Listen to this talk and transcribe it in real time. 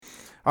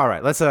All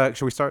right, let's.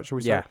 Should we start?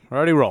 Yeah, we're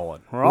already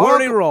rolling. We're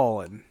already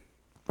rolling.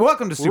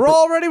 Welcome to Super. We're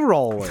already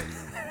rolling.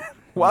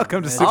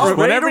 Welcome to Super.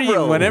 Whenever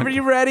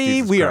you're ready,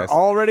 Jesus we Christ. are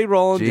already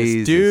rolling. Jesus.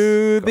 Just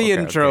do the Okay,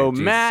 intro, okay, Jesus.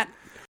 Have Matt.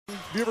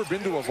 you ever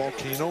been to a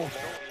volcano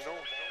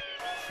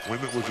when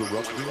it was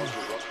erupting? You're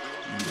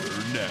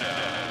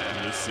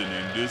now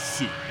listening to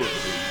Super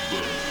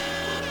Hoopers.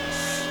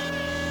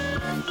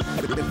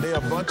 They're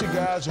a bunch of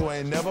guys who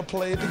ain't never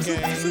played the game.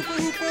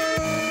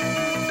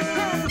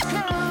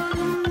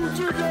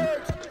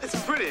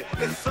 It's pretty.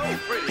 It's so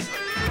pretty.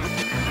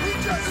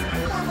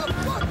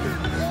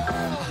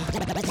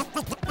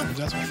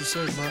 That's what you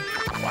say, man.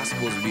 I'm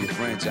supposed to be the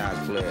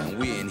franchise player, and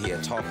we're in here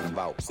talking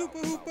about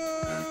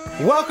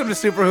Welcome to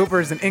Super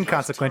Hoopers, an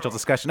inconsequential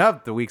discussion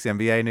of the week's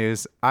NBA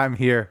news. I'm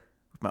here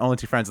with my only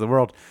two friends in the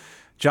world,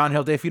 John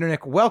Hill, Dave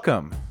Feudernick.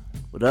 Welcome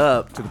What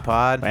up? to the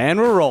pod. And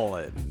we're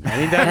rolling.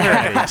 Anytime you're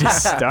ready,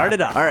 just start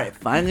it up. All right,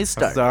 finally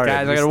start. Sorry,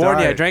 Guys, I we gotta warn you,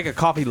 I started. drank a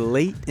coffee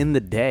late in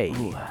the day.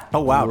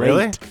 Oh wow, Late.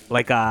 really?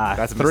 Like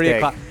That's a 3 mistake.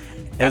 o'clock.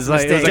 It was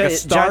like a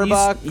John,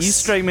 Starbucks. you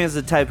strike me as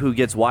the type who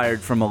gets wired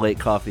from a late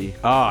coffee.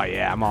 Oh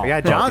yeah, I'm all. Yeah,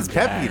 John's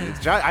fucking peppy.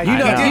 jacked. John,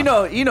 I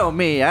know. You know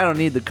me. I don't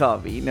need the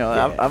coffee. You know,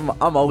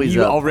 I'm always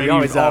You up. already- You're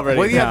always up. already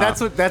Well, yeah,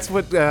 know. that's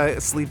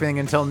what sleeping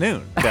until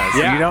noon does.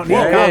 Yeah. You don't need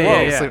Whoa, coffee.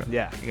 whoa, whoa, Sleep-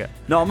 yeah.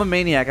 No, I'm a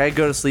maniac. I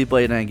go to sleep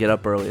late and I get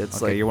up early. It's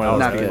Okay, like you're one of those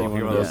not people. good.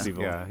 You're one of those Yeah.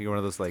 people. Yeah, you're one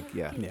of those like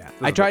Yeah. Those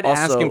I tried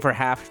Also- asking for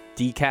half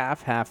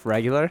decaf, half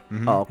regular. Oh,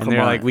 And come they're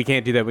on. like, we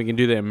can't do that. We can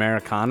do the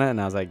Americana. And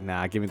I was like,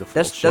 nah, give me the full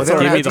That's shit. Well,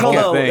 they give me don't the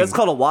have whole decaf. thing. that's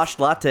called a washed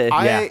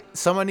latte.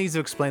 Someone needs to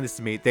explain this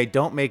to me. They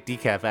don't make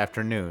decaf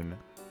after noon,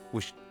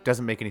 which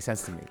doesn't make any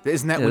sense to me.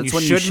 Isn't that Yeah, when that's you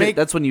when should make?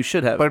 That's when you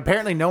should have. But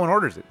apparently no one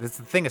orders it. That's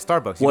the thing at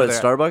Starbucks. You What, go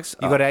at there- Starbucks?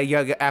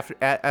 You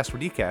gotta ask for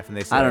decaf, and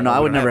they say I don't know. "Oh, I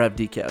we would don't never have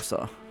have decaf.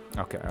 So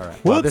Okay, all right.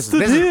 What's this is- the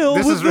this is- deal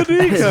this with is the re-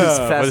 decaf? This is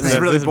fascinating. This is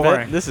really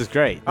boring. This is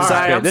great. All This is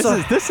right, great.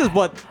 I'm This is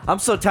what. I'm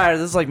so tired.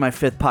 This is like my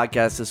 5th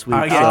podcast this week.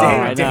 Oh so- yeah,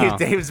 I know.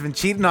 Dave's been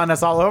cheating on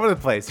us all over the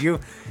place.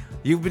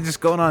 You've been just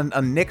going on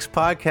a Knicks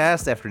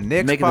podcast after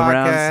Knicks making podcast. the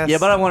rounds. Yeah,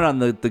 but I went on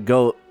the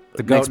GOAT.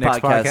 The GOAT Knicks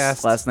podcast,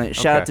 podcast? last night.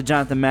 Shout Okay. out to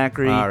Jonathan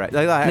Macri. All right,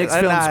 Knicks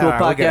Film School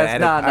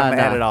podcast. I'm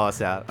edit all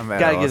this out.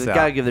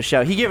 Gotta give the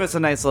shout. He gave us a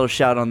nice little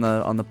shout on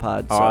the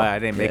pod. Oh, so, I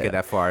didn't make yeah. it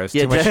that far. It was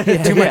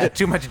Yeah,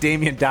 too much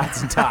Damian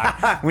Dotson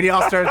talk. When you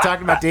all started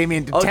talking about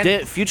Damian,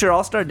 future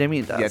All-Star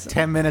Damian Dotson. yeah,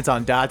 10 minutes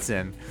on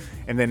Dotson,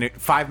 and then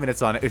 5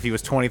 minutes on if he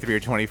was 23 or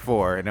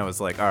 24, and it was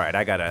like, all right,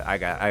 I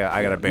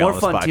gotta bail More on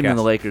this fun podcast. team than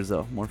the Lakers,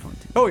 though. More fun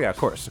team. Oh yeah, of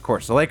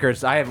course. The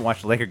Lakers. I haven't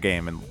watched a Laker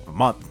game in a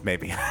month,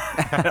 maybe.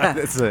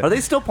 Are they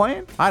still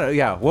playing? I don't.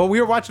 Yeah. Well, we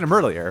were watching them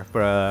earlier,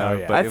 but,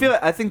 yeah.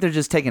 but I think they're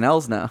just taking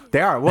L's now.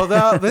 they are. Well,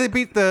 they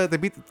beat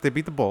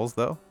the Bulls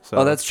though. So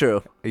Oh, that's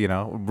true. you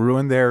know,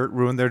 ruined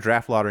their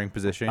draft lottery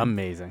position.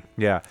 Amazing.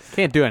 Yeah.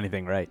 Can't do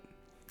anything right.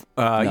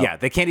 Yeah,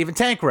 they can't even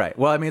tank right.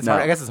 Well, I mean, it's No.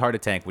 hard, I guess it's hard to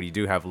tank when you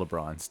do have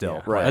LeBron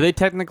still. Right. Are they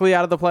technically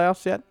out of the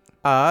playoffs yet?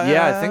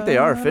 Yeah, I think they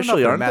are I don't know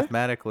officially, if they're aren't they?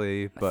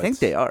 mathematically, but I think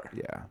they are.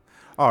 Yeah.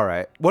 All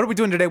right. What are we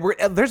doing today?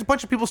 There's a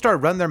bunch of people started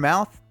running their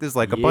mouth. There's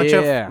like a bunch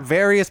of Yeah.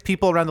 various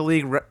people around the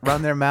league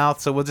run their mouth.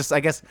 So we'll just, I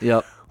guess,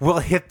 Yep. we'll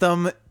hit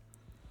them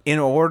in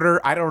order.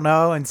 I don't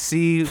know, and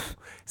see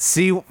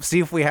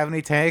if we have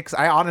any takes.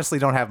 I honestly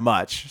don't have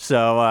much,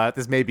 so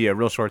this may be a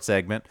real short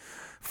segment.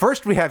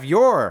 First, we have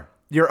your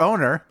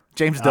owner,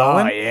 James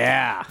Dolan. Oh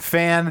yeah.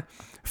 Fan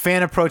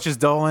approaches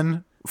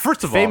Dolan.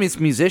 First of all, Famous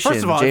musician,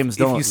 First of all, James if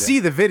Dolan. you see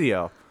the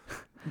video,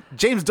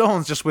 James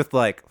Dolan's just with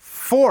like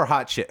 4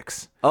 hot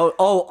chicks. We're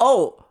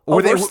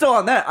still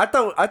on that.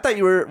 I thought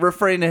you were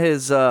referring to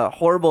his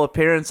horrible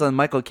appearance on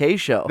Michael K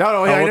show.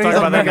 No, we'll he's talk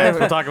on about that the- next.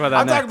 We'll talk about that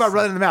I'm talking next. about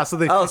running the mouth.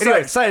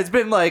 So Sorry. It's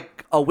been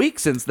like a week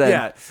since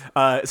then.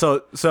 Yeah.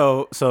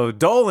 So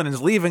Dolan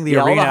is leaving the Yeah,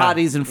 all the arena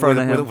hotties in front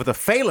of him. with a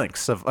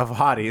phalanx of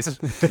hotties,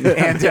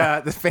 and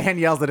the fan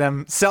yells at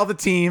him, "Sell the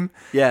team!"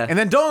 Yeah. And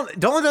then Dolan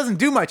doesn't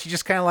do much. He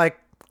just kind of like,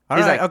 all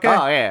He's right, like, okay,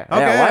 "Oh, yeah. okay,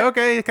 Yeah, what?"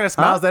 okay. He kind of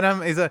smiles at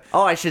him. He's a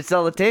Oh, I should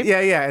sell the tape. yeah,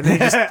 and then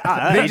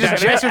he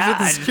just gestures with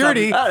the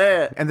security, Oh,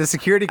 yeah. and the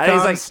security And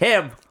comes. he's like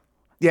him.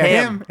 Yeah,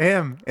 him.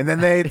 him. And then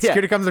the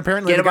security comes.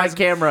 Apparently, Get the him on guy's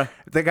camera.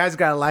 The guy's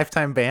got a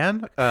lifetime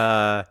ban.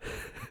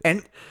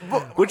 And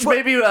Which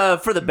may be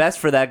for the best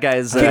for that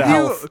guy's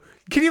health.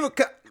 Can you?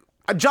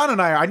 John and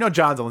I know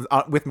John's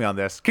with me on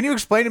this. Can you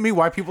explain to me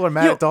why people are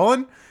mad at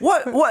Dolan?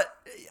 What?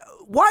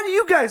 Why do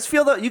you guys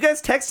feel that? You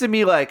guys texted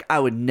me like I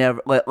would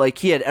never, like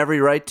he had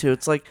every right to.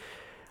 It's like,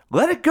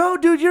 let it go,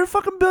 dude. You're a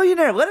fucking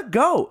billionaire. Let it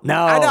go.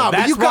 No, I know, but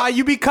that's why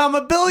you become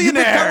a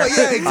billionaire. yeah,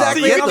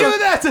 exactly. So you Yeah, can do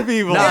that to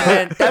people. Nah,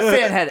 man, that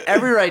fan had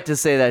every right to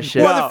say that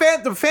shit. Well,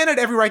 the fan had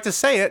every right to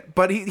say it,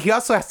 but he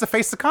also has to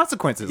face the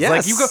consequences. Yes.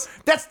 Like you go,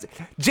 that's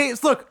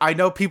James. Look, I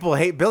know people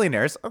hate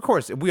billionaires. Of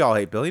course, we all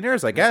hate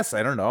billionaires. I guess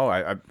I don't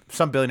know.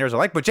 Some billionaires I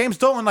like, but James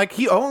Dolan, like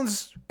he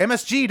owns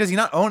MSG. Does he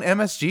not own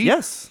MSG?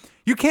 Yes.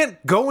 You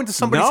can't go into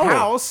somebody's No.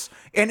 house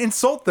and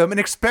insult them and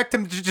expect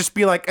him to just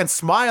be like and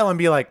smile and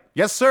be like,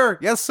 yes, sir,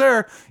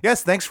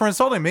 yes, thanks for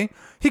insulting me.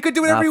 He could do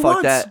whatever he fuck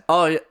wants. that.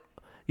 Oh,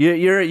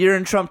 You're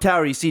in Trump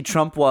Tower. You see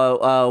Trump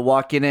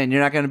walking in.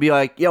 You're not going to be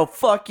like, "Yo,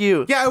 fuck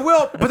you." Yeah, I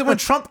will. But then when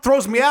Trump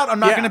throws me out, I'm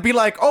not going to be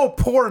like, "Oh,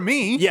 poor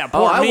me." Yeah, Oh,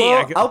 poor I me.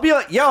 will. I'll be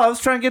like, "Yo, I was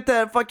trying to get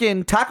that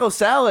fucking taco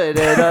salad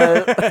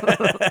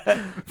at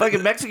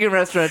fucking Mexican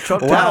restaurant at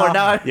Trump Tower.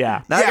 Now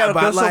I gotta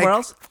go somewhere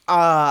else."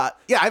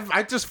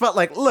 I just felt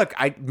like, look,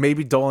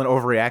 maybe Dolan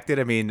overreacted.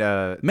 I mean,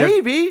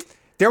 Maybe.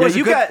 There was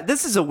you got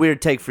this is a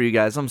weird take for you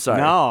guys. I'm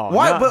sorry. No.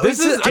 Why? no, But this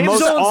is the James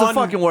most Dolan's on.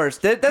 the fucking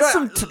worst.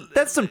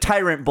 That's some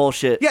tyrant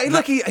bullshit. Yeah,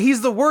 look,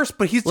 he's the worst,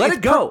 but Let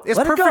it go. It's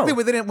Let it perfectly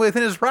go.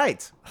 within his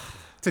right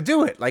to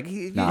do it. Like,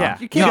 Yeah.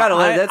 You can't. gotta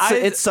let I-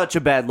 it's such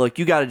a bad look.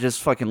 You gotta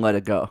just fucking let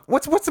it go.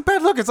 What's the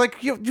bad look? It's like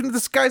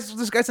this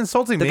guy's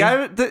insulting The me.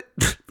 guy,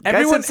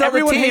 Everyone sell the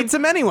team. hates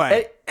him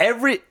anyway.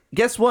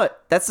 Guess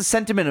what? That's the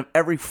sentiment of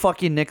every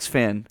fucking Knicks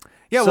fan.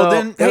 Yeah, well,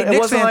 then, hey, it Knicks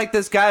wasn't fans- like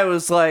this guy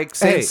was like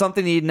saying Hey.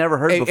 something he'd never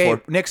heard Hey,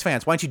 before. Knicks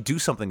fans, why don't you do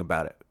something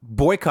about it?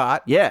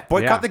 Boycott. Yeah.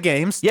 Boycott Yeah. the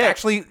games. Yeah,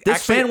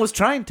 this fan was. was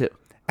trying to.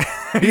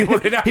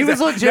 He was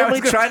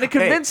legitimately trying to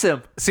convince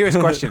him. Serious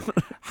question: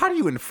 how do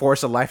you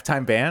enforce a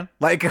lifetime ban?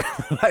 Like,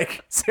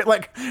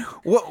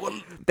 what?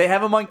 They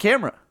have him on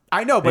camera.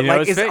 I know, but They know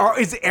like, his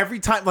face. is every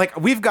time like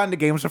we've gone to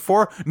games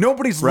before?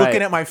 Nobody's Right.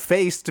 looking at my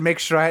face to make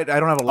sure I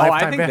don't have a Oh, lifetime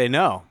I think ban. they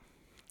know.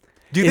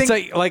 Do you It's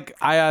think? like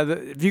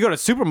if you go to a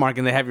supermarket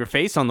and they have your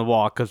face on the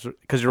wall because you're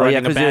Oh, yeah, writing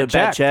a because bad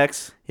check. bad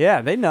checks.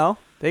 Yeah, they know.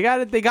 They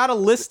got it. They got a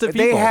list of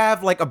people. They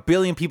have like 1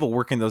 billion people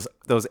working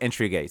those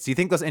entry gates. Do you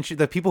think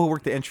the people who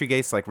work the entry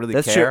gates like really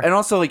That's care? true. And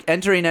also, like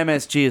entering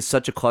MSG is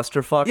such a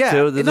clusterfuck Yeah,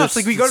 too. no, it's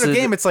like we go to a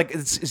game. It's like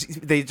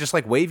they just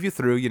like wave you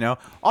through. You know.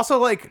 Also,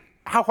 like,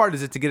 how hard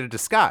is it to get a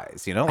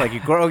disguise? You know, like you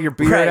grow your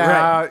beard Right, right.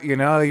 out. You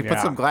know, you put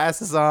Yeah. some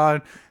glasses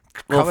on,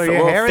 little, color your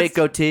little hair. fake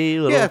goatee.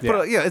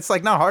 Little, Yeah, it's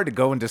like not hard to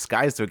go in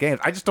disguise to a game.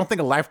 I just don't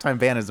think a lifetime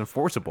ban is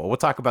enforceable. We'll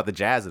talk about the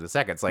Jazz in a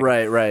second. It's like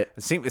Right.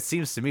 It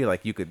seems to me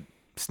like you could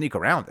sneak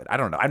around it. I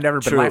don't know. I've never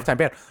been True. lifetime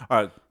banned.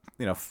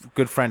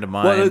 Good friend of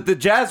mine. Well, the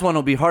Jazz one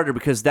will be harder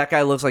because that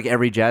guy looks like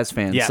every Jazz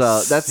fan. Yes.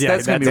 So that's Yeah,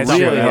 gonna be that's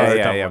really true.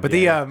 hard.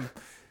 yeah.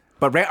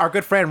 But our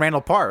good friend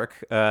Randall Park,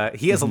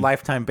 he has a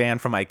lifetime ban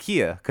from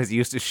IKEA because he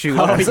used to shoot.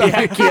 Oh, on some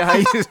yeah.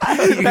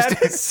 IKEA. That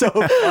is so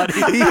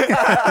funny.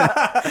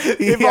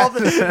 They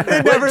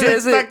never Wait,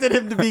 is it- expected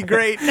him to be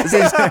great. Is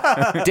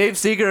it Dave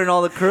Seeger and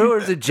all the crew, or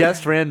is it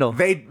just Randall?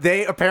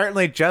 They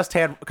apparently just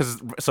had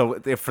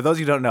for those of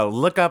you who don't know,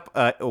 look up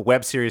a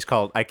web series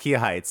called IKEA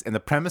Heights, and the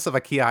premise of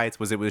IKEA Heights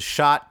was it was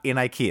shot in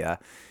IKEA.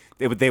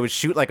 They would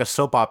shoot like a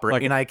soap opera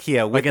in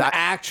IKEA with Like an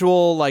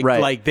actual, like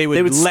they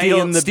would lay steal,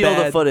 in the steal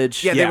bed. the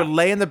footage. Yeah, they would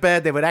lay in the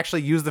bed. They would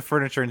actually use the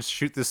furniture and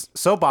shoot this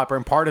soap opera.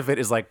 And part of it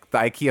is like the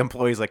IKEA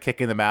employees like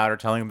kicking them out or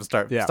telling them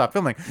to stop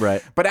filming.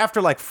 Right. But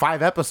after like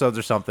 5 episodes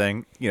or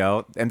something,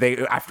 and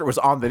after it was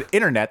on the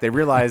internet, they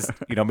realized,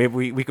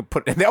 maybe we could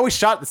put. And they always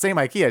shot at the same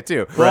IKEA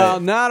too. Well,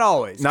 not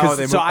always. No, 'Cause-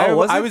 they so moved-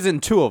 was I it? was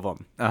in 2 of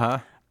them.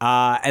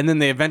 And then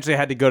they eventually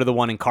had to go to the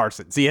one in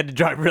Carson. So you had to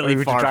drive really You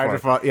had to far. drive for to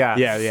it. far-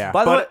 yeah. Yeah.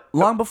 By the way,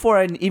 long before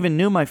I even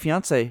knew my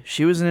fiance,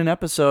 she was in an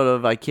episode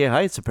of IKEA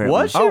Heights. Apparently,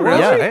 Was she Oh, really?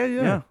 really?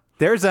 Yeah.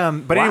 There's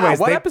but Wow, anyways,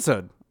 what they,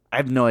 episode? I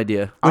have no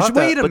idea. I'll have to-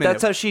 Wait a but minute.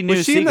 that's how she knew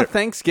Was she in the Seeger.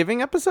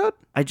 Thanksgiving episode?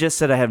 I just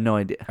said I have no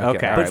idea.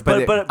 Okay, all right.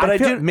 But I I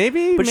feel- do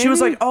maybe- But she was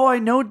maybe- like, "Oh, I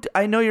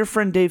know your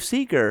friend Dave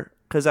Seeger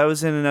because I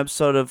was in an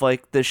episode of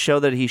like the show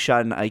that he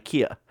shot in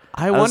IKEA."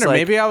 I wonder. like-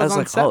 Maybe I was on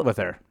like, set oh. with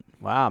her.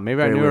 Wow,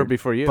 maybe I Very knew her weird.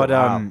 before you. But,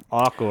 Wow.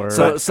 Awkward.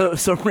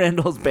 So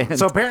Randall's band.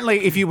 So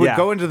apparently, if you would Yeah.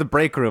 go into the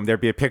break room,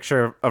 there'd be a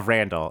picture of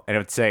Randall, and it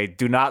would say,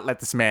 "Do not let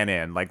this man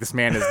in. Like this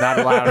man is not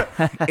allowed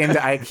into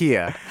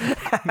IKEA."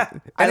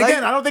 And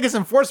again, I don't think it's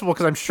enforceable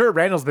because I'm sure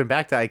Randall's been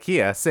back to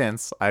IKEA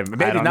since. Maybe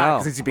don't not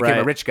know. since he became a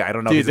Right. rich guy. I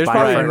don't know. Dude, if he's there's a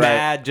probably buyer.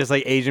 mad just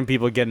like Asian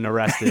people getting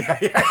arrested.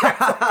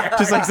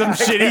 Just like some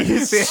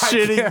shitty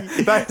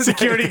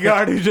security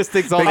guard who just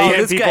thinks all the Oh,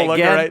 Asian this people guy look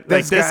again? right.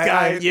 Like this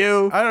guy,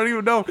 you. I don't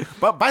even know.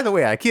 But by the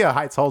way, IKEA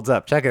Heights holds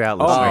up. Check it out.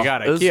 Oh listeners. my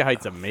god, it was- IKEA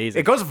Heights amazing.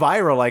 It goes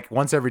viral like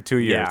once every 2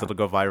 years. Yeah. It'll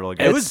go viral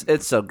again. It was-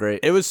 it's so great.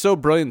 It was so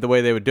brilliant the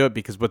way they would do it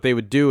because what they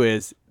would do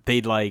is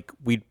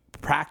we'd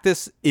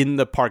practice in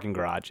the parking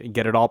garage and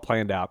get it all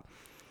planned out,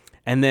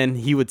 and then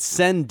he would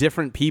send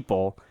different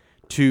people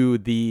to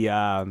the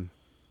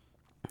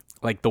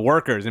the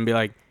workers and be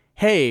like,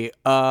 "Hey,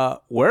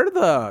 where are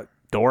the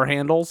door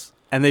handles?"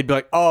 And they'd be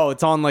like, "Oh,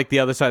 it's on like the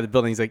other side of the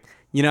building." He's like,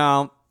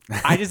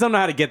 I just don't know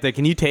how to get there.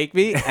 Can you take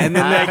me? And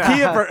then the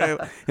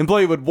IKEA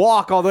employee would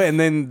walk all the way, and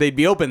then they'd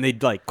be open.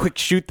 They'd like quick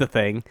shoot the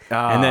thing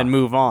and then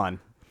move on.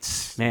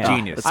 Man,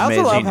 Genius. I also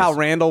amazing. love how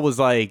Randall was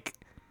like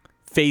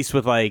faced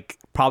with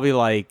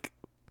probably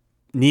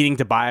needing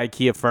to buy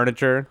IKEA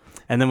furniture,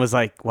 and then was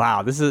like,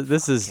 "Wow, this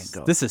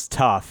is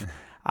tough.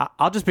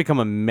 I'll just become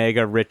a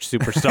mega rich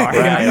superstar,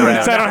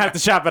 so I don't have to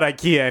shop at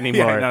IKEA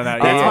anymore." no,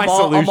 That's yeah, my I'm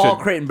solution. all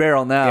Crate and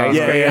Barrel now. He's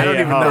great. I don't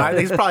even know. Oh.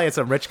 He's probably at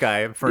some rich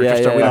guy furniture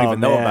Yeah, store we yeah. don't Oh, even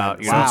know man.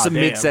 about. You Wow, know? Some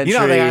damn. mid-century. You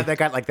know they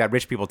got like that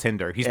rich people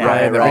Tinder. He's Yeah,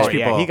 probably the right. rich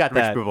people. Yeah, he got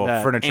rich that people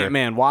that furniture.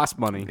 Ant-Man wasp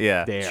money.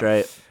 Yeah. Damn. That's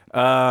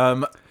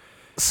right.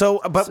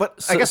 So,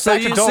 but I guess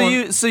back to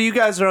Dolan. So you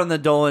guys are on the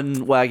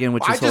Dolan wagon,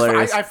 which is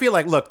hilarious. I feel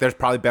like, look, there's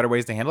probably better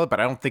ways to handle it, but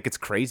I don't think it's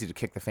crazy to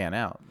kick the fan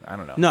out. I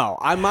don't know. No,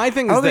 my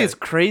thing I is don't think that it's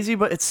crazy,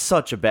 but it's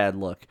such a bad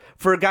look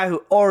for a guy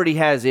who already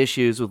has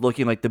issues with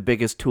looking like the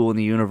biggest tool in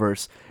the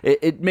universe.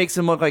 It makes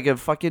him look like a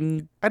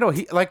fucking. I know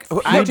he like.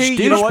 Actually,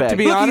 you know what? To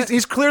be look, honest,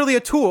 he's clearly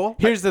a tool.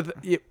 here's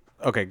the.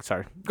 Okay,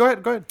 sorry. Go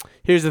ahead.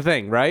 Here's the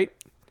thing, right?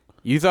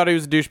 You thought he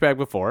was a douchebag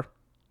before.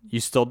 You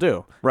still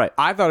do. Right.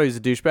 I thought he was a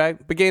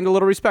douchebag, but gained a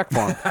little respect for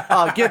him.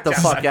 Oh, get the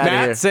fuck out of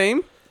Matt, here!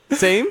 Same.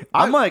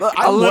 I'm like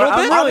A little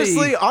bit.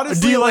 Honestly,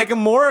 Do you like him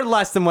more or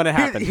less than when it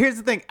happened? Here's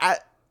the thing.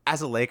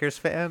 As a Lakers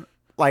fan,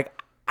 like,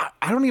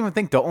 I don't even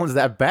think Dolan's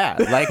that bad.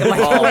 Like oh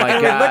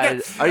my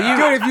god,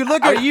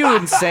 are you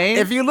insane?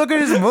 If you look at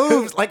his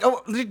moves, like,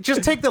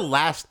 just take the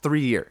last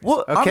 3 years.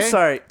 Well, okay? I'm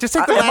sorry. Just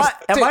take the last.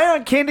 Am I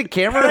on candid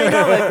camera right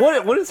now?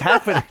 Like, what is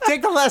happening?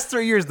 Take the last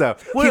 3 years though.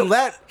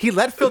 He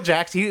let Phil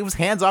Jackson. He was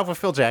hands off with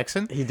Phil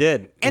Jackson. He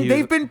did, and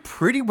they've been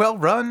pretty well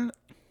run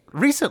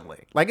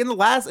recently. Like in the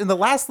last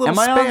little. Am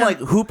span. I on like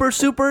Hooper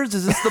Supers?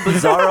 Is this the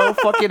Bizarro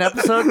fucking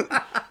episode?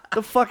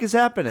 The fuck is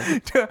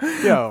happening?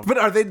 Yo.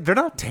 But they're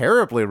not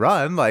terribly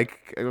run.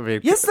 Like, I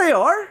mean, Yes, they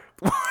are.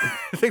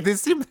 they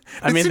seem.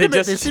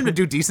 They seem to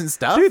do decent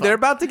stuff. Dude, they're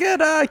about to get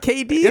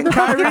KD and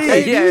Kyrie.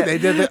 KD, they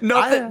did it.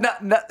 Nothing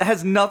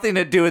has nothing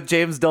to do with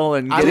James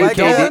Dolan. I getting like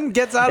KD. Dolan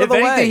gets out of the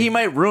If anything, way. he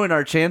might ruin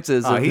our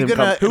chances. Of he's him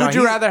gonna- Who No, would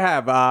you he's- rather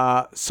have,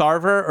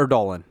 Sarver or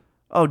Dolan?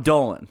 Oh,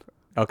 Dolan.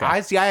 Okay.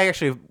 I think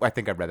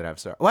I'd rather have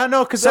Sarver. Well,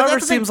 no, because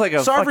Sarver seems like a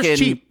Sarver's fucking-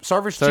 cheap.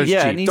 Sarver's cheap.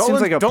 Yeah, and he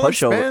seems like a Dolan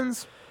pushover.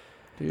 spins.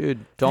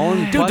 Dude,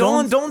 Dolan.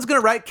 Dolan's gonna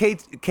write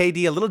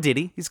KD a little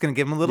ditty. He's gonna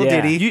give him a little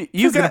Yeah. ditty. You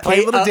He's gonna got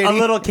play a little ditty. A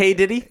little K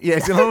Diddy. Yeah,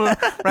 he's gonna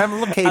write him a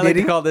little K I like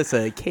ditty. to call this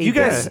a K. You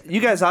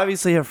guys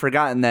obviously have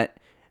forgotten that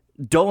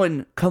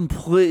Dolan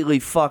completely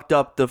fucked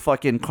up the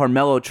fucking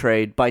Carmelo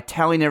trade by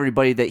telling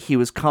everybody that he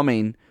was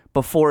coming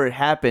before it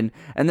happened,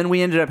 and then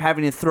we ended up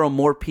having to throw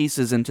more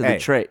pieces into the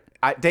trade.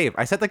 Dave,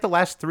 I said like the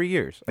last 3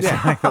 years. I said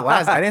like the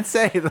last. I didn't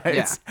say that.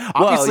 It's, Well,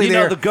 obviously, you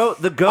know, they're-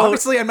 the goat.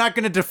 Obviously, I'm not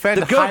going to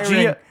defend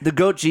hiring. The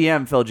GOAT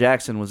GM Phil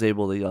Jackson was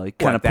able to like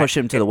kind of push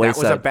him to the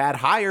wayside. That was a bad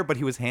hire, but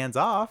he was hands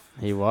off.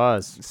 He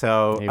was.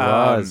 So He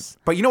was.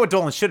 But you know what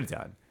Dolan should have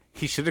done?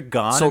 He should have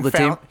gone. Sold and the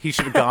found, team. He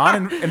should have gone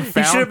and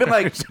found. He should have been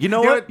like, you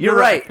know what? You're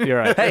right. You're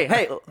right.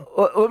 Hey,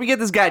 let me get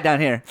this guy down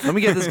here. Let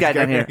me get this guy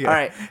down here.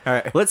 Yeah. All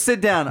right. Let's sit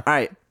down. All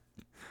right.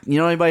 You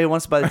know anybody who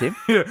wants to buy the team?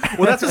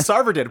 Well, that's what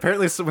Sarver did.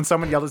 Apparently, when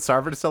someone yelled at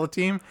Sarver to sell a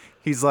team,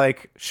 he's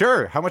like,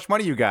 "Sure, how much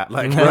money you got?"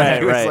 Like, he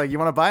was like, "You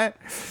want to buy it?"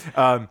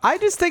 I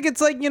just think it's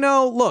like,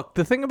 look,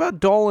 the thing about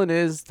Dolan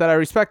is that I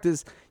respect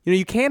is,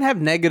 you can't have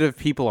negative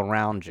people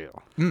around you.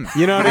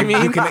 You know what I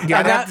mean? You gotta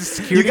have the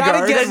security you gotta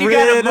guards. get You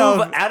rid gotta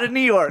move of. out of New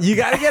York. You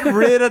got to get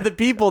rid of the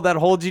people that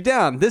hold you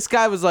down. This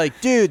guy was like,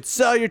 dude,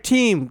 sell your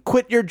team,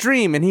 quit your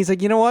dream. And he's like,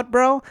 you know what,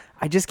 bro?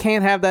 I just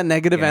can't have that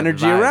negative Can't have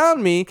the energy vibes.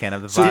 around me. Can't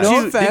have the So vibes. no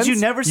Did offense, you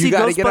never see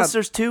gotta get up.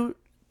 Ghostbusters 2?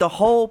 The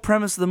whole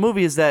premise of the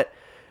movie is that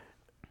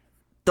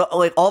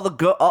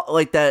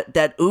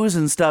that ooze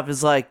and stuff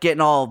is like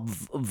getting all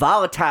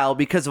volatile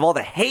because of all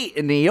the hate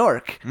in New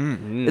York.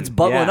 It's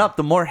bubbling yeah. up.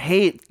 The more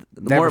hate,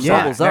 the more it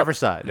bubbles up. Never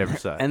saw it. Never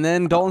saw it. And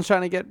then Dolan's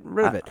trying to get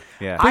rid of it.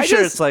 Yeah. Pretty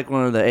sure it's like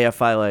one of the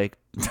AFI like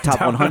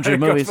top 100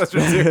 movies.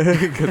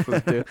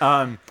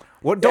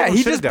 What Yeah, Dolan he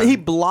should have just done. he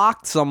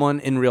blocked someone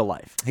in real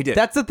life. He did.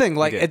 That's the thing.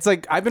 Like, did. it's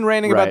like I've been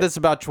ranting about Right. this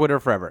about Twitter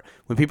forever.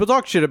 When people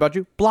talk shit about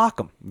you, block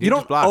them. You just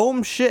don't block. owe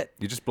them shit.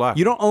 You just block.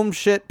 You don't owe them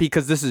shit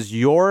because this is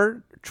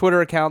your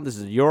Twitter account. This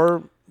is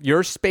your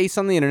space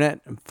on the internet.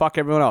 And fuck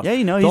everyone else. Yeah,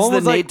 he's Dolan the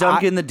was Nate like,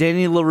 Duncan, the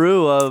Danny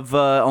LaRue of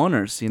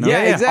owners.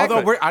 Yeah, exactly.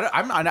 Although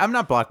I'm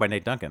not blocked by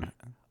Nate Duncan.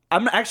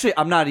 I'm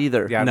not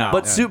either. Yeah, no.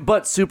 But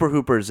Super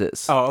Hoopers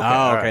is. Oh, okay. Oh,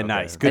 All okay, right,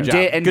 nice. okay. Good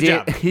job. Good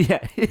job.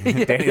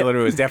 Yeah. Danny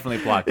LaRue is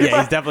definitely blocked. Yeah,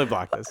 he's definitely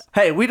blocked us.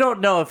 Hey, we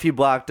don't know if he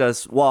blocked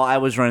us while I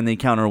was running the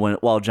account or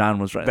while John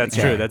was running. That's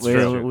the true. account. That's We-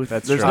 true. we-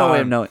 That's There's true. no way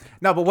of knowing.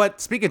 No,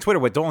 but speaking of Twitter,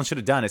 what Dolan should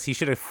have done is he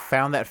should have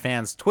found that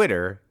fan's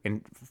Twitter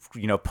and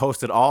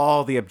posted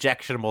all the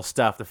objectionable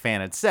stuff the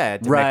fan had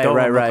said to Right, make Dolan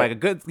right, look right. like a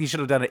good. He should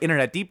have done an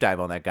internet deep dive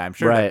on that guy. I'm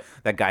sure Right.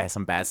 that guy has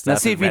some bad stuff. Now,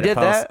 see, in if he Reddit did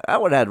posts. that, I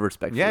would have had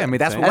respect. Yeah, for I mean,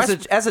 that's that.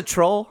 what as a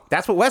troll.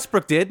 That's what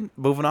Westbrook did.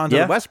 Moving on to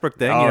Yeah. the Westbrook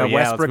thing. Oh, yeah,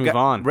 Westbrook let's move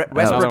on. Westbrook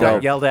That was got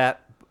dope. yelled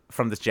at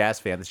from this Jazz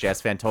fan. This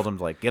Jazz fan told him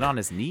to get on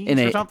his knees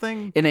or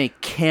something. in a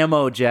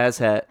camo jazz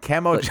hat.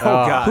 Camo. Oh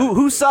God.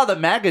 Who saw the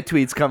MAGA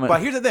tweets coming?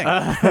 But here's the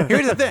thing.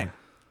 Here's the thing.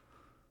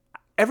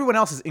 Everyone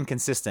else is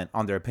inconsistent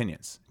on their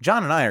opinions.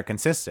 John and I are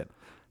consistent.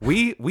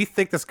 We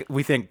think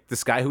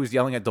this guy who was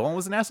yelling at Dolan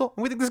was an asshole,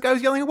 and we think this guy who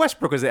was yelling at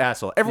Westbrook was an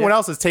asshole. Everyone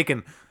else is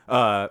taking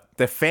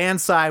the fan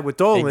side with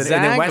Dolan and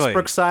then Exactly.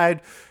 Westbrook's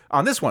side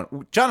on this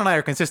one. John and I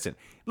are consistent.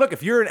 Look,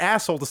 if you're an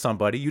asshole to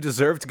somebody, you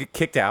deserve to get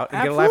kicked out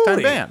and get a lifetime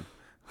Absolutely. ban.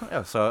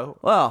 Yeah, so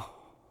well,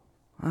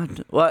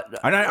 what?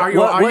 are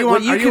you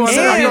on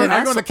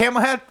the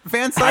camel hat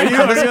fan side? Are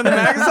you on the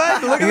MAGA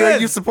side? Look at Are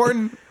this. you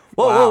supporting?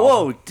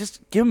 Whoa!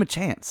 Just give him a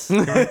chance.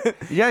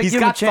 Yeah, He's give him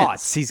a got chance.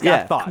 thoughts. He's Yeah,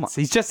 got come on. thoughts.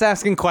 He's just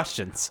asking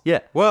questions. Yeah.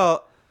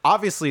 Well,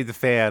 obviously the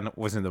fan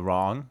was in the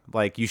wrong.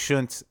 Like you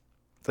shouldn't.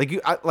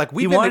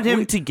 We wanted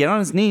him to get on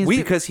his knees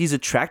because he's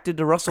attracted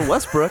to Russell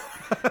Westbrook,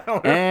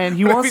 and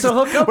he wants to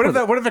hook up.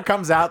 What if it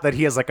comes out that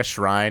he has like a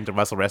shrine to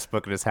Russell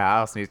Westbrook in his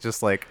house, and he's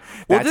just like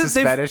that's his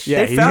fetish?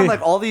 They found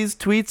like all these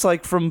tweets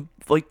like from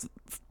like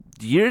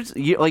years,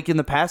 like in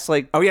the past,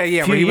 like where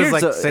he was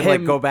like saying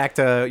like go back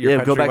to your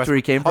country, go back to where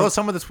he came from. Although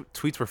some of the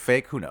tweets were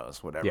fake, who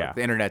knows? Whatever. Yeah.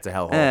 The internet's a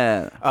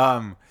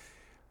hellhole.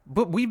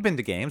 But we've been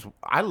to games.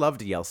 I love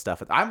to yell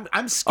stuff.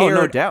 I'm scared.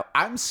 Oh, no doubt.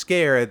 I'm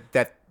scared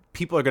that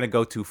people are going to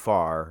go too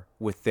far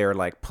with their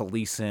like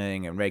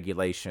policing and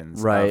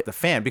regulations of the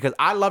fan, because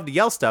I love to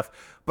yell stuff,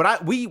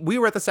 but we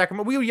were at the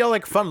Sacramento, we would yell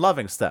like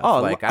fun-loving stuff.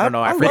 Oh, like I don't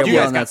know, I But forget you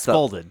what guys got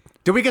scolded.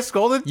 Did we get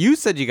scolded? You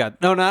said you got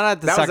not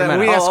at the That was Sacramento.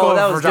 we got scolded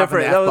that for was dropping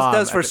different. the That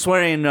was F-bomb. for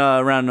swearing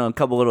around a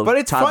couple little. But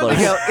it's toddlers. fun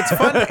to yell. It's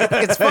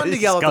fun. It's fun to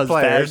yell at the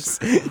Scuzbags.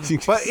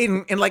 players,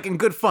 but in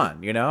good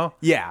fun, you know.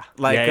 Yeah.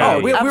 Like Yeah,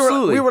 we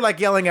absolutely. were like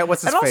yelling at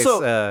what's his And face.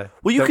 also,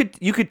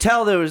 you could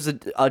tell there was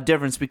a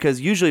difference, because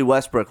usually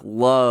Westbrook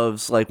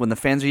loves like when the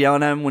fans are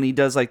yelling at him when he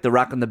does like the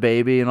rockin' the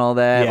baby and all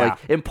that. Yeah. Like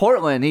in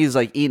Portland, he's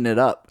like eating it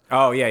up.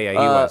 Oh yeah, he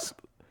was.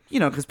 You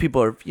know, because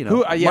people are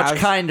much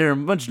kinder,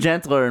 much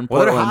gentler in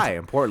Well, Portland. they're high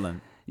in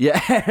Portland. Yeah,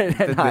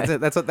 and high.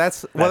 That's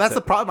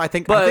the problem. I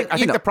think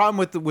the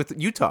problem with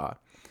Utah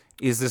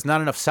is there's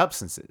not enough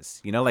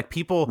substances. You know, like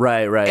people.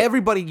 Right.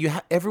 Everybody,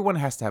 everyone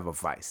has to have a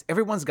vice.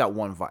 Everyone's got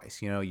one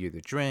vice. You know, you either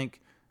drink,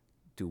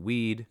 do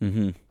weed,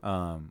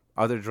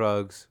 other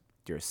drugs.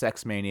 You're a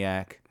sex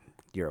maniac.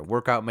 You're a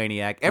workout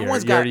maniac.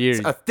 Everyone's got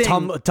a thing.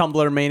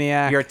 Tumblr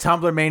maniac. You're a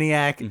Tumblr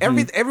maniac.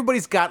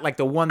 Everybody's got like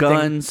the one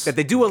Guns. thing that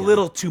they do a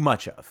little too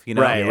much of. You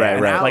know, Right.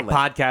 An Like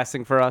outlet.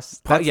 podcasting for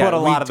us. That's what a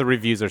lot of the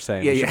reviews are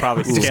saying. We should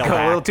probably Just scale go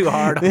back. a little too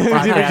hard on the We should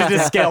podcast.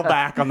 just scale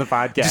back on the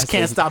podcast. Just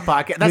can't stop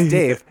podcast. That's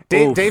Dave.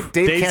 Dave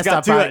Dave's can't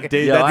got stop to it. podcast.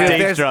 Dave- Yo, that's I-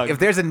 Dave's drug.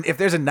 If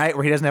there's a night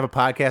where he doesn't have a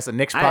podcast, a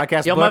Knicks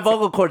podcast, Yo, my book,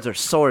 vocal cords are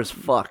sore as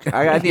fuck.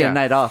 I need a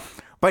night off.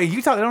 but in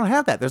Utah they don't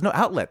have that. There's no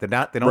outlet. They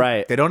don't.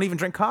 Right. They don't even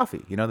drink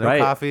coffee. You know, no Right.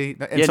 coffee.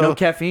 And Yeah, so no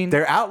caffeine.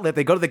 Their outlet.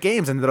 They go to the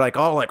games and they're like,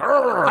 oh, like. I'd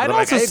they're also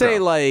like, hey, say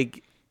bro.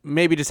 like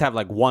maybe just have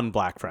like one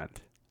black friend.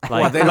 Well,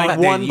 Like, they don't like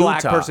have that one in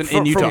black Utah. person From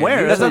in Utah.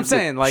 where? That's what I'm They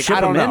saying. Like ship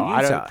I don't them in know.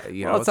 I Utah, don't,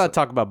 you know, let's not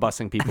talk about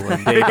busing people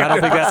in, Dave. I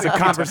don't think that's a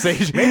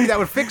conversation. Maybe that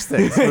would fix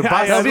things. We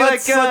bust, It'll be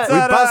like, we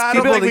bust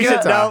people in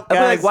Utah. That'd be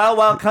like Wild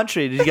Wild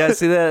Country. Did you guys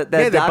see that Yeah,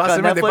 they doc bust on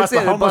them in, they Netflix? bust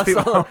the homeless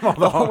people.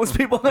 The homeless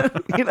people.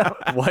 You know.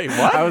 Wait,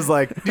 what? I was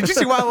like, did you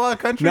see Wild Wild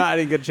Country? No, I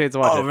didn't get a chance to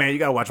watch Oh it. man, you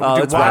gotta watch it. Oh,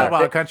 Dude, it's Wild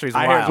wild. Wild Country is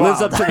I wild. heard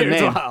Lives up to the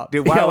It's name. wild.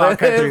 Dude, Wild Wild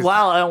Country is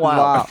Wild and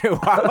wild. Dude,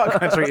 Wild Wild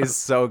Country is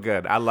so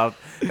good. I love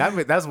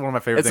that. That's one of my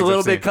favorite It's things. a little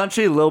I've bit seen.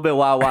 country, a little bit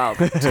wild wild.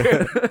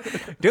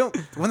 Dude,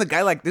 when the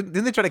guy like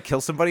didn't they try to kill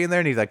somebody in there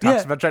and he like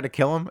talks about trying to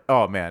kill him?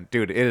 Oh man,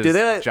 dude, it is Dude,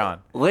 they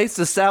John. laced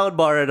a salad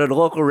bar at a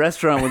local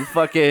restaurant with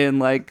fucking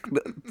like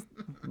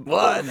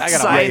What? I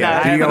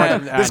Cyanide. You gotta I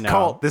watch this know.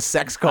 cult, this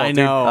sex cult. I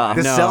know. Dude.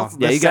 This No. self-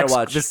 Yeah, this you gotta sex-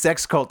 watch. This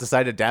sex cult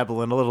decided to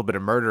dabble in a little bit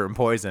of murder and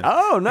poison.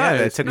 Oh, nice. Yeah,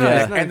 they took-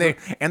 Nice.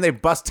 and they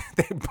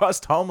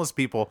bust homeless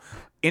people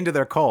into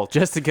their cult.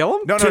 Just to kill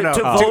him? no, to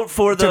vote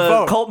for to the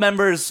vote. cult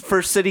members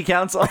for city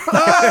council.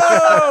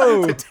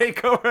 to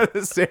take over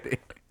the city.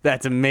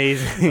 That's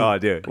amazing. Oh,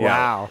 dude! Yeah.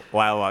 Wow.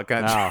 Wild Wild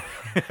Country. Wow.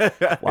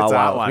 It's a hot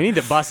wow. one. We need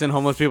to bust in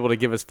homeless people to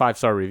give us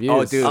 5-star reviews.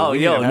 Oh, dude. Oh, we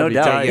yo, need to no have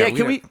doubt. tight. Yeah, we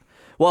can need- we?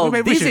 Well,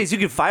 maybe we these should- days you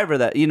could Fiverr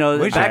that. You know,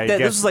 We should, back I then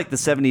guess. this was like the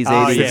 70s, 80s.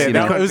 Oh, yeah, you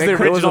no, know? it was the They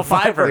couldn't- original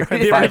Fiverr. they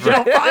The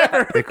original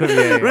Fiverr. They couldn't.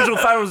 Yeah. Original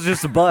Fiverr was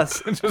just a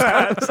bus.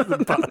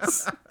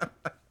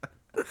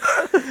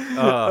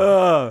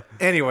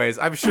 Anyways,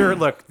 I'm sure.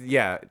 Look,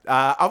 yeah.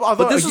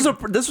 Although But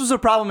this was a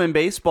problem in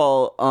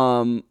baseball.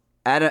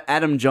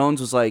 Adam Jones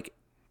was like,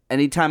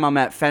 anytime I'm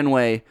at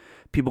Fenway,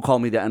 people call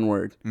me the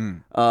N-word.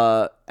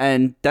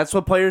 And that's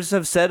what players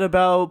have said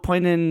about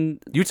playing in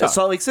Utah.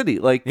 Salt Lake City.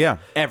 Like, yeah.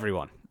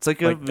 Everyone. it's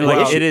like, Like, a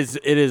like issue.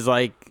 it is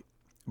like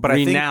But I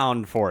think-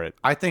 renowned for it.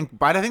 I think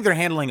they're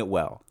handling it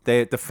well.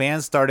 The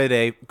fans started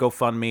a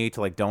GoFundMe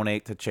to like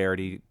donate to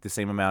charity the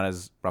same amount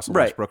as Russell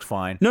Right. Westbrook's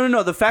fine.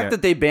 No. The fact Yeah.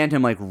 that they banned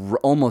him like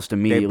almost They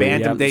immediately.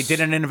 banned him. They was-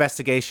 did an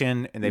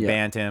investigation and they Yeah.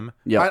 banned him.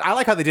 Yeah. I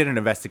like how they did an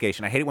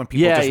investigation. I hate it when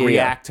people Yeah, just yeah,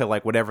 react to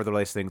like whatever the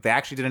latest thing. They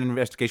actually did an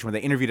investigation where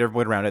they interviewed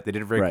everyone around it. They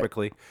did it very Right.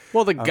 quickly.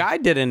 Well, the guy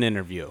did an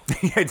interview.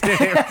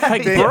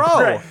 like,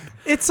 Bro,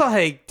 it's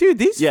like, dude,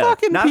 these Yeah,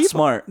 fucking not people.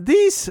 smart.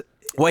 These.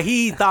 Well,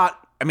 he thought.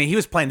 I mean, he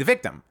was playing the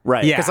victim,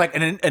 Right. Yeah. Because like,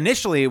 and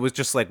initially it was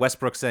just like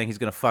Westbrook saying he's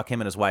going to fuck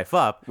him and his wife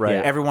up. Right.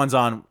 Yeah. Everyone's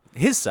on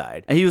his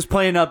side. And he was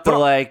playing up the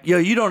like, yo,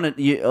 you don't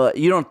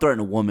threaten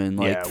a woman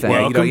like Yeah, thing.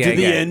 welcome yeah, to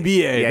the yeah. NBA.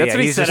 Yeah, That's yeah, what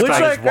he he's said just Which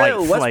about his like,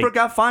 wife. Westbrook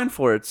got fined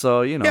for it,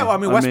 so you know. Yeah, well, I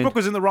mean, Westbrook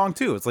was in the wrong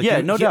too. It's like,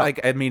 Yeah, no doubt.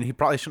 Like, I mean, he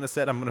probably shouldn't have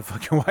said, "I'm going to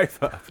fuck your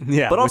wife up."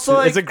 Yeah, But which also,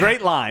 is- it's like- a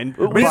great line.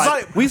 We but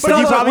saw- we but saw-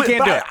 you probably we-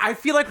 can't do it. I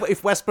feel like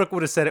if Westbrook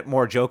would have said it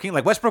more joking,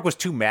 like Westbrook was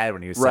too mad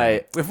when he was saying Right.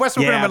 it. If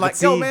Westbrook would Yeah, have been but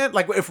like, "Yo, see- man,"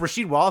 like if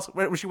Rasheed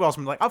Wallace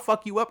been like, "I'll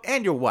fuck you up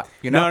and your what?"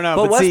 You know? No,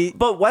 But, but see,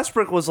 but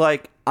Westbrook was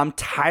like, I'm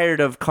tired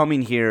of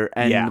coming here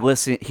and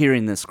Yeah.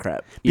 hearing this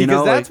crap. You because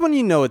know, that's like, when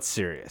you know it's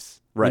serious.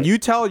 Right. When you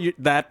tell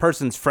that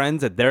person's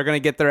friends that they're going to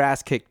get their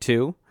ass kicked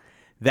too,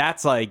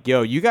 that's like,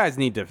 yo, you guys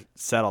need to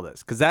settle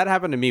this, because that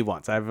happened to me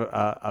once. I have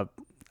a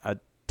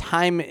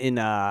time in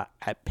at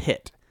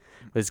Pitt.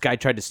 This guy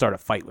tried to start a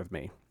fight with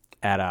me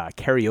at a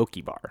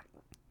karaoke bar.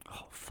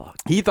 Oh fuck!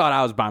 He thought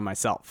I was by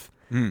myself,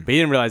 but he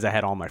didn't realize I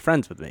had all my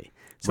friends with me.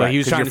 So Right, he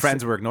was 'cause trying your to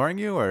friends were ignoring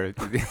you, or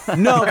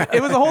No,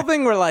 it was a whole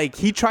thing where like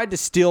he tried to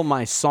steal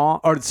my song,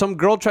 or some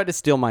girl tried to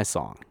steal my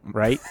song,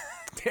 right?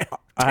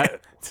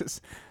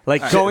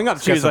 Like going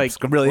up, she was like,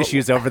 some real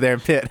issues over there in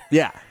Pitt.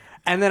 yeah,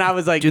 and then I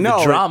was like, Dude, no,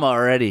 the drama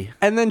already.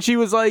 and then she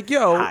was like,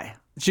 yo, Hi.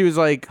 she was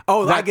like,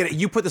 Oh, I get it.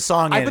 You put the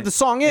song in. I put the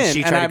song in,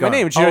 She and tried I to had my go name,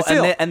 in. and she tried to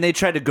steal. And they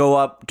tried to go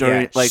up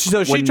during Yeah, like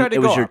So she when tried to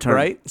it go was your up, turn,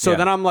 right? So Yeah.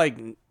 then I'm like,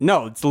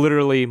 no, it's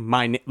literally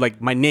my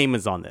name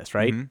is on this,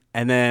 right?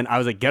 And then I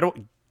was like, get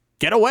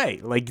away!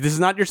 Like, this is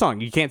not your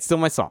song. You can't steal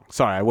my song.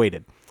 Sorry, I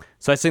waited.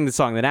 So I sing the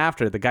song. Then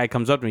after, the guy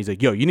comes up to me. He's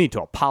like, yo, you need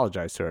to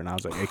apologize to her. And I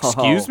was like,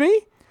 excuse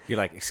me? You're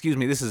like, excuse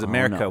me, this is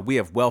America. no. We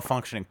have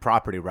well-functioning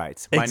property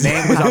rights. My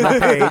name was on the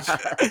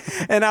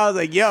page. And I was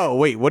like, yo,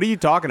 wait, what are you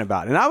talking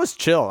about? And I was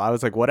chill. I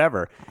was like,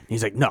 whatever. And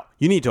he's like, no,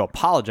 you need to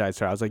apologize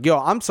to her. I was like, yo,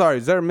 I'm sorry.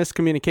 Is there a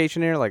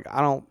miscommunication here? Like,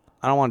 I don't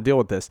want to deal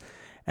with this.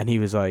 And he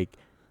was like,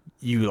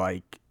 you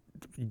like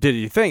did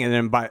your thing.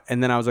 And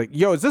then I was like,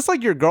 yo, is this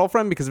like your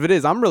girlfriend? Because if it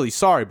is, I'm really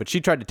sorry, but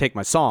she tried to take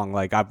my song.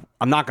 Like,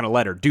 I'm not going to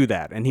let her do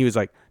that. And he was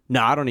like,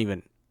 no, I don't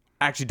even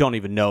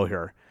know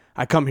her.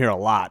 I come here a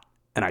lot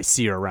and I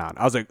see her around.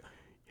 I was like,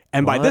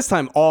 and by this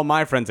time, all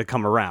my friends had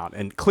come around,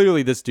 and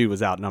clearly this dude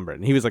was outnumbered.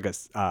 And he was like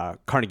a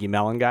Carnegie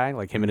Mellon guy.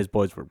 Like, him and his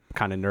boys were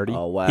kind of nerdy.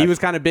 Oh, wow. He was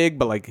kind of big,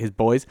 but like his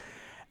boys.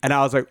 And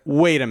I was like,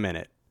 wait a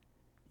minute.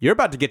 You're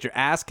about to get your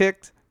ass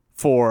kicked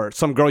for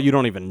some girl you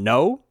don't even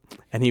know?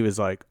 And he was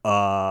like,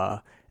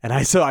 and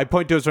I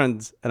point to his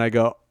friends and I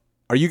go,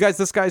 are you guys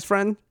this guy's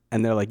friend?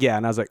 And they're like, yeah.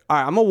 And I was like, all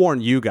right, I'm going to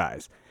warn you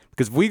guys.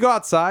 Because if we go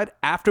outside,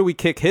 after we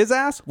kick his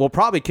ass, we'll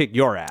probably kick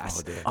your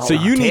ass. So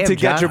you need damn, to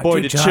get John. your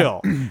boy Dude, to John.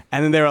 chill. And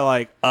then they were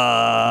like,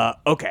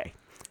 okay.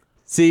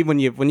 See, when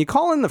you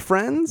call in the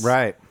friends,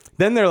 Right.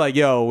 then they're like,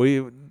 yo,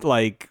 we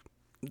like,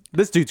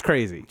 this dude's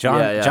crazy.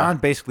 John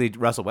basically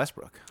Russell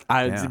Westbrook.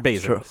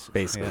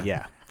 Basically,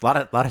 yeah.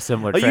 A lot of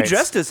similar Oh, you traits.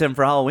 dressed as him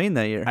for Halloween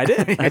that year. I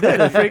did.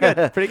 Pretty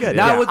good. Pretty good.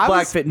 Not Yeah. with I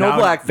was- blackface. No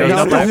no, blackface.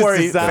 no, Don't no,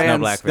 worry, no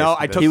fans. blackface. No,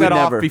 I took He would that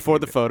off never. before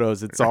the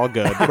photos. It's all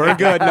good. We're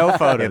good. No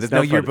photos. Yeah, there's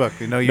no yearbook.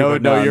 photos. No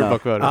yearbook. No No,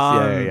 yearbook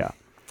photos.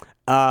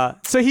 Yeah.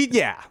 So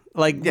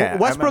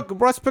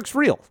Westbrook's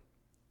real.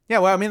 Yeah,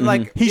 well, I mean,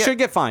 like He should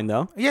get fined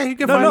though. Yeah, he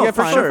could No, find no, get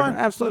for fined. sure. Fine.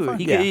 Absolutely.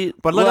 He Yeah. could eat.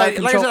 But well, like I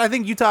control- said, I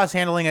think Utah's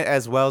handling it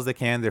as well as they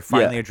can. They're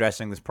finally Yeah.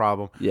 addressing this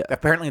problem. Yeah.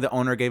 Apparently, the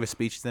owner gave a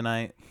speech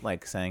tonight,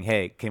 like saying,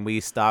 "Hey, can we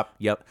stop?"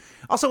 Yep.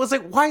 Also, it's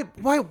like, why?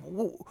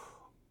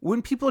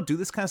 When people do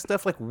this kind of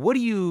stuff, like, what are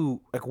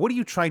you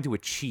trying to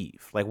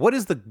achieve? Like, what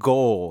is the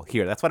goal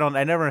here? That's what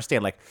I never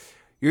understand. Like,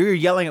 you're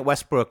yelling at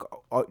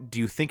Westbrook. Do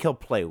you think he'll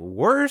play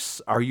worse?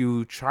 Are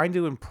you trying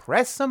to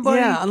impress somebody?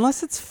 Yeah,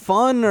 unless it's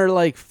fun or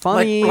like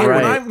funny. Like,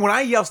 Right. when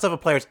I yell stuff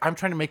at players, I'm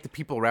trying to make the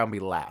people around me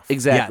laugh.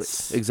 Exactly.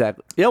 Yes.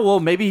 Exactly. Yeah.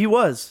 Well, maybe he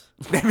was.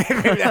 Maybe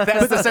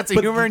that's the sense of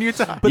humor in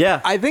Utah.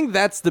 Yeah. I think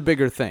that's the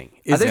bigger thing.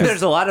 I think is-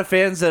 there's a lot of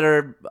fans that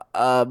are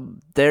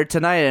there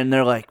tonight, and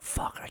they're like,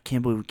 "Fuck! I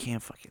can't believe we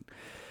can't fucking.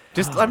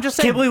 I'm just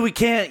saying. Can't believe we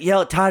can't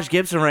yell at Taj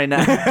Gibson right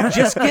now."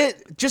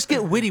 just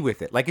get witty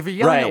with it. Like if you're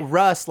yelling Right. at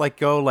Russ, like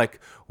go like,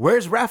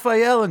 "Where's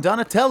Raphael and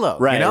Donatello?"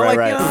 Right, you know, right,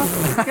 like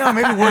right. You know,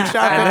 maybe workshop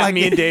and it. then Like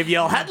me and Dave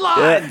yell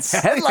headlines.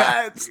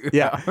 headlines.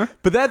 Yeah.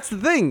 But that's the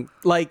thing.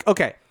 Like,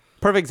 okay,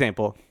 perfect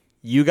example.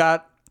 You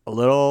got a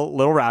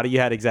little rowdy. You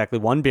had exactly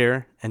one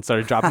beer and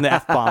started dropping the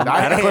F bomb.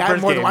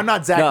 I'm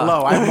not Zach No.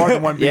 Lowe. I have more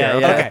than one beer. Yeah, okay?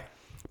 yeah. Okay.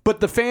 But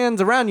the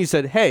fans around you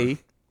said, hey,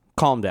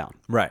 calm down.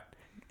 Right.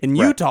 In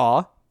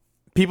Utah,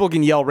 people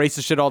can yell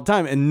racist shit all the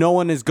time, and no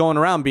one is going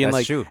around being That's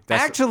like, true.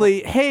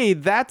 actually, hey,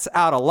 that's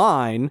out of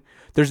line.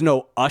 There's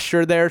no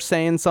usher there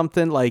saying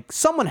something. Like,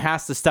 someone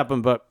has to step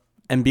up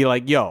and be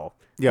like, yo,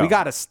 Yo. we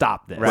got to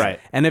stop this. Right.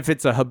 And if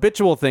it's a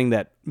habitual thing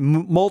that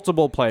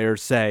multiple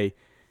players say,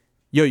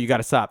 yo, you got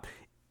to stop.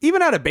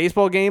 Even at a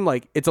baseball game,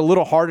 like, it's a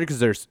little harder because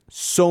there's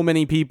so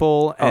many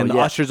people and the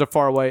yeah. ushers are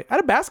far away. At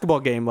a basketball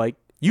game, like,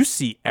 you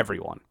see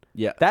everyone.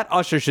 Yeah. That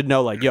usher should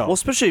know, like, yo, Well,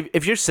 especially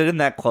if you're sitting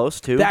that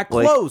close too. that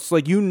like, close.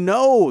 Like, you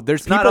know,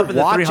 there's people not up in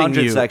the watching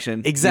 300 you. section,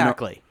 you know?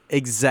 Exactly.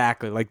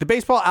 Exactly. Like, the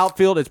baseball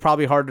outfield, it's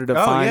probably harder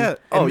to Oh find. yeah.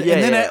 Oh, And yeah,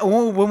 then yeah.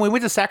 when we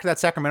went to that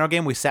Sacramento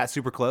game, we sat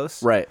super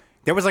close. Right.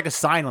 There was like a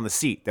sign on the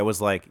seat that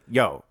was like,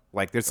 "Yo."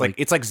 Like there's like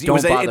it's like it, don't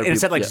was, bother it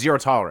said people. like Yeah. zero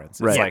tolerance.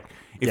 It's Right. like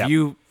if Yeah.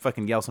 you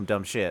fucking yell some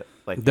dumb shit,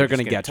 like They're you're just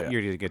gonna get you.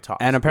 You're gonna get tossed.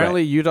 And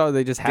apparently, Right. Utah,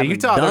 they just Yeah, haven't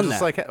Utah, they're done just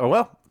that. like, oh,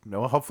 well,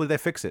 no, hopefully they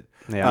fix it.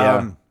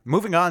 Yeah.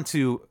 Moving on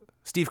to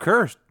Steve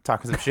Kerr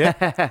talking some shit.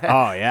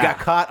 oh, yeah. Got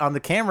caught on the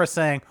camera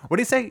saying, "What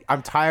did he say?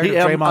 I'm tired I'm,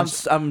 of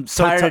Draymond." I'm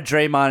tired of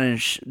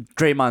Draymond and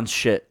Draymond's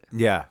shit.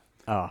 Yeah.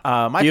 Oh,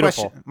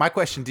 My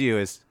question to you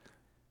is,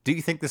 do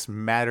you think this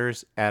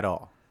matters at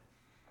all?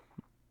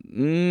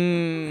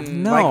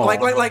 No.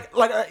 Like,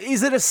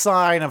 is it a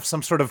sign of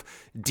some sort of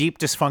deep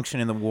dysfunction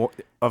in the war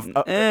within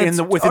already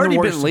the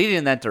war? been leading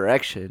in that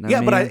direction.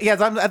 Yeah, mean,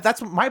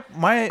 that's my.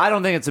 I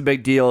don't think it's a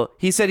big deal.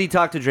 He said he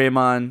talked to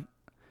Draymond,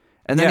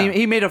 and then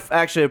he made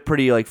actually a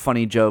pretty like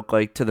funny joke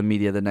like to the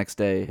media the next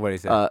day. What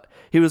did he say?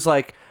 He was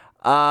like,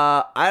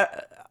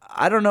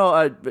 I don't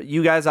know.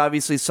 You guys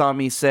obviously saw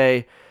me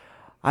say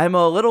I'm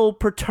a little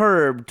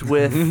perturbed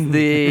with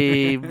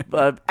the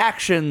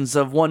actions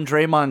of one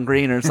Draymond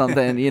Green or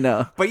something, you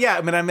know. But yeah,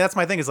 I mean that's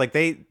my thing. Is like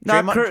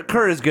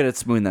Kerr is good at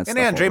smoothing that and stuff.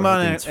 yeah, over.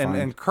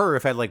 Draymond and Kerr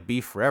have had like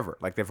beef forever.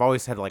 Like they've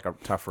always had like a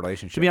tough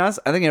relationship. To be honest,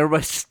 I think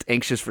everybody's just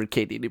anxious for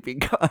KD to be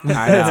gone. I know.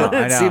 That's what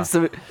I it know. seems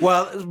to be.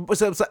 Well,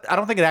 so I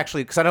don't think it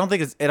actually because I don't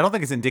think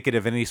it's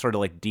indicative of any sort of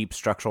like deep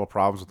structural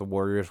problems with the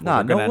Warriors. Nah,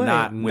 We're no gonna way.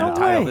 not win No the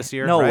title way. this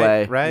year. No right?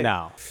 way. Right?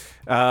 No.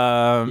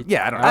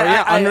 Yeah, I don't know.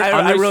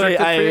 I really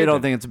unrestricted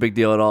don't think it's a big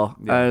deal at all.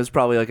 It was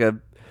probably like it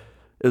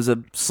was a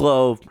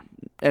slow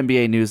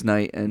NBA news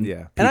night, and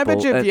Yeah. And I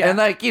bet you if you- and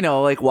like you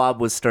know, like Wob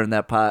was stirring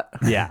that pot.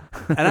 Yeah.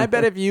 And I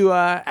bet if you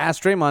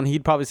asked Draymond,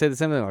 he'd probably say the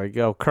same thing. Like,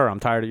 yo, Kerr,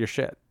 I'm tired of your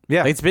shit.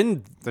 Yeah. Like, it's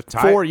been They're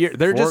tired. 4 years.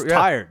 They're just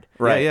tired.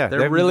 Right. Yeah.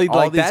 They're really all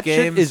like these that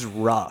games. shit is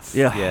rough.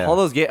 Yeah. all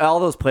those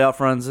playoff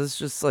runs, it's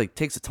just like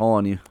takes a toll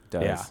on you.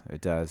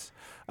 It does.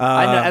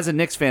 I know, as a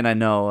Knicks fan, I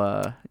know,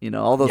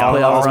 all those all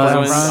playoff those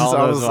runs,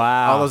 runs,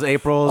 all those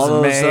Aprils All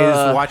and those,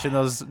 Mays, watching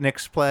those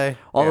Knicks play.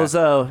 all those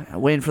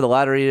waiting for the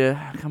lottery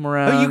to come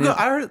around.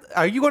 Oh,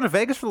 are you going to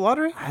Vegas for the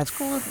lottery?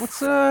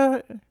 What's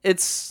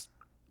It's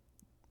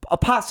a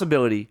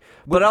possibility,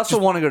 but I also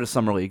want to go to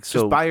summer league.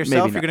 So just by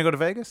yourself? maybe You're going to go to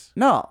Vegas?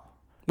 no.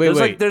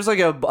 Wait. There's like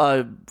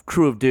a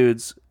crew of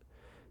dudes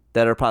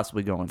that are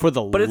possibly going For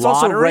the but it's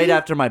also lottery? right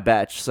after my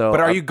batch. So,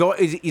 But are you going?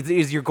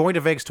 Is you're going to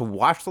Vegas to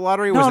watch the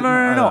lottery? Or No, was it-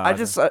 no. I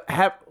just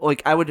have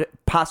I would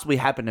possibly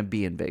happen to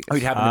be in Vegas. Oh,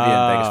 you'd happen to be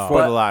in Vegas for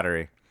But- the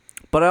lottery.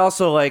 But I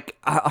also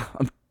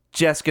I'm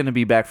just gonna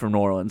be back from New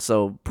Orleans,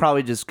 so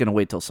probably just gonna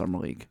wait till summer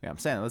league. Yeah, I'm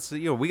saying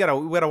we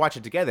gotta watch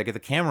it together. Get the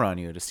camera on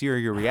you to see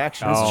your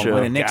reactions Oh, when my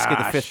the Knicks get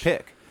the gosh. fifth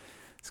pick.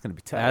 It's gonna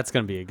be tough. That's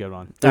going to be a good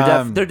one.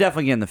 They're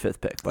definitely getting the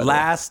fifth pick. By the way.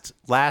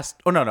 last.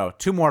 Oh no,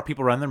 two more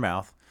people run their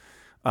mouth.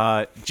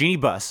 Jeannie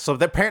Buss. So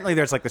apparently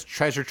there's like this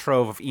treasure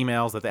trove of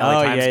emails that the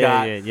LA Times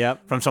got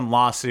yep. from some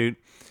lawsuit,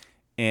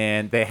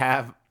 and they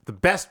have the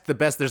best.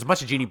 There's a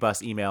bunch of Jeannie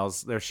Buss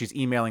emails. There, she's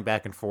emailing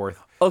back and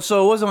forth. Oh,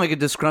 so it wasn't like a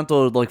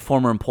disgruntled like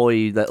former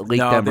employee that leaked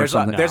them or there's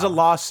something. there's a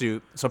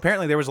lawsuit. So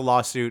apparently there was a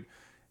lawsuit,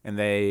 and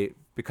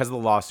because of the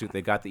lawsuit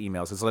they got the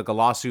emails. It's like a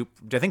lawsuit.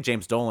 I think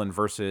James Dolan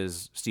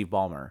versus Steve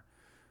Ballmer.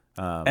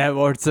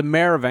 Or it's the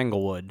mayor of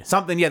Englewood.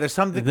 Something. Yeah, there's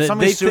something. They,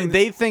 somebody suing-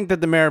 they think that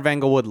the mayor of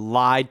Englewood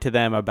lied to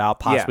them about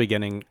possibly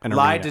getting an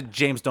lied arena. to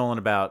James Dolan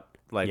about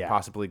Yeah.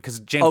 possibly because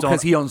James. Oh, Dolan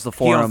 'cause he owns the He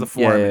forum. owns the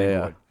forum. Yeah, in yeah, yeah.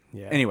 Englewood.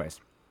 Yeah. Anyways,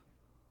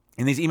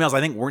 and these emails I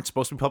think weren't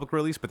supposed to be public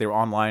release, but they were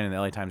online, and the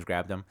LA Times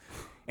grabbed them.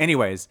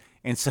 Anyways,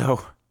 and so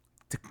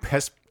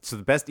the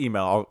best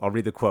email. I'll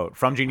read the quote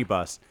from Jeannie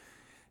Buss.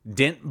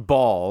 Didn't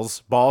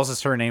Balls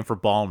is her name for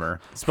Ballmer.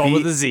 Spelled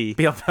with a Z.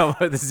 Spelled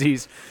with a Z.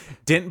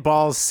 Didn't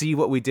Balls see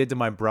what we did to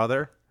my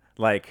brother?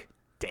 Like,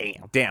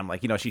 damn.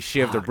 Like, she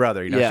shivved her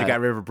brother. She Yeah.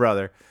 got rid of her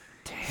brother.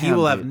 He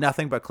will have dude.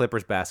 nothing but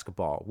Clippers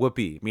basketball.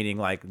 Whoopee. Meaning,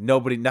 like,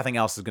 nothing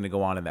else is going to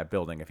go on in that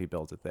building if he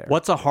builds it there.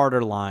 What's a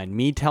harder line?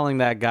 Me telling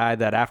that guy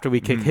that after we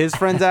kick his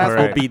friend's ass,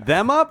 Right. we'll beat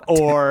them up?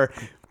 Or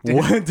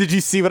what, did you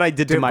see what I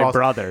did to my Balls-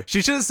 brother?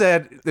 She should have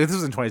said, this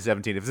was in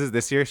 2017. If this is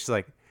this year, she's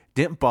like,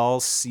 didn't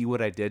Balls see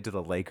what I did to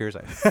the Lakers?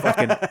 I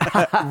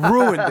fucking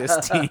ruined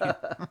this team.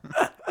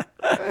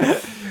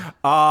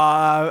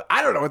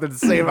 I don't know what to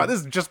say about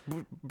this. Just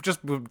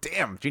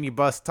damn, Jeannie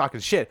Buss talking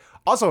shit.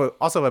 Also,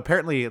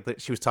 apparently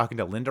she was talking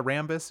to Linda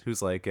Rambis,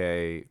 who's like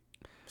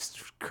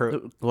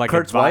Like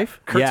Kurt's wife?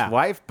 Yeah.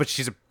 wife, but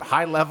she's a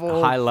high level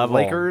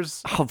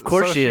Lakers. Of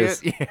course she is.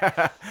 associate.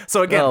 Yeah.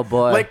 So again, Oh,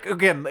 boy.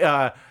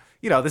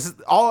 this is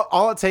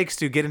all it takes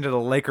to get into the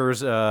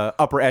Lakers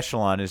upper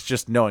echelon is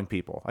just knowing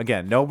people.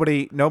 Again,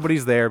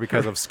 nobody's there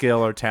because of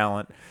skill or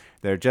talent.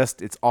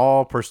 It's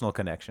all personal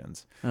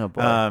connections. Oh,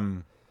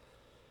 boy.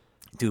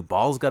 Dude,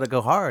 Balls got to go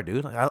hard,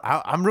 dude.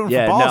 I'm rooting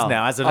Yeah, for Balls no.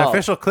 now as an Oh.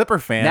 official Clipper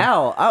fan.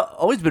 Now I've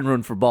always been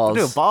rooting for Balls.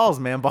 Dude, Balls,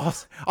 man,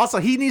 Balls. Also,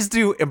 he needs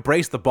to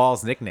embrace the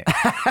Balls nickname.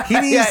 He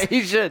needs Yeah,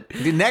 he should.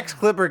 the next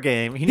Clipper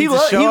game. He He, needs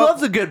to show up.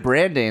 loves a good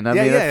branding. I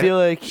mean, I feel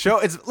like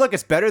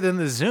it's better than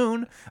the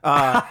Zune.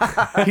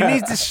 He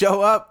needs to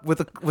show up with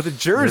a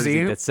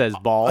jersey that says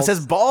Balls. It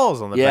says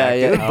Balls on the Yeah, back.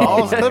 yeah. Dude.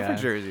 Balls Oh, Clipper yeah.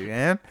 jersey,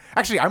 man.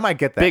 Actually, I might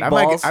get that. Big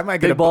balls? I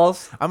might Big get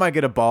balls? I might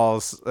get a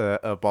Balls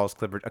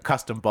Clipper, a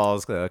custom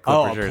Balls Clipper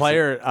a jersey.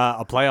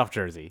 playoff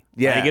jersey.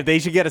 Yeah. Like if they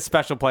should get a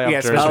special playoff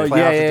Yeah, jersey special oh playoff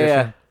yeah, yeah, edition.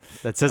 yeah.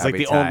 that says That'd like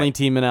be the tight. only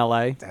team in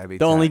LA. That'd be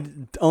the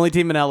only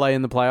team in LA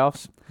in the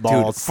playoffs.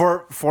 Balls.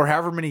 Dude, for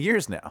however many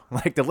years now.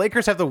 Like the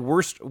Lakers have the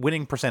worst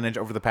winning percentage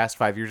over the past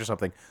 5 years or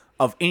something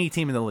of any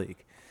team in the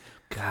league.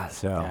 God,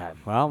 so God.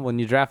 Well, when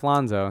you draft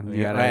Lonzo,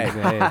 you gotta.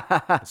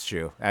 right. That's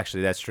true.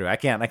 Actually, that's true. I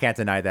can't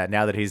deny that.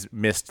 Now that he's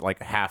missed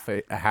like half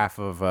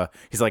of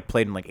he's like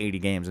played in like 80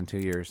 games in 2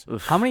 years.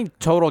 How many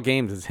total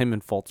games has him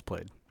and Fultz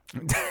played?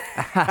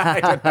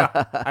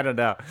 I don't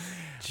know.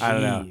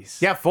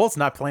 Jeez. Yeah, Fultz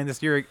not playing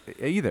this year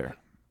either.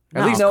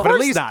 No, At least, of but at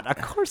course least not.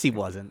 Of course he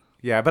wasn't.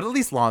 Yeah, but at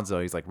least Lonzo,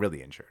 he's like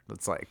really injured.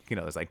 It's like,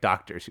 there's like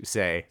doctors who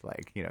say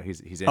like, he's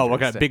injured. Oh, what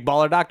kind of big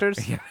baller doctors?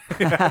 That'd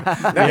be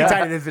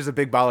tight if there's a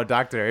big baller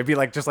doctor. It'd be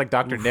like just like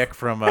Dr. Nick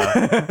from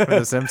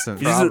The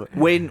Simpsons. Just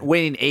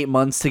waiting 8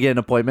 months to get an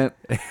appointment.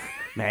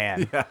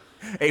 Man. Yeah.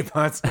 8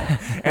 months,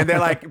 and they're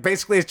like,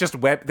 basically, it's just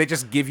web. They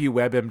just give you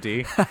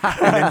WebMD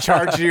and then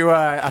charge you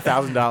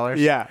 $1,000.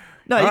 Yeah.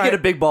 No, you get a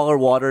big baller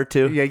water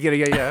too. Yeah,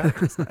 yeah.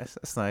 That's nice.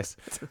 That's nice.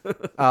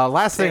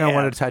 Last thing I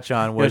wanted to touch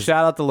on Yo, was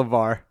shout out to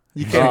LeVar.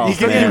 You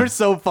man. were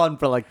so fun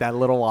for like that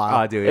little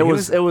while. oh, dude, It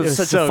was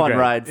such so a fun great.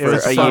 ride it for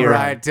was a a fun year.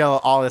 ride till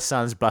all the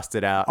sons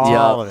busted out.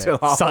 All of Till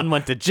it. all- Son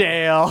went to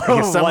jail.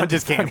 son One went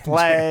just to can't fucking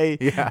play.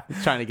 jail. Yeah.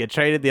 He's trying to get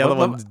traded. The other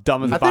Well, one's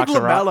dumb as a I think box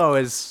of rocks.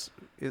 LaMelo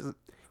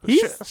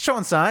is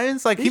showing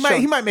signs. Like he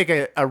might make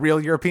a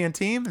real European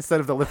team instead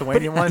of the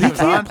Lithuanian one he He was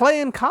on. can't play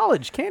in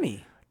college, can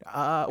he?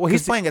 Well,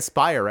 he's playing at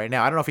Spire right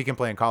now. I don't know if he can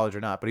play in college or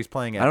not, but he's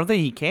playing at. I don't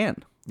think he can.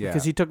 Yeah.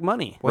 Because he took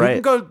money. Well, he Right.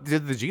 can go to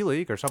the G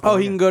League or something. Oh,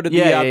 like he can that. go to the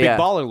Yeah, Big yeah.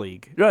 Baller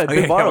League. Right, Oh, big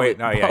yeah, baller. wait,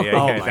 no, yeah. Oh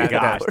yeah, my that-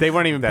 gosh, that- they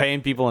weren't even that- paying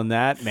people in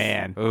that,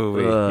 man.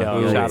 Ooh, Yo,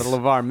 Ugh. shout out to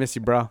LeVar, miss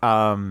you, bro.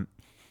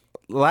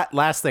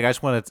 Last thing, I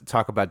just wanted to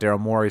talk about Daryl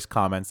Morey's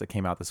comments that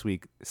came out this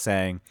week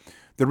saying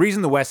the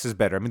reason the West is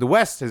better. I mean, the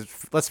West has,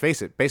 let's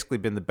face it, basically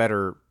been the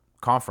better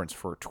conference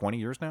for 20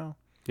 years now.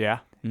 Yeah,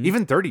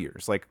 Even 30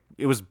 years. Like,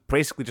 it was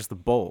basically just the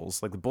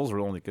Bulls. Like, the Bulls were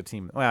the only good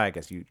team. Well, I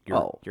guess you're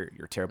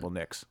terrible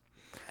Knicks.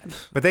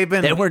 But they've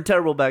been. They weren't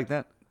terrible back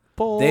then.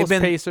 Bulls, They've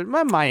been- Pacers,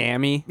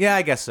 Miami. Yeah,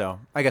 I guess so.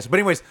 But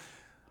anyways,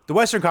 the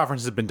Western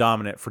Conference has been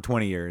dominant for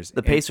 20 years.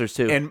 The Pacers,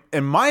 too. And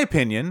in my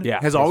opinion, Yeah,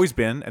 has Pacers. always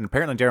been, and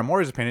apparently Daryl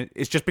Morey's opinion,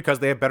 it's just because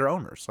they have better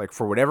owners. Like,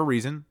 for whatever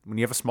reason, when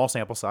you have a small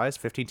sample size,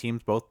 15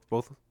 teams, both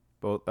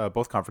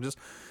conferences,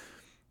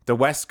 the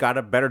West got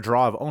a better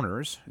draw of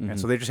owners, and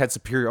so they just had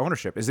superior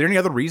ownership. Is there any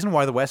other reason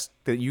why the West,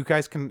 that you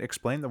guys can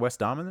explain the West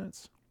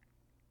dominance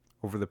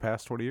over the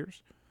past 20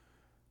 years?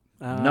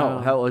 No,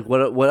 how? Like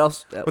what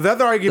else? But the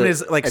other argument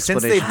is like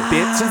since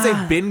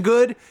they've been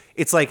good,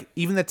 it's like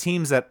even the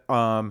teams that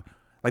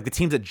like the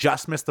teams that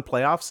just missed the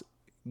playoffs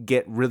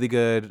get really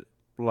good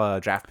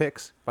draft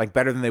picks, like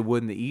better than they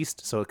would in the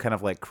East. So it kind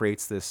of like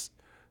creates this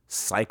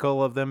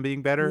cycle of them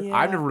being better. Yeah.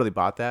 I've never really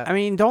bought that. I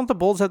mean, don't the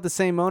Bulls have the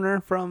same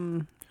owner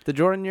from the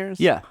Jordan years?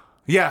 Yeah.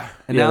 yeah.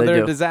 and Yeah, now they they're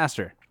do. a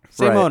disaster.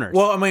 Same Right. owners.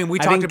 Well, I mean, we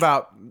I talked think-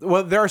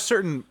 about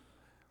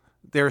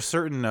there are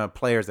certain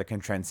players that can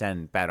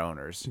transcend bad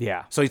owners.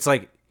 Yeah. So it's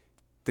like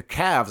the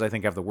Cavs, I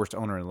think, have the worst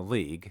owner in the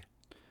league.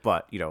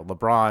 But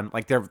LeBron,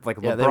 like they're like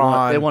Yeah,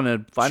 LeBron, they won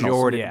a finals.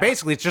 Jordan. Yeah.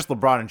 Basically, it's just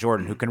LeBron and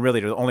Jordan who can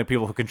really are the only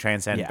people who can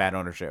transcend Yeah. bad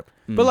ownership.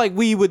 But like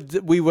we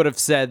would have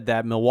said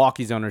that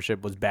Milwaukee's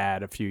ownership was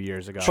bad a few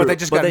years ago. But they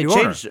just got a new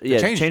changed. owner.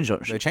 Yeah, They changed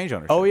ownership. They changed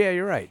ownership. Oh yeah,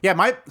 you're right. yeah.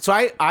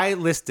 I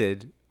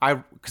listed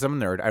because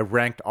I'm a nerd. I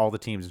ranked all the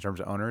teams in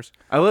terms of owners.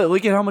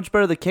 Look at how much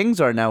better the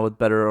Kings are now with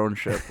better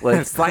ownership.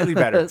 Like Slightly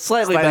better.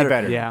 slightly Slightly better.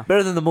 better. Yeah.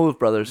 Better than the Move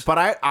Brothers.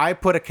 But I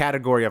put a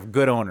category of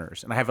good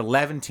owners, and I have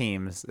 11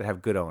 teams that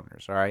have good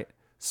owners. All right.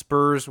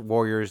 Spurs,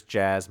 Warriors,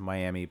 Jazz,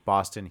 Miami,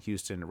 Boston,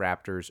 Houston,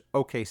 Raptors,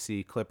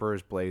 OKC,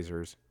 Clippers,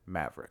 Blazers,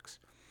 Mavericks.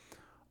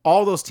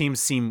 All those teams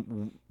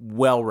seem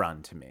well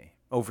run to me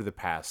over the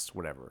past,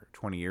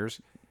 20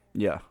 years.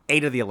 Yeah.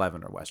 8 of the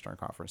 11 are Western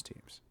Conference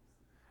teams.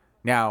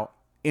 Now,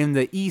 in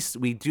the East,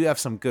 we do have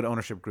some good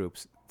ownership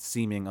groups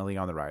seemingly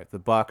on the rise. The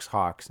Bucks,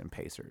 Hawks, and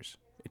Pacers,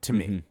 to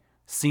me,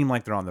 seem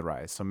like they're on the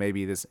rise. So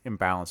maybe this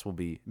imbalance will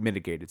be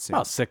mitigated soon.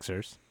 Oh,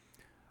 Sixers,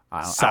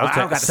 I don't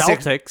got the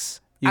Six- Celtics.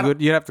 I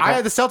don't- You have to. I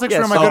had the Celtics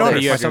Yeah, for my good Celtics.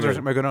 owners. Yeah, My yeah, Celtics yeah.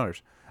 are my good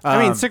owners.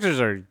 I mean, Sixers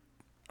are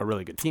a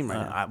really good team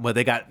right now. Well,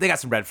 they got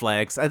some red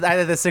flags.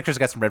 The Sixers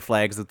got some red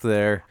flags that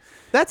they're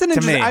That's an to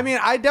interesting. me. I mean,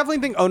 I definitely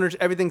think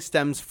everything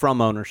stems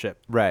from ownership.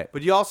 right.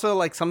 But you also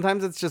like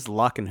sometimes it's just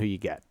luck and who you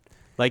get.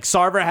 Like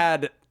Sarver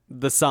had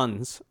the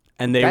Suns,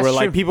 and they That's were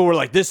like true. people were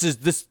like,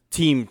 this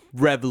team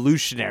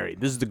revolutionary.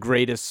 This is the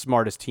greatest,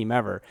 smartest team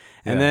ever.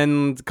 And Yeah.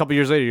 then a couple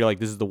years later, you're like,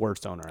 this is the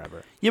worst owner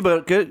ever. Yeah,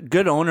 but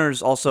good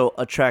owners also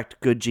attract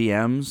good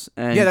GMs,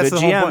 and Yeah, that's good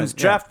the whole GMs point.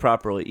 draft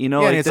properly. You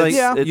know, Yeah, and it's like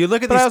Yeah, you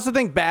look at but I these also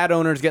think bad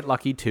owners get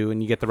lucky too,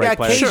 and you get the right Yeah,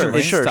 players.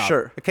 occasionally.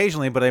 Sure.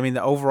 occasionally, but I mean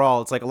the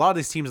overall, it's like a lot of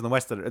these teams in the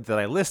West that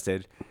I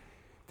listed,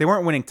 they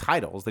weren't winning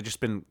titles. They just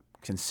been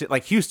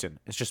like Houston.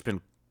 It's just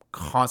been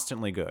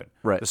constantly good.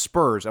 Right. The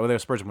Spurs, the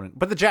Spurs are winning,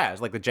 but the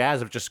Jazz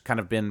have just kind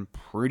of been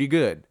pretty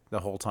good the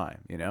whole time.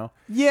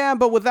 Yeah,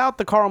 but without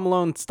the Karl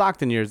Malone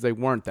Stockton years, they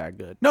weren't that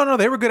good. No,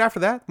 they were good after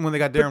that when they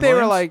got Darren. they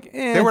were Williams. like,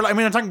 eh. they were. I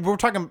mean, we're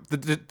talking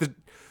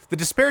the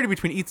disparity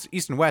between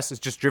East and West is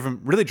just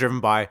really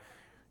driven by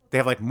they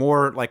have like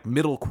more like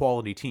middle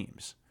quality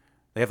teams.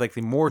 They have like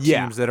the more teams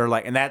Yeah. that are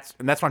like, and that's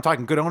what I'm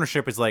talking. Good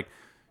ownership is like,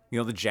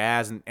 the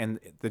Jazz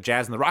and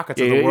the Rockets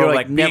Yeah, of the you're world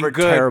like being never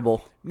good.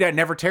 terrible. Yeah,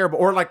 never terrible.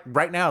 Or like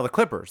right now, the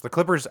Clippers. The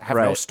Clippers have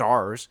no Right.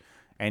 stars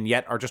and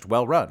yet are just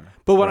well run.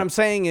 But what I'm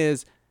saying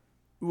is,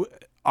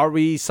 are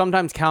we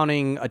sometimes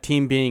counting a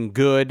team being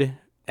good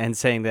and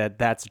saying that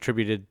that's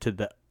attributed to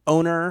the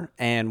owner,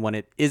 and when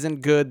it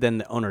isn't good, then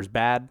the owner's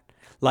bad?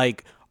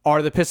 Like,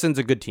 are the Pistons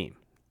a good team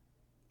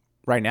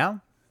Right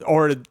now,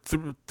 or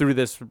through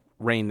this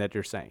reign that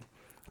you're saying?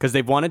 Because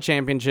they've won a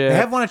championship. they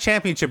have won a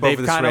championship They've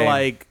over this kind of reign.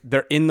 like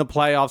they're in the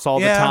playoffs all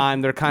Yeah. the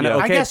time. They're kind of Yeah.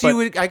 okay. I guess but, you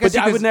would- I guess but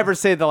you I could- would never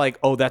say that like,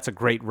 oh, that's a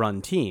great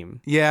run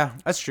team. Yeah,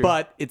 that's true.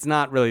 But it's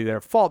not really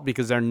their fault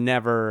because they're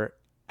never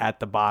at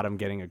the bottom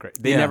getting a great.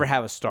 They Yeah. never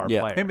have a star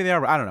Yeah. player. maybe they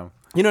are. I don't know.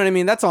 You know what I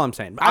mean? That's all I'm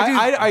saying.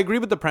 I agree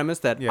with the premise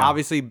that Yeah.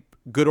 obviously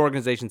good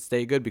organizations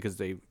stay good because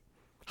they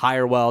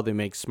hire well, they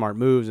make smart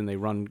moves, and they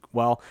run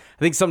well. I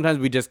think sometimes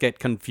we just get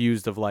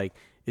confused of like,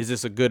 is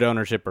this a good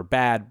ownership or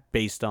bad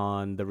based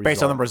on the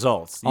Based on the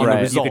results, you,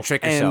 Right. you can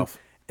trick yourself.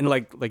 And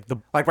like the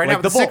Like right now,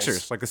 with the Bulls.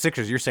 Sixers. Like the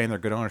Sixers, you're saying they're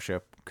good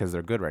ownership because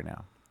they're good right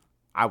now.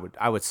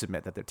 I would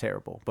submit that they're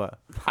terrible, but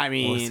I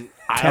mean,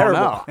 I don't terrible.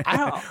 know. I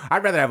don't.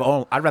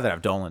 I'd rather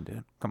have Dolan,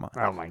 dude. Come on.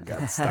 Oh my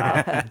god!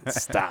 Stop!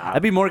 Stop!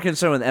 I'd be more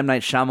concerned with M.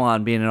 Night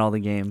Shyamalan being in all the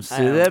games.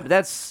 Dude,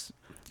 that's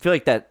I feel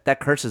like that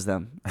curses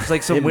them. It's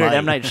like some It weird might.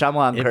 M. Night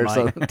Shyamalan It curse.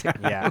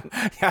 might.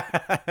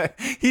 Yeah.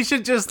 He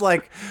should just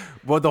like,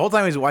 well, the whole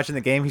time he's watching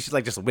the game, he should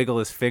like just wiggle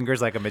his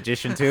fingers like a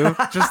magician too,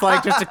 just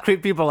to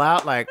creep people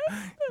out, like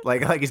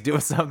he's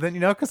doing something, you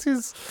know, because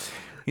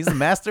he's the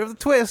master of the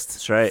twist.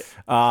 That's right.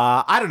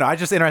 I don't know. It's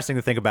just interesting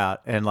to think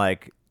about, and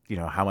like, you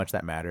know, how much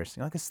that matters.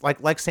 You know,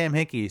 like Sam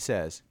Hinkie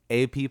says,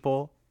 A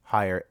people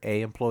hire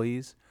A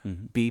employees,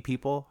 B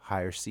people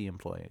hire C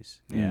employees.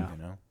 Yeah. You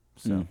know,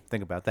 so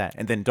think about that.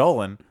 And then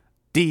Dolan,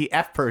 D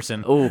F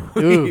person, Ooh.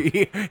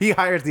 he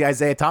hires the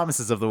Isaiah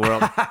Thomases of the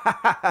world.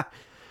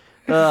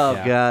 Oh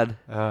Yeah.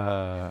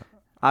 God.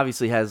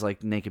 Obviously has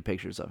like naked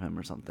pictures of him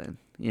or something.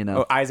 You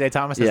know. Oh, Isaiah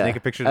Thomas has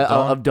naked pictures of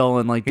Dolan. Of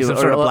Dolan, like He's doing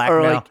sort of or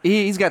blackmail. like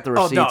he's got the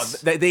Oh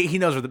receipts. no, he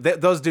knows where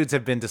those dudes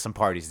have been to some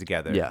parties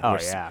together. Yeah. Oh,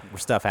 where, yeah. where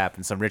stuff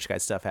happened. Some rich guy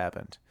stuff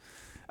happened.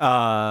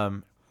 All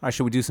right,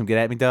 should we do some Get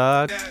At Me,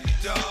 Dog?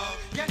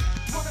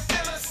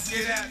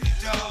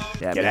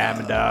 Yeah, Get at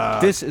me,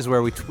 dog. This is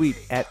where we tweet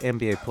at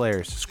NBA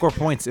players. Score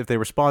points if they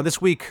respond. This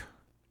week,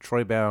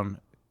 Troy Brown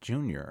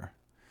Jr.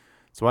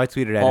 So I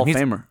tweeted at Hall him.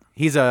 of Famer.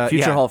 He's a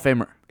Future Hall of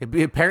Famer.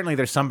 Apparently,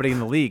 there's somebody in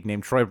the league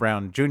named Troy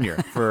Brown Jr.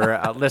 for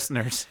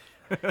listeners.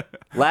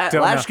 Lash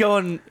know.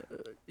 going.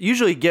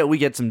 Usually we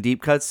get some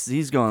deep cuts.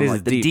 He's going This like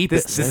is the deep.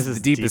 deepest. This is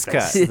the deepest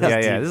cut. deepest.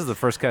 Yeah. This is the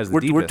first cut. Is the We're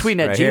deepest.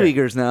 tweeting at right G here.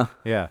 Leaguers now.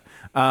 Yeah.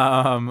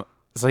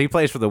 So he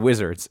plays for the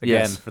Wizards.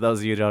 Again, Yes. for those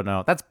of you who don't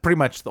know, that's pretty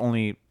much the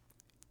only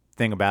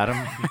thing about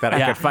him that I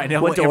Yeah. could find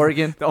out. Went to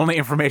Oregon. The only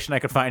information I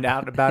could find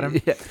out about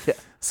him. Yeah.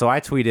 So I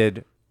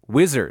tweeted,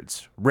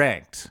 Wizards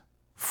ranked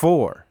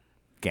 4,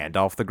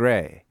 Gandalf the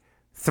Grey,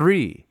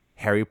 3,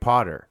 Harry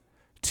Potter,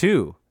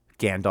 2,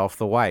 Gandalf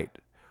the White,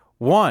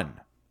 1,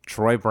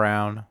 Troy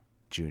Brown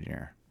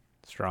Jr.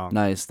 Strong.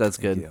 Nice. That's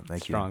good. Yeah,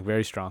 thank you. Strong.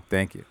 Very strong.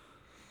 Thank you.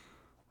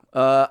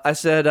 I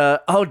said,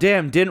 oh,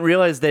 damn, didn't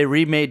realize they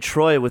remade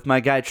Troy with my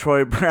guy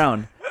Troy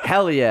Brown.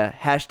 Hell yeah.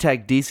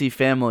 Hashtag DC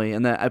family.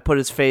 And then I put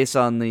his face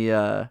on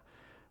the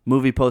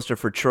movie poster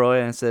for Troy.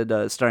 And I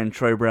said, starring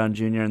Troy Brown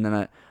Jr. And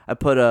then I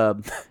put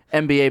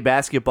NBA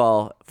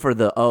basketball for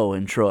the O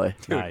in Troy.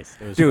 Nice.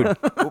 It was Dude,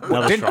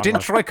 strong didn't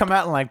one. Troy come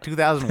out in like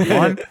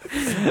 2001?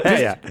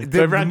 Yeah.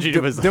 Troy Brown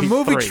Jr. was the like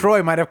movie 3.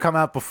 Troy might have come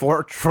out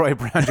before Troy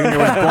Brown Jr.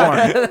 was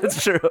born.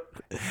 That's true.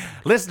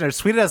 Listeners,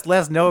 tweet us. Let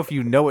us know if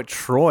you know what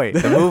Troy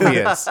the movie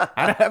is.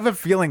 I have a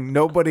feeling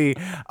nobody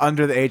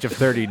under the age of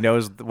 30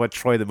 knows what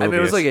Troy the movie I mean,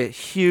 it was is. like a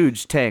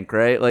huge tank,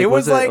 right? Like, it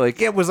was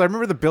like it was. I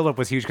remember the buildup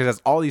was huge because it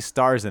has all these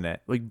stars in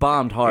it. like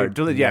bombed hard.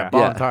 Yeah,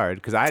 bombed Yeah. hard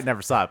because I had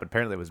never saw it, but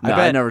apparently it was. No, bad.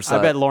 I never saw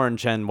I bet it. Lauren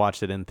Chen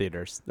watched it in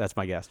theaters. That's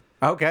my guess.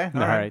 Okay,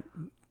 all All right.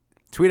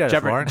 Tweet at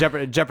us, Lauren.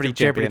 Jeopardy Jeopardy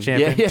champion.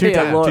 champion. Yeah,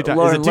 Two-time, yeah, two-time.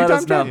 Lauren, Is it let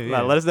us two-time know.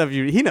 champion? Let us know if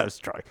he knows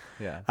Troy.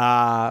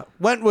 Yeah.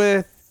 Went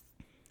with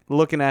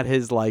looking at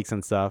his likes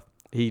and stuff.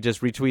 He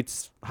just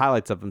retweets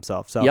highlights of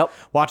himself. So Yep.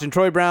 watching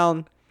Troy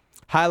Brown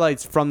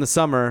highlights from the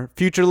summer.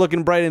 Future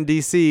looking bright in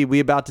DC. We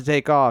about to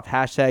take off.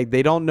 Hashtag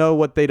they don't know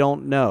what they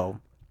don't know.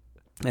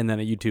 And then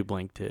a YouTube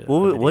link to.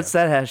 What's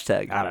that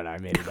hashtag? I don't know. I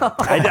made it up.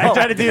 I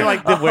try to do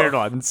like the weird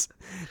ones.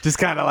 Just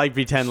kind of like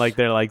pretend like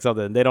they're like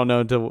something. They don't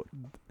know until.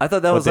 I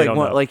thought that was they like don't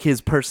one, know. like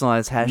his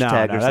personalized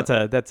hashtag No, or that's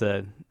something. that's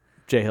a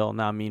J Hill,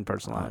 not mean Oh,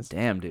 personalized.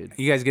 damn, dude.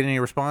 You guys get any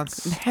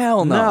response?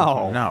 Hell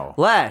no. No.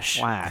 Lash.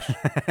 Flash.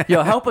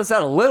 Yo, help us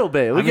out a little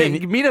bit.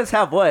 Meet us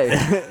halfway.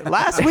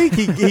 Last week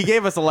he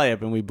gave us a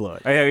layup and we blew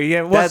it. Oh,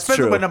 yeah. Well, That's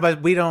Spencer, true.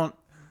 but we don't.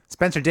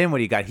 Spencer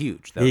Dinwiddie got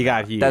huge. Though, He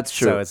got huge. That's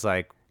true. So it's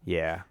like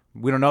Yeah.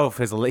 we don't know if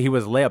he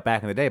was a layup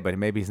back in the day, but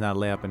maybe he's not a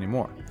layup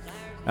anymore.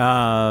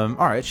 All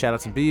right, shout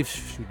out some beefs.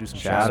 Should we do some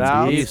Shout shout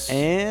outs outs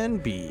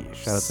and beefs.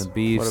 Shout outs and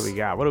beefs. What do we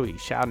got? What are we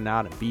shouting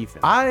out and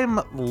beefing? I'm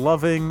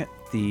loving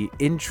the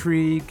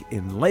intrigue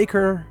in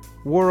Laker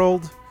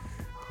world.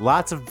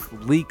 Lots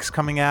of leaks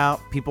coming out.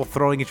 People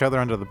throwing each other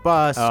under the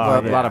bus. Oh,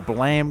 a yeah. lot of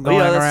blame But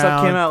going yeah, that around.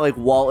 stuff came out like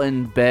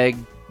Walton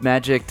begged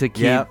Magic to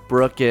keep Yep.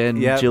 Brooke and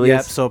Yep.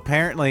 Julius. So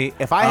apparently,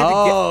 if I had to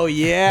Oh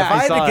yeah. if I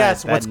had saw to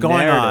guess that what's going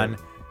narrative.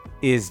 on,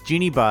 is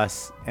Jeannie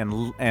Buss and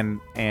Luke And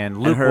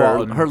her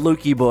Walton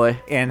Lukey boy.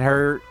 and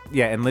her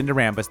and Linda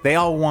Rambus. They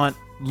all want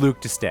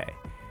Luke to stay.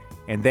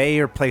 And they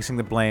are placing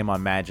the blame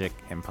on Magic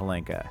and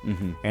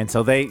Pelinka. And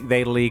so they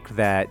leaked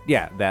that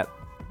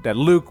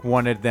Luke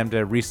wanted them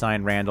to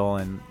re-sign Randall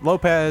and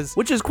Lopez.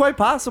 Which is quite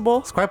possible.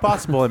 It's quite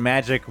possible. And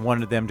Magic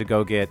wanted them to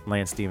go get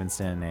Lance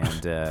Stevenson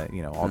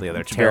and all the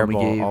other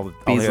terrible, McGee, all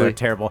the other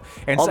terrible.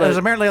 And All so it was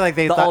the- apparently like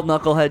they The thought, old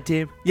knucklehead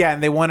team. yeah,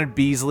 and they wanted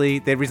Beasley.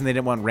 The reason they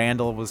didn't want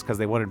Randall was because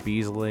they wanted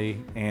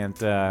Beasley. And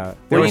there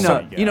Well, was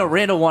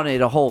Randall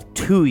wanted a whole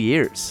 2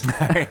 years.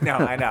 I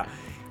know.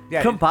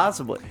 Yeah, Come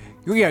possibly.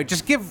 yeah,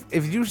 just give.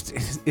 If you,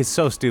 it's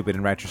so stupid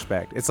in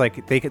retrospect. It's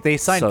like they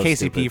signed So KCP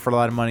stupid. for a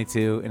lot of money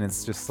too, and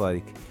it's just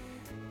like,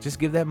 just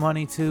give that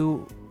money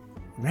to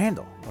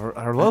Randall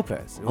or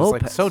Lopez. It was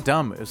like Lopez. so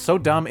dumb. It was so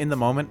dumb in the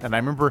moment, and I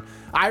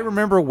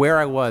remember where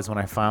I was when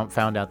I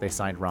found out they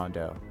signed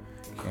Rondo,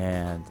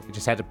 and I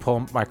just had to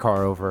pull my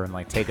car over and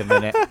like take a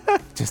minute,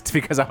 just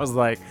because I was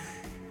like.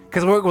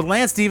 Because with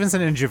Lance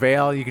Stevenson and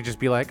JaVale, you could just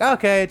be like,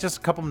 okay, just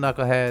a couple of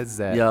knuckleheads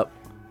that Yep.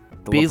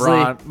 the Beasley.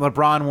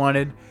 LeBron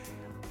wanted,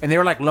 and they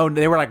were like low.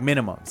 They were like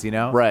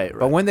minimums, Right.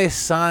 But when they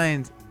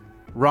signed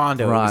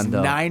Rondo, it was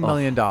Rondo. $9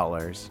 million,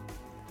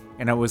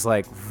 and it was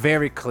like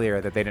very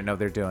clear that they didn't know what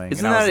they're doing.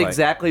 Isn't and I that was like,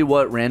 exactly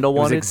what Randall it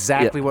was wanted?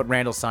 exactly Yeah. what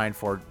Randall signed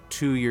for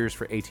 2 years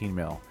for 18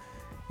 mil,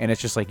 and it's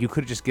just like you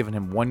could have just given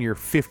him 1 year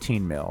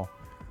 15 mil.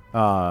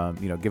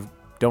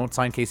 Don't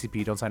sign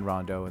KCP, don't sign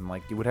Rondo, and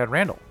like you would have had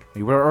Randall.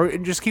 Or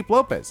just keep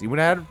Lopez. You would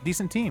have had a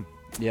decent team.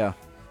 Yeah.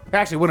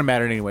 Actually, it wouldn't have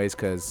mattered anyways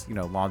because,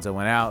 Lonzo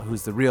went out,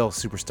 who's the real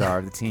superstar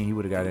of the team. He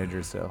would have got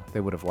injured, so they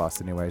would have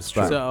lost anyways.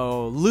 But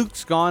So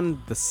Luke's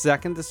gone the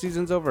second the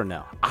season's over?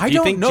 No. I Do you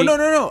don't. think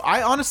No.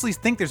 I honestly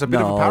think there's a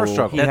bit of a power No,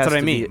 struggle. he That's has what I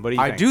to mean. be- What do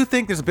you I think? do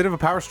think there's a bit of a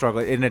power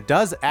struggle, and it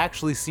does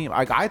actually seem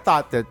like I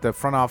thought that the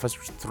front office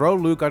would throw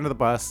Luke under the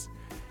bus.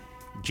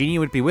 Jeannie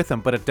would be with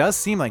him, but it does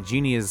seem like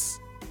Jeannie is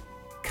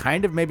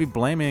kind of maybe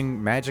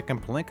blaming Magic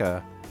and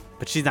Pelinka.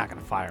 But she's not going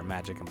to fire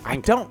Magic and I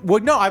Pelinka. don't. Well,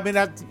 no. I mean,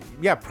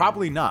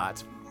 probably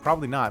not.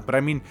 Probably not. But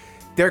I mean,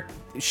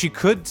 she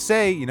could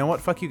say, you know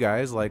what, fuck you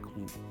guys. Like,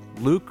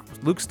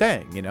 Luke's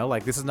staying.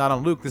 Like this is not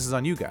on Luke. This is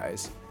on you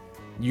guys.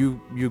 You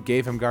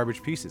gave him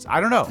garbage pieces. I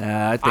don't know.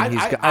 I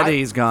think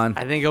he's gone.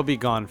 I think he'll be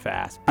gone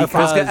fast.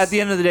 Because at the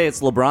end of the day,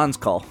 it's LeBron's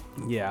call.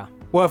 Yeah.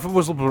 Well, if it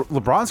was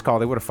LeBron's call,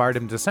 they would have fired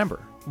him in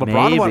December.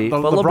 Maybe.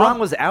 But But LeBron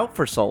was out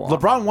for so long.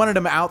 LeBron wanted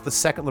him out the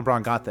second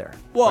LeBron got there.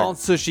 Well,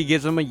 so she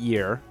gives him a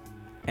year,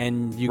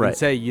 and you can Right.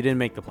 say you didn't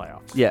make the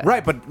playoffs. Yeah.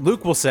 Right, but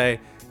Luke will say,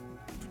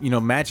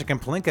 Magic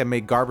and Pelinka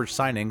made garbage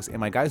signings, and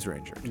my guys are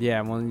injured.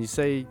 Yeah, well, you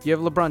say you have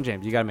LeBron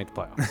James, you got to make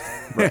the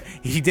playoffs.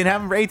 He didn't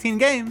have him for 18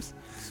 games.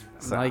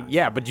 Like,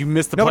 yeah, but you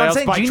missed the No, but I'm playoffs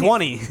saying by Jeannie,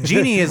 20.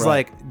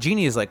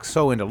 Jeannie is like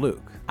so into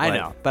Luke. I Like-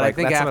 know, but like, I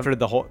think that's what after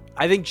the whole,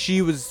 I think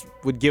she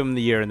would give him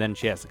the year, and then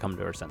she has to come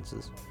to her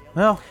senses.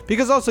 well,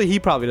 Because also he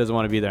probably doesn't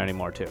want to be there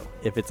anymore too,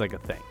 if it's like a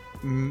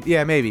thing.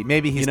 yeah,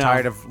 maybe he's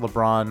tired of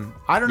LeBron.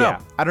 I don't know. Yeah.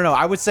 I don't know.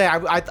 I would say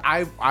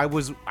I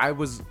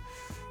was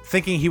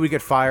thinking he would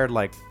get fired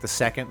like the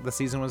second the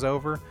season was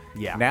over.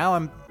 Yeah. Now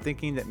I'm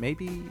thinking that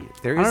maybe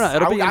there is. I don't know.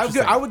 It'll be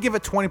interesting. I would give a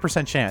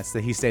 20% chance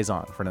that he stays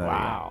on for another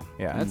Wow.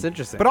 year. Yeah, That's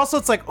interesting. But also,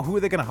 it's like, who are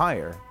they going to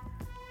hire?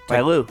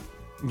 Ty Lue.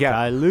 Yeah,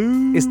 Ty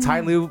Lue. Is Ty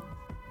Lue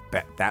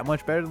that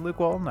much better than Luke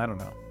Walton? I don't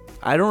know.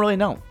 I don't really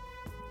know.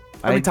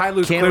 I mean, Ty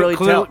Lue's can't really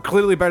tell.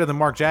 clearly better than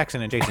Mark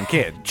Jackson and Jason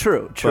Kidd.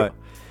 True. But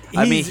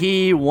I mean,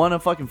 he won a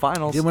fucking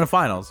finals. he did win a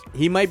finals.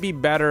 He might be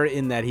better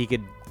in that he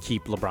could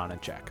keep LeBron in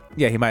check.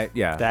 Yeah, he might.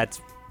 Yeah. That's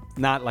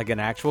not like an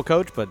actual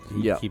coach, but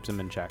he Yeah. keeps him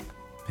in check.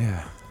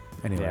 Yeah.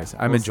 Anyways,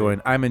 Yeah, I'm we'll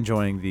enjoying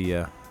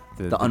the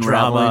unraveling.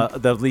 drama,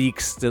 the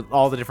leaks,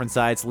 all the different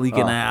sides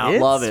leaking out.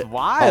 Love it.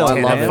 wild, Oh, I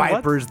love the it.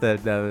 Vipers,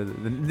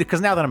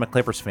 because now that I'm a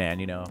Clippers fan,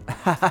 it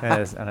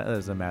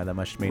doesn't matter that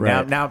much to me.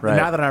 Right, Now right.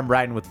 that I'm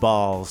riding with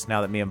Balls,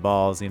 now that me and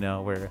Balls,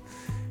 we're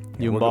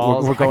You and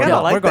Balls? We're going. I kinda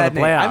We're like going that to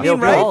name. playoffs. I mean, Yo,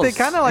 right? Balls. They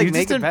kind of like You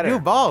make just it better. You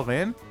Balls,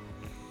 man.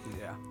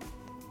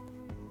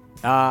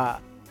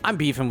 I'm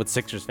beefing with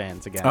Sixers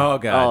fans again. Oh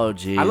god. Oh,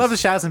 jeez. I love the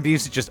Shouts and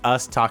Beefs. It's just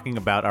us talking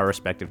about our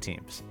respective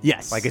teams.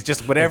 Yes. Like it's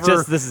just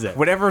whatever. This is it.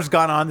 Whatever's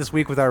gone on this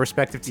week with our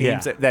respective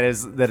teams Yeah. that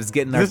is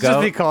getting our This go.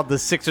 should be called the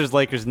Sixers,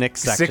 Lakers,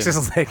 Knicks section.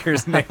 Sixers,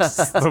 Lakers,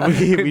 Knicks.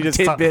 we just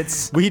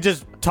tidbits. we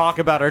just talk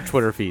about our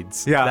Twitter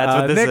feeds. Yeah, that's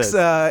what this Knicks. is.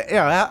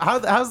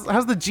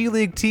 How's the G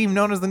League team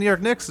known as the New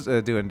York Knicks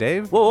doing,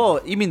 Dave?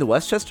 Whoa, you mean the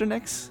Westchester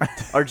Knicks?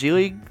 Our G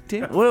League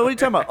team? What are you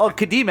talking about? Oh,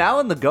 Kadeem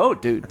Allen, the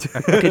GOAT, dude.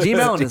 Kadeem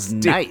Allen is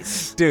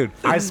nice. Dude,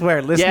 I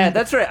swear, listen. Yeah,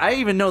 that's right. I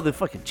even know the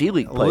fucking G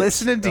League players.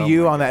 Listening to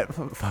you on that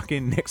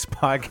fucking Knicks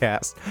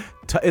podcast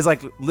is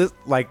like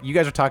you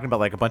guys are talking about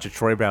like a bunch of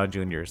Troy Brown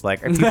Juniors.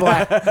 Like and people,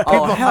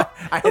 Oh, hell.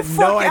 I The had fuck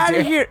no outta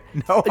idea. here.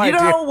 No You idea. know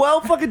how well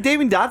fucking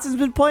Damon Dotson's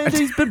been playing?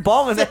 He's been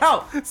balling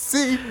out.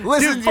 See,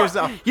 listen Dude, to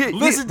yourself. You,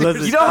 Listen to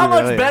yourself. you know how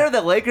much Really. better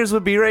the Lakers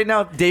would be right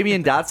now if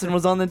Damian Dotson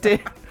was on the team?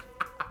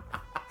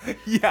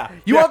 Yeah.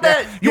 You want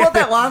that? You want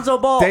that Lonzo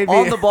ball They'd be-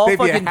 on the ball they'd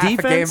be a fucking half a game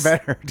defense?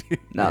 better, dude.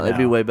 No, they'd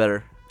be way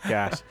better.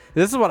 Gosh,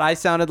 this is what I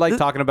sounded like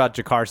talking about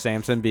Jakar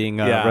Sampson being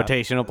a Yeah.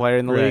 rotational player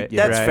in the Right. league.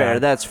 That's fair.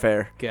 That's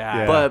fair.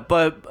 Yeah.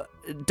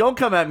 But don't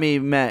come at me,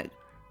 Matt,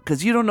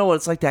 because you don't know what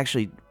it's like to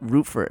actually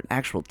root for an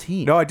actual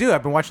team. No, I do.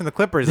 I've been watching the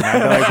Clippers,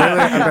 and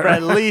For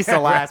at least the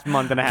last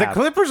month and a the half.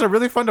 Clippers are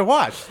really fun to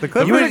watch. The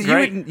Clippers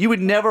You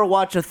would never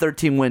watch a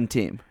 13-win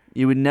team.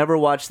 You would never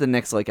watch the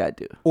Knicks like I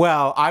do.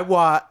 Well,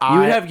 You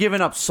would have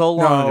given up so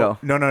long ago.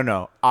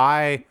 No.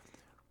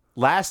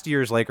 Last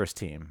year's Lakers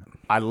team,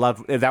 I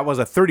loved. That was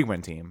a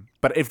 30-win team.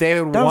 But if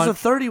they would That won,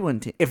 was a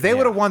 30-win team. if they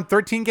would have won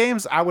 13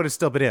 games, I would have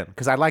still been in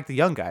because I like the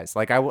young guys.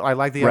 Like I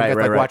like the young guys,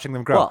 like watching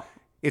them grow. Well,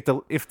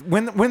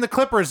 when the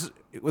Clippers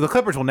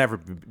will never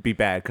be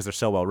bad because they're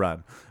so well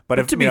run. But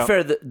if to be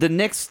fair, the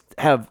Knicks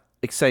have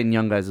exciting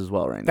young guys as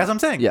well right now. that's what I'm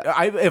saying. Yeah.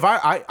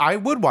 I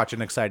would watch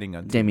an exciting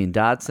young team. Damian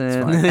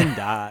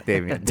Dotson,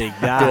 David, Big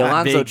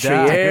Alonzo Big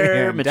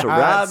Trier, Mitchell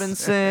Dots.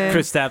 Robinson,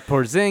 Kristaps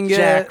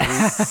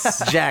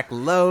Porzingis. Jack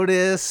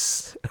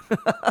Lotus,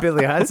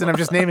 Billy Hudson. I'm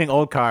just naming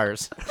old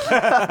cars.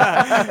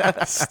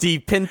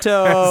 Steve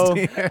Pinto.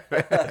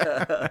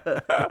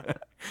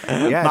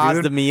 Yeah,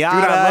 Mazda dude. Miata.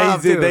 Dude, I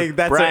love, He's- dude.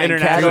 that's Brian an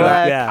international.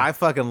 Cadillac. Yeah. I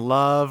fucking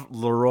love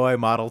Leroy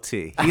Model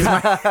T. He's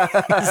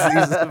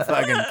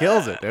fucking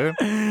kills it,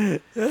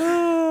 dude.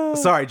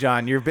 Sorry,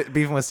 John. You're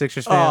beefing with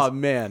Sixers fans. Oh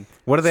man.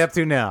 What are they up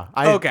to now?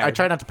 Okay. I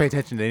try not to pay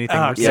attention to anything.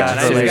 Oh, with yeah, Sixers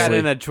I just related. got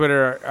in a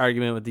Twitter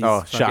argument with these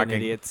fucking shocking.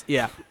 idiots.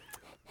 Yeah.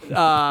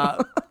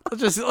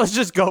 Let's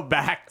just go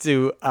back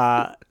to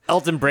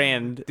Elton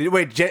Brand.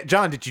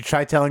 John, did you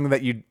try telling them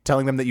that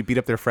you beat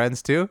up their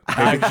friends too?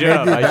 I should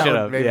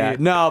have. maybe- Yeah.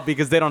 No,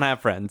 because they don't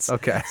have friends.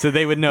 Okay. So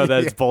they would know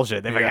that it's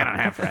bullshit. They're like, I don't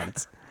have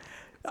friends.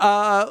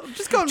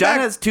 Just going John back.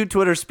 has 2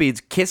 Twitter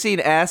speeds: kissing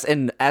ass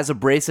and as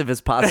abrasive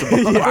as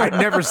possible. I've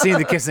never seen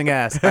the kissing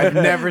ass. I've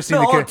never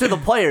seen No, the to the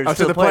players. Oh,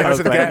 to the players,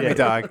 to the Okay, Academy yeah.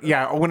 dog.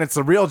 Yeah, when it's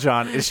the real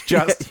John, it's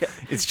just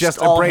it's just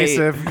all hate.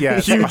 abrasive. Yeah,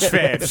 Huge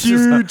fan. It's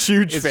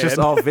Huge It's fan. just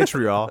all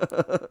vitriol.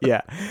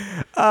 Yeah.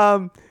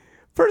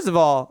 First of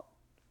all,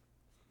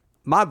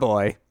 my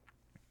boy,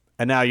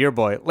 and now your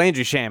boy,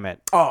 Landry Shamet,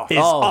 is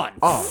on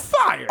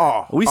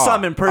fire. We saw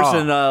him in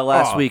person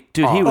last week,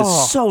 dude. He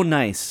was so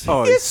nice.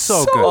 Oh, it's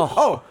so good.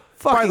 Oh,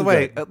 by fucking the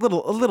way, good.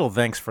 a little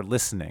thanks for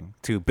listening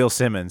to Bill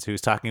Simmons,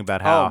 who's talking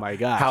about how Oh, my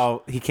gosh.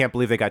 how he can't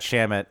believe they got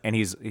Shamet and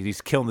he's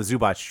killing the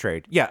Zubac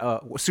trade. Yeah,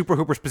 Super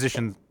Hooper's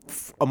position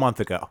a month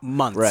ago.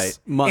 Months. Right.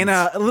 Months. And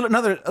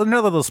another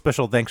little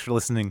special thanks for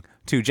listening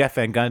to Jeff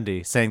Van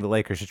Gundy saying the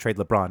Lakers should trade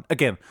LeBron.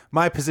 Again,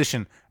 my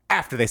position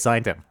after they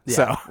signed him.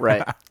 So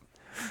Right.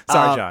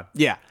 sorry, John.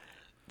 Yeah.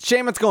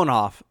 Shamet's going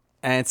off,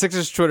 and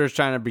Sixers Twitter's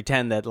trying to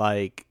pretend that,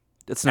 like,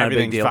 It's not a big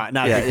everything's deal. fine.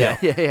 Not a yeah,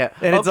 big deal. yeah.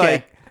 And it's Okay.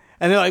 like,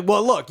 and they're like,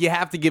 well, look, you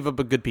have to give up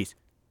a good piece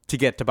to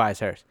get Tobias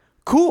Harris.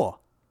 Cool.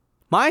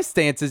 My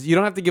stance is you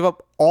don't have to give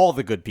up all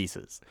the good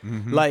pieces.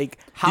 Like,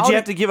 how Did you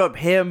have to give up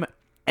him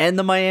and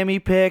the Miami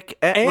pick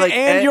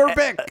and your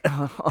pick?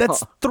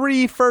 That's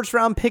 3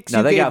 first-round picks No,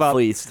 you they gave got up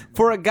fleeced.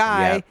 for a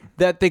guy Yeah.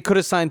 that they could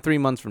have signed 3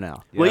 months from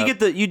now. Well,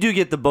 you do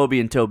get the Bobby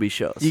and Toby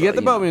show. You get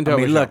the Bobby and I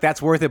Toby mean, show. look,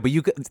 that's worth it. But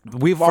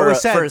we've For always a-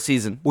 said for a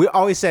season. We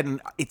always said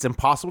and it's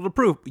impossible to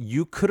prove.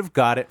 You could have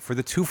got it for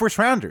the 2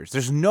 first-rounders.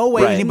 There's no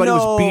way Right. anybody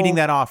was beating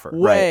that offer.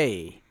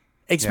 Way.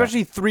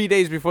 Especially 3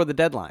 days before the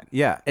deadline.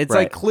 Yeah, It's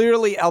right. like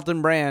clearly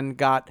Elton Brand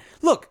got.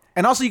 Look,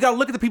 And also, you got to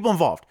look at the people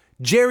involved.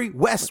 Jerry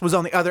West was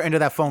on the other end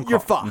of that phone call. you're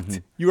fucked.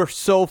 You are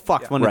so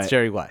fucked when Right. it's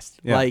Jerry West.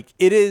 Yeah. Like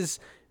it is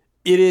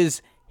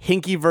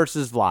Hinkie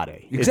versus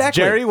Vlade. It's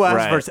Exactly. Jerry West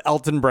Right. versus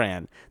Elton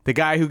Brand, the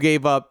guy who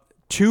gave up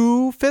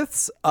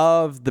 2/5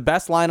 of the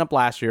best lineup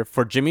last year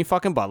for Jimmy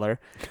fucking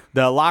Butler,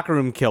 the locker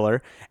room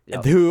killer,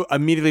 who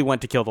immediately went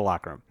to kill the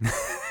locker room.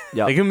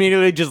 Yep. Like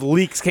immediately, just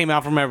leaks came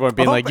out from everyone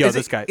being like, "Yo, Is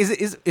this it-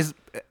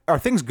 guy." Are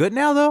things good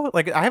now though?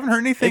 Like I haven't heard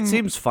anything. It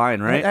seems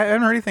fine, right? I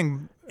haven't heard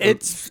anything.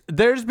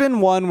 There's been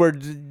one where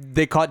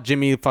they caught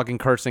Jimmy fucking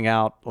cursing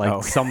out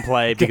like some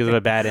play because of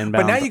a bad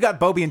inbound. But now you got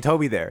Bobby and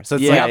Toby there, so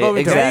it's Yeah, like Bobby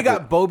and now Toby. you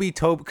got Bobby,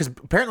 Toby, because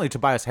apparently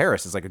Tobias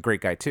Harris is like a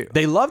great guy too.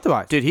 they love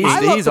Tobias. Dude, I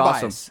love he's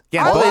Tobias. awesome.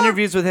 Yeah, All the Bob-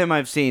 interviews with him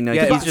I've seen,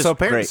 Yeah, he's just so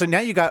apparently, great. so now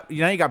you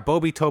got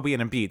Bobby, Toby,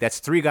 and Embiid. That's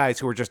 3 guys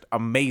who are just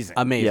amazing.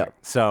 Amazing. Yeah.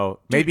 So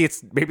maybe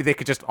they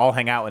could just all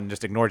hang out and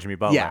just ignore Jimmy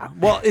Butler. Yeah.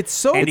 Well, it's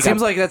so. And It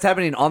seems like that's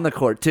happening on the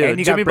court too. And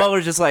you got Jimmy Brett-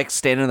 Butler's just like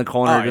standing in the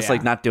corner, Oh, just yeah.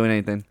 like not doing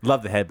anything.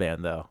 Love the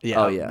headband though. Yeah.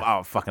 Oh, yeah.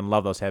 Oh, fucking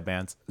love those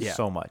headbands. Yeah.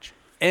 So much.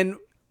 And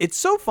it's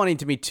so funny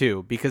to me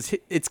too because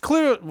it's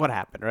clear what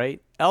happened, right?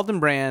 Elton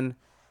Brand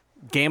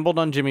gambled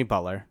on Jimmy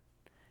Butler.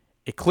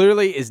 It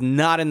clearly is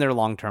not in their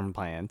long-term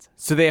plans,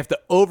 so they have to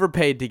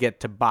overpay to get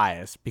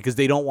Tobias because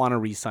they don't want to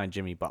re-sign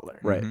Jimmy Butler.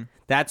 Right.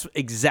 That's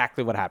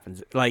exactly what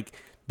happens. Like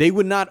they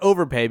would not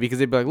overpay because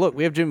they'd be like, "Look,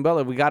 we have Jimmy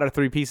Butler. We got our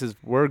 3 pieces.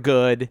 We're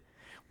good.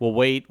 We'll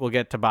wait. We'll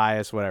get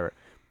Tobias, whatever."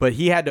 But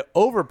he had to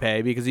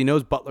overpay because he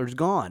knows Butler's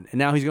gone, and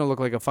now he's going to look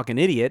like a fucking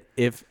idiot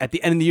if at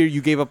the end of the year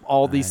you gave up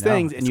all these know.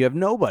 things and you have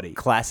nobody.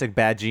 Classic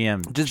bad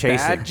GM. Just chasing.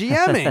 bad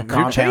GMing. You're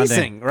Compounding.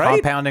 chasing,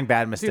 right? Compounding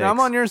bad mistakes. Dude, I'm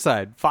on your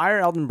side. Fire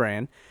Elton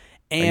Brand.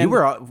 And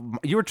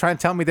you were trying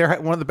to tell me they're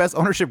one of the best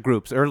ownership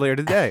groups earlier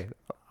today.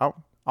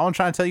 All I'm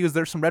trying to tell you is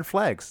there's some red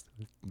flags.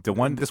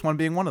 This one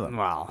being one of them.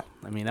 well,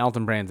 I mean,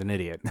 Elton Brand's an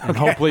idiot, and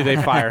hopefully they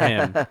fire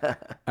him.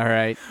 All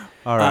right.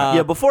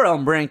 Yeah, before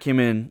Elton Brand came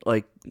in,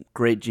 like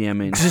great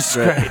GMing. Just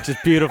great,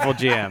 just beautiful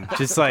GM.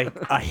 Just like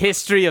a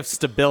history of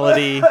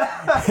stability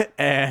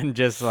and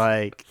just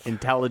like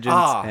intelligence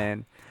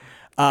and.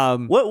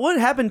 What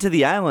happened to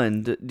the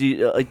island? Do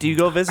you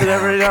go visit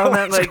every now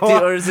and then,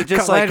 or is it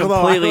just like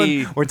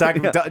completely? We're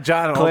talking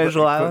John.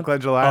 Colangelo Island?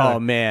 Colangelo Island. Oh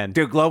man,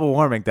 dude, global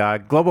warming,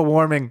 dog. Global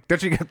warming.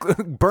 Don't you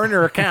burn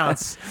your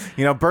accounts?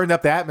 Burned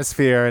up the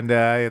atmosphere and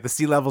the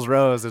sea levels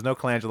rose. There's no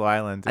Colangelo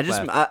Island.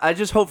 I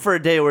just hope for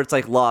a day where it's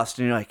like lost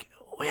and you're like,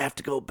 we have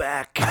to go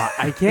back.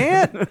 I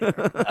can't.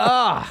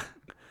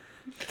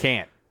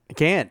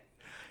 Can't.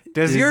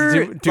 Does It's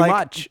your too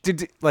much?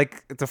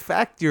 The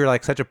fact you're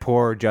like such a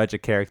poor judge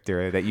of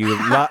character that you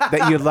loved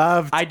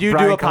I do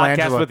Brian a podcast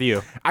Colangelo. with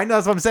you. I know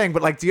that's what I'm saying,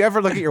 but like, do you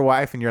ever look at your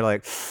wife and you're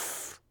like,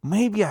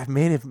 maybe I've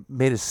made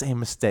the same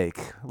mistake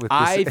with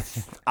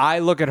this? I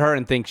look at her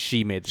and think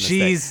she made the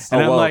mistake.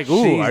 And I'm well, like,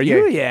 ooh, are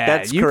you? Yeah,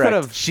 that's you correct.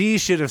 could've- She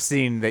should have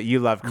seen that you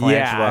love Colangelo.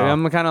 Yeah,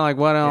 I'm kind of like,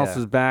 what else Yeah.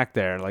 is back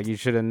there? Like, you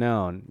should have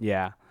known.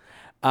 Yeah.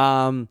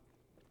 Yeah,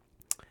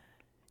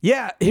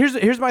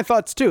 here's my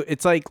thoughts too.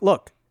 It's like,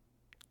 look,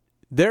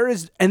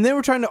 and they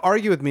were trying to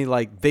argue with me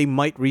like they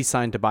might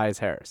re-sign Tobias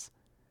Harris,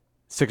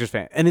 Sixers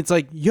fan, and it's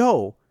like,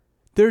 yo,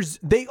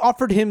 they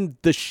offered him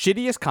the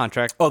shittiest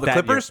contract. Oh, the that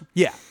Clippers?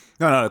 year. Yeah.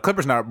 No, the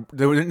Clippers not.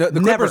 The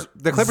Never.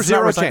 Clippers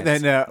Zero not resigning.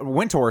 chance.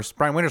 Then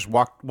Brian Winters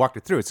walked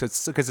it through. So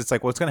it's because it's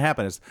like what's going to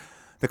happen is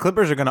the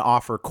Clippers are going to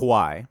offer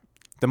Kawhi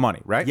the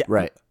money, right? Yeah.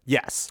 Right.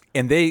 Yes.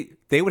 And they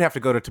would have to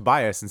go to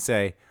Tobias and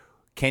say,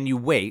 "Can you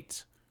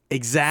wait?"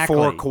 Exactly.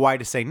 For Kawhi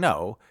to say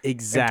no.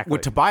 Exactly. And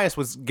what Tobias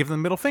was giving the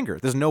middle finger.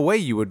 There's no way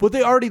you would. But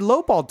they already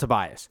lowballed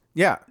Tobias.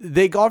 Yeah.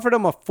 They offered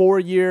him a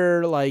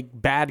 4-year like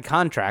bad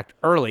contract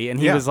early, and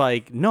he was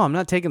like, "No, I'm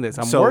not taking this.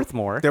 I'm worth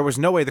more." There was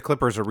no way the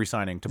Clippers are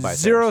re-signing Tobias.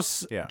 Zero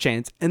Harris.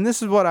 chance. And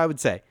this is what I would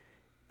say: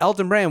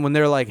 Elton Brand, when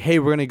they're like, "Hey,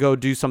 we're gonna go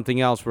do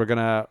something else. We're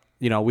gonna,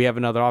 we have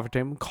another offer to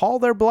him." Call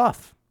their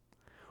bluff.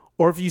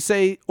 Or if you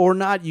say or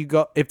not, you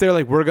go. If they're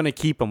like, "We're gonna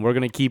keep him. We're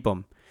gonna keep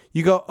him,"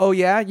 you go, "Oh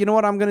yeah, you know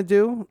what I'm gonna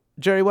do,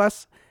 Jerry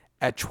West."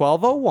 At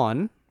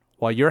 12:01,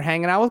 while you're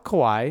hanging out with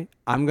Kawhi,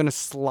 I'm going to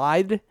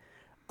slide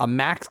a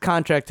max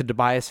contract to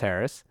Tobias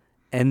Harris,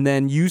 and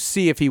then you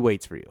see if he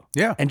waits for you.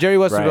 Yeah. And Jerry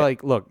West will be Right.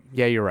 like, look,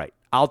 yeah, you're right.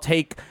 I'll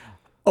take,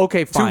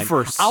 okay, fine. 2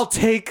 firsts. I'll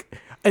take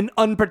an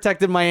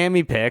unprotected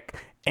Miami pick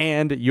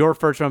and your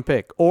first-round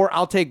pick. Or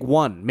I'll take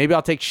one. Maybe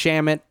I'll take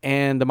Shamet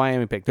and the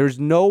Miami pick. There's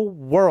no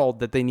world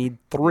that they need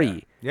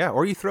 3. Yeah,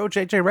 or you throw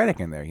JJ Redick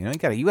in there. You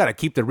got to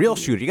keep the real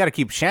shooter. You got to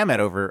keep Shamet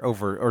over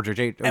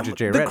JJ The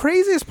Redick.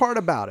 craziest part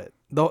about it,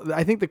 though,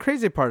 I think the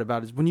craziest part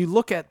about it is when you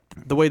look at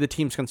the way the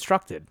team's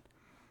constructed,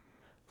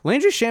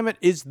 Landry Shamet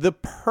is the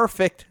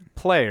perfect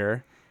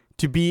player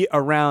to be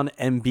around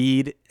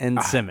Embiid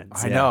and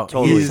Simmons. I know.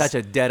 totally. He's such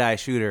a dead-eye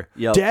shooter.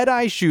 Yep.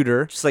 Dead-eye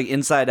shooter. Just like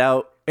inside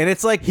out. And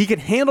it's like He can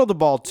handle the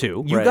ball,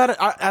 too. you Right. got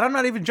to, and I'm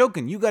not even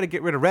joking, you got to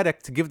get rid of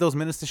Redick to give those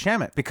minutes to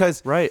Shamet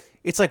because Right.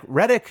 it's like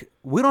Redick,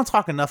 we don't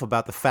talk enough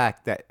about the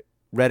fact that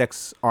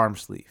Redick's arm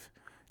sleeve.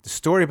 The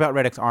story about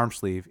Redick's arm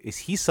sleeve is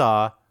he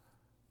saw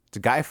the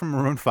guy from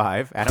Maroon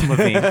 5, Adam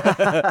Levine.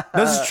 No,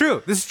 this is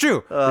true. This is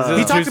true. He a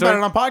talked true about story?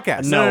 it on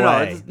podcasts. No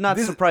way. It's not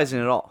surprising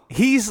at all.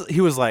 He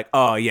was like,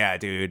 oh yeah,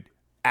 dude,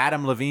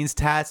 Adam Levine's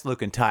tats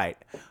looking tight.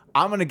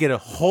 I'm gonna get a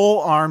whole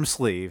arm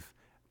sleeve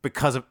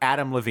because of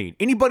Adam Levine.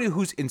 Anybody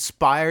who's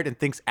inspired and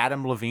thinks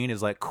Adam Levine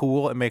is like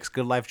cool and makes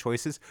good life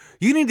choices,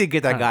 you need to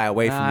get that guy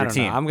away from I your don't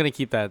team. know. I'm going to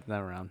keep that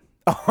around.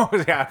 Oh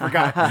yeah,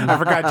 I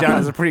forgot. John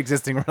has a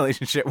pre-existing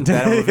relationship with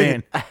Adam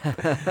Levine.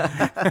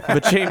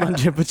 But shame on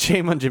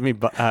Jimmy,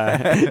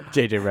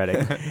 JJ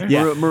Redick.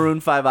 Yeah.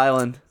 Maroon 5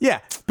 Island. Yeah.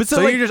 But So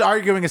like, you're just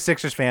arguing as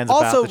Sixers fans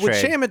also about the with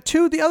trade. Shamet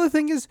too, the other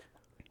thing is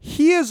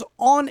he is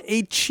on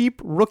a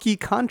cheap rookie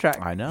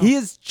contract. I know. He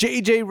is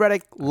JJ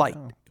Redick light.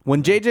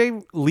 When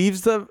JJ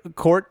leaves the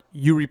court,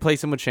 you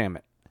replace him with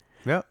Shamet.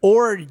 Yeah.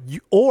 Or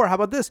how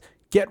about this?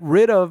 Get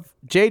rid of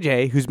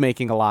JJ, who's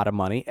making a lot of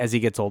money as he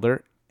gets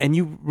older, and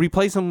you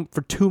replace him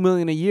for $2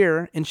 million a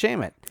year in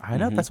Shamet. I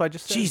know. That's why I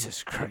just said.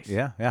 Jesus Christ.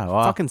 Yeah.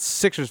 Well, Fucking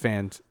Sixers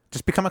fans.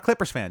 just become a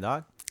Clippers fan,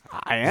 dog.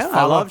 I am.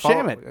 I love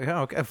Shamet.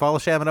 Yeah, okay. Follow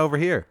Shamet over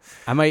here.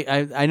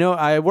 I know.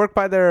 I work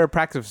by their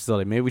practice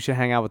facility. Maybe we should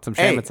hang out with some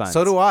Hey, Shamet signs.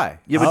 so do I.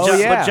 Yeah, but, Oh, John,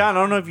 yeah. but John,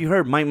 I don't know if you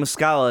heard, Mike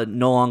Muscala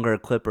no longer a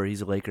Clipper.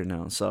 He's a Laker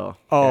now. So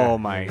Oh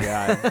my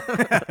god.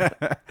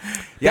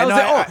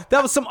 Yeah,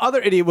 That was some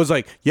other idiot was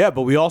like, yeah,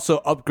 but we also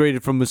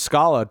upgraded from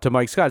Muscala to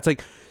Mike Scott. It's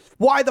like,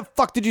 why the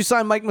fuck did you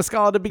sign Mike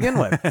Muscala to begin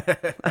with?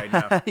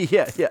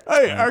 yeah.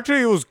 Hey,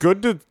 actually, it was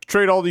good to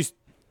trade all these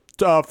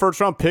first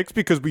round picks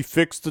because we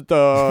fixed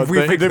the we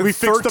fixed the we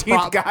fixed the 13th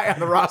problem. guy on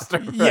the roster.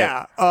 Right.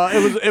 Yeah,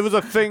 it was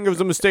a thing. It was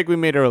a mistake we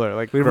made earlier.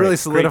 Like We really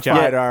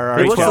solidified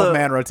our What's the-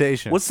 12-man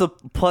rotation. What's the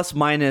plus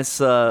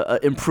minus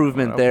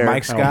improvement there?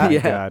 Mike Scott?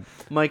 yeah. God.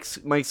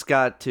 Mike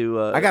Scott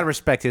to. I gotta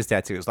respect his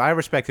tattoos. I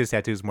respect his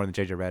tattoos more than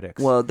JJ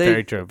Redick's. Well,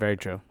 Very true. Very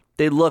true.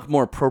 they look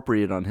more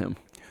appropriate on him.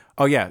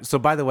 Oh yeah. So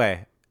by the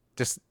way,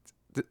 just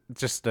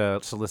so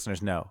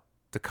listeners know,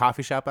 the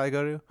coffee shop I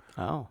go to,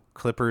 Oh,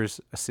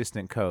 Clippers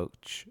assistant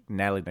coach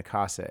Natalie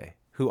Nakase,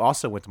 who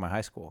also went to my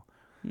high school,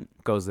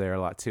 goes there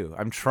a lot too.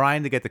 I'm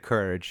trying to get the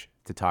courage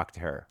to talk to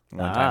her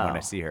one time when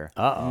I see her.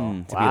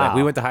 Uh-oh. To be like,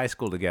 we went to high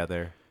school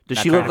together. Does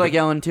Not she trying look to like be-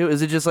 Ellen too?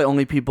 Is it just like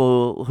only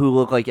people who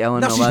look like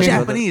Ellen? No, are she's allowed to go there?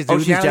 Japanese, dude. Oh,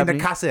 she's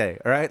Japanese. Nakase,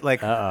 all right?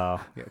 Like, Uh-oh.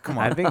 yeah, come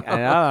on. I think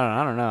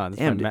I don't know. This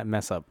Damn, might dude.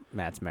 mess up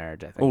Matt's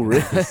marriage. I think. Oh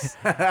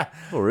really?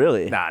 Oh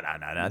really? No.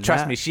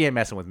 Trust Nah. me, she ain't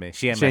messing with me.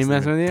 She ain't She ain't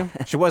messing messing with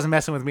you. She wasn't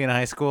messing with me in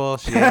high school.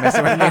 She ain't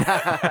messing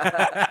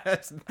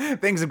with me.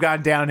 Things have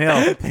gone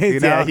downhill. You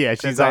know? yeah.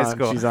 Since She's high on.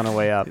 school. She's on her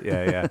way up.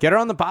 Yeah. Get her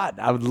on the pod.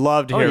 I would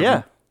love to Oh, hear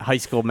yeah. high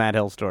school Matt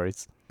Hill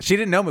stories. She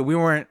didn't know me. We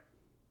weren't.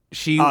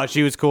 She. Oh,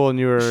 she was cool, and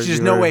you were. There's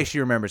you no were- way she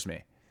remembers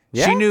me.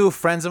 Yeah? She knew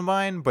friends of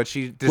mine, but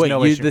there's Wait, no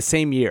way you she. the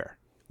same year?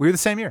 We were the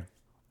same year.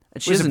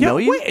 And she doesn't know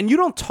you. Wait, and you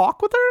don't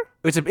talk with her?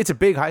 It's a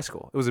big high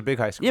school. It was a big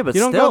high school. Yeah, but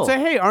You don't still, go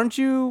and say, "Hey, aren't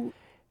you?"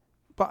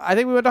 But I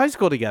think we went to high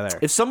school together.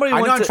 if somebody I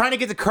know. went I'm to, trying to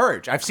get the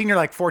courage. I've seen her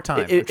like 4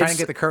 times. I'm trying it's- to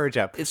get the courage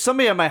up. if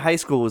somebody at my high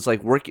school was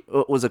like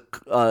was a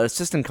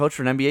assistant coach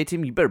for an NBA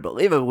team, you better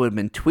believe I would have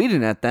been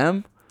tweeting at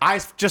them. I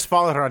just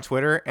followed her on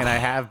Twitter, and I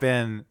have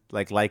been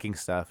like liking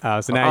stuff. Oh,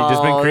 so now you've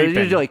just been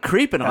creeping. You're like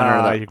creeping on her.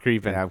 Oh, though. you're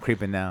creeping. Yeah, I'm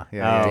creeping now. Oh,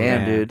 Yeah. Damn,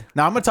 man. dude.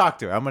 No, I'm gonna talk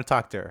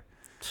to her.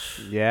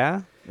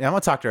 Yeah. Yeah, I'm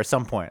gonna talk to her at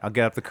some point. I'll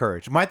get up the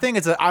courage. My thing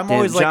is that I'm Damn,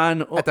 always like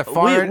John, at the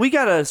far. we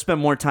gotta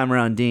spend more time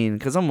around Dean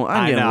because I'm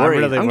getting know, I'm worried.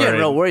 really I'm getting worried.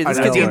 real worried. This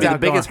I know. kid's gonna be Dean's the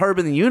biggest outgoing. herb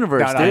in the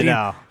universe, No, dude. Dean,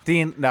 know.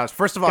 Dean. No,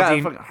 first of all, God,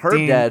 Dean. fucking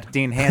herb dad.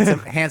 Dean,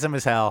 handsome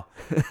as hell.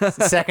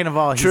 Second of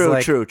all, he's True,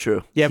 like,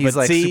 true. Yeah, He's, but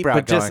like, see, super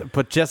but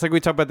outgoing. just like we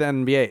talked about the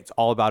NBA, it's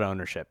all about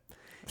ownership.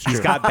 He's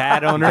got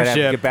bad You gotta have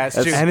ownership, good bad-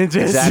 and it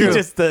just,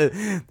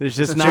 Exactly. there's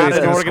just It's not true. an It's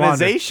gonna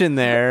organization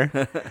there.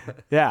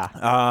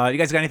 Yeah. You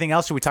guys got anything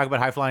else? Should we talk about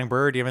High Flying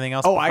Bird? Do you have anything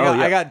else? Oh, I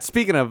yeah. got.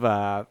 Speaking of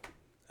Nana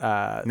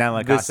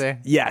this, Nakase?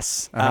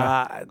 yes,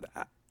 I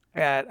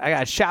got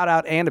a shout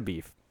out and a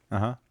beef.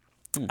 Uh-huh.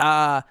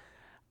 I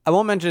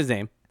won't mention his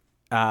name.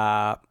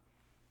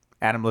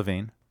 Adam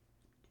Levine.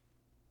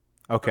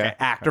 Okay.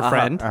 Actor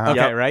friend. uh-huh. Okay,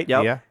 Yep, right?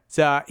 yep. Yeah.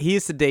 So he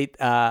used to date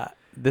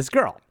this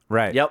girl,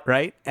 Right. Yep.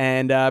 right?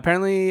 And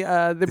apparently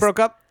they broke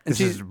up. And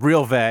This is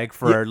real vague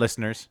for our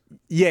listeners.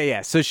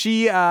 yeah. So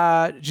she's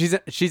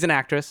an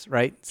actress,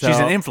 right? So, She's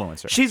an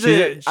influencer. She's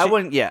a- I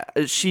wouldn't. Yeah,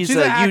 she's an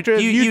a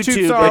actress, YouTube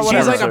YouTube, star, but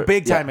She's whatever. like a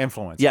big time Yeah.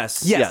 influencer.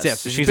 Yes,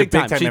 Yes. She's a big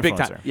time She's big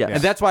time. influencer. Yes.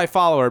 And that's why I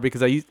follow her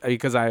because I know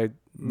her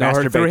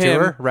Masturbate through to him.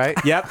 her, right?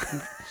 Yep.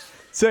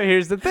 So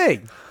here's the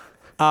thing.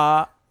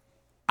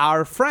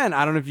 Our friend,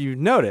 I don't know if you've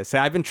noticed,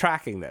 I've been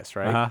tracking this,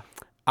 right? Uh-huh.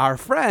 Our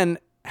friend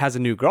has a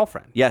new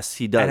girlfriend. Yes,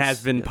 he does. And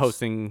has been Yes.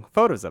 posting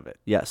photos of it.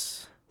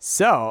 Yes.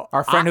 So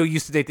Our friend who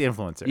used to date the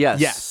influencer.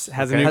 Yes.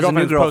 has Okay. a new Has a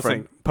new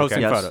girlfriend, girlfriend.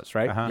 posting Okay. photos,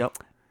 right? Uh-huh.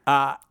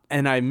 Yep.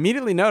 And I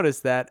immediately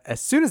noticed that as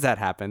soon as that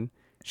happened,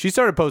 she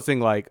started posting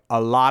like a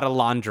lot of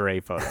lingerie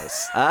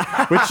photos,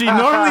 which she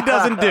normally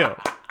doesn't do.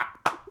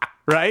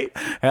 Right?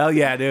 Hell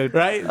yeah, dude.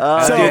 Right?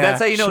 So yeah. that's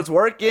how you know it's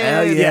working.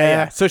 Hell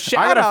yeah. So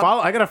shout out.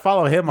 I gotta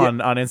follow him on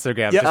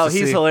Instagram. Yeah. just Oh, to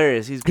he's see.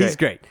 hilarious. He's great. He's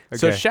great.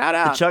 So Okay. shout The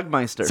out.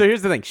 Chugmeister. So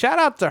here's the thing. Shout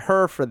out to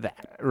her for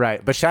that.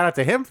 Right, but shout out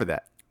to him for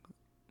that.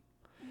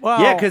 Well,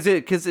 yeah,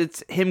 because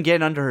it's him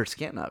getting under her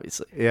skin,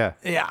 obviously. Yeah.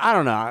 yeah, I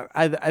don't know.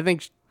 I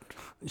think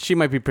she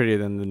might be prettier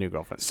than the new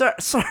girlfriend.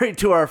 Sorry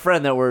to our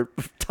friend that we're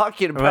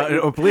talking about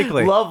Well,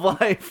 obliquely. love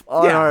life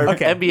on our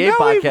NBA No,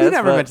 podcast. we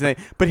never but- mentioned that.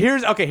 But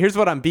here's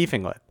what I'm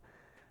beefing with.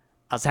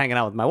 I was hanging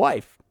out with my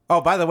wife.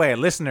 Oh, by the way,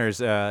 listeners,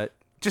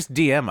 just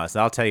DM us.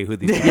 I'll tell you who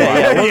these people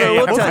Yeah, are. yeah,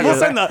 we'll tell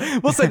you.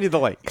 We'll send you the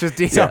link.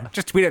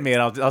 Just tweet at me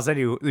and I'll send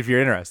you if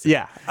you're interested.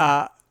 Yeah.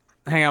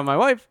 Hang out with my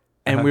wife,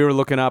 and we were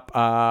looking up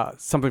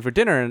something for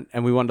dinner,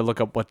 and we wanted to look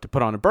up what to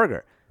put on a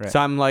burger. Right. So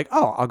I'm like,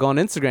 oh, I'll go on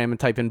Instagram and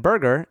type in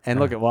burger and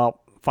look at,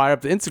 fire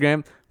up the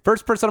Instagram.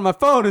 First person on my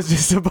phone is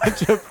just a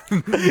bunch of...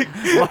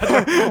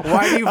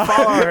 Why do you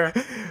follow her?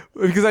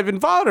 Because I've been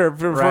following her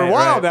for a Right,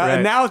 while right, now, right.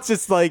 and now it's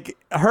just like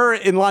her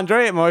in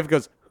lingerie, and my wife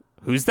goes,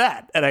 who's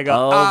that? And I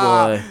go,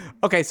 Oh, boy.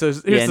 Okay, so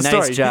here's Yeah, the nice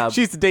story. job.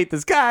 She used to date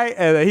this guy,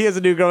 and he has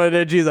a new girl,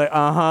 and she's like, and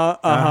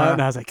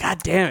I was like, God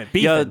damn it,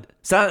 beefing. Yo,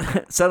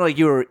 sound like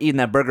you were eating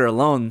that burger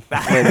alone.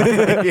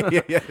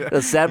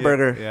 The sad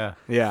burger. Yeah.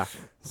 Yeah.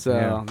 So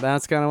Yeah.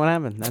 that's kind of what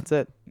happened. That's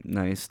it.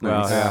 Nice,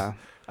 Well, nice. yeah.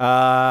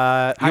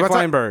 High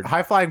Flying Bird.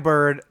 High Flying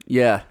Bird.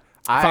 Yeah.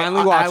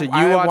 Finally watched it. You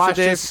I watched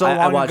it, Dave? so I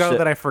long watched ago it.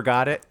 that I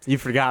forgot it. You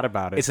forgot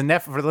about it. It's a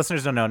for the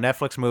listeners who don't know,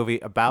 Netflix movie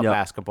about Yep.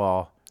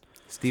 basketball.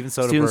 Steven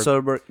Soderbergh. Steven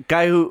Soderbergh,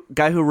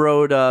 guy who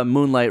wrote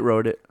Moonlight,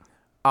 wrote it.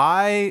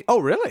 oh,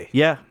 really?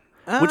 Yeah.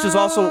 Which is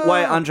also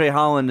why Andre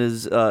Holland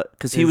is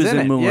because he Is was in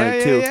in it. Moonlight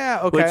Yeah, too. yeah.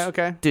 Okay, Which,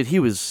 okay. Dude, he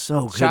was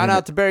so good. Shout in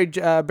out it.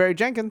 to Barry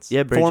Jenkins.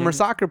 Yeah, Barry former Jenkins.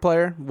 soccer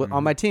player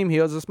on my team. He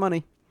owes us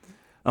money.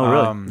 Oh,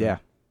 really? Yeah.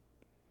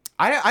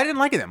 I didn't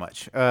like it that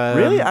much.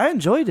 Really? I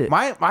enjoyed it.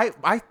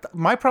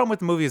 My problem with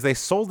the movie is they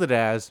sold it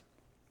as,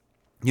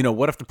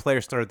 what if the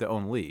players started their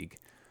own league?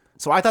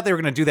 So I thought they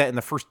were going to do that in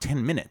the first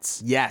 10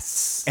 minutes.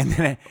 Yes. And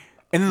then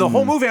the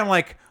whole movie, I'm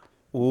like,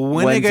 when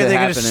are When's they it going to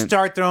happening?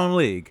 start their own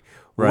league?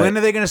 Right. When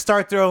are they going to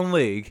start their own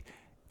league?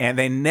 And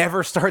they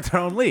never start their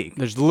own league.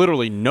 There's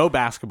literally no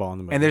basketball in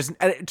the movie.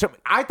 And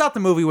I thought the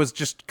movie was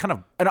just kind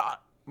of. And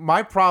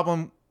my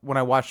problem when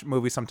I watch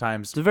movies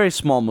sometimes It's a very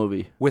small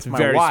movie. with my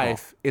very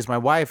wife is my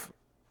wife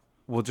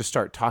will just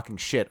start talking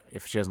shit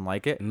if she doesn't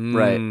like it.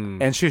 Right.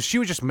 And she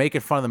was just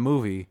making fun of the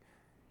movie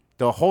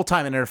the whole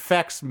time, and it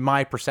affects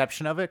my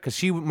perception of it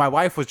because my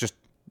wife was just,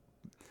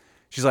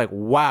 she's like,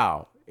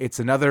 wow, it's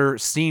another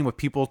scene with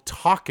people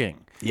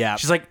talking. Yeah.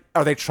 She's like,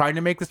 are they trying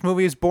to make this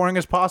movie as boring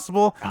as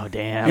possible? Oh,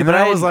 damn. And then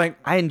I was like,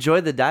 I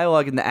enjoyed the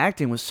dialogue, and the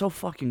acting was so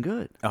fucking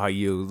good. oh,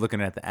 you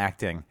looking at the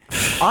acting.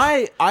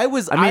 I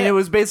mean, it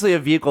was basically a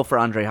vehicle for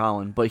Andre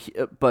Holland,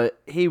 but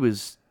he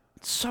was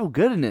so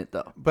good in it,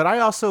 though. but I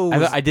also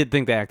was, I did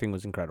think the acting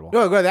was incredible.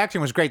 no, the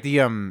acting was great. The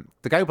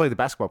guy who played the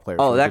basketball player.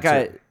 Oh, was that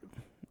good,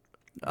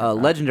 guy, too.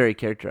 legendary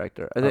character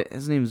actor.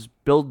 His name's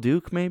Bill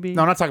Duke, maybe?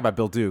 No, I'm not talking about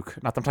Bill Duke.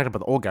 I'm talking about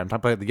the old guy. I'm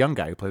talking about the young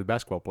guy who played the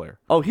basketball player.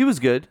 Oh, he was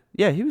good.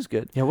 Yeah, he was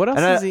good. Yeah, what else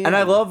and is he And in?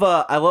 I love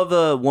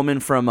the woman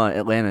from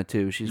Atlanta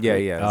too. She's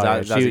great.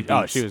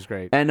 She was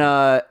great.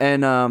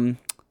 And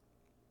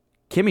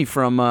Kimmy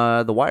from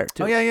The Wire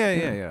too. Oh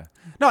yeah.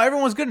 No,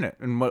 everyone's good in it.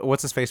 And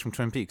what's his face from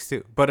Twin Peaks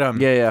too. But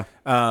yeah.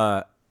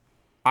 I was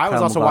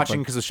Kyle also MacLachlan. watching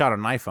because it was shot on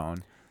an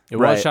iPhone. It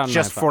Right. was shot on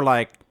Just iPhone. for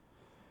like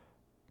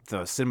the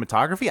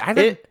cinematography.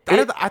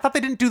 I thought they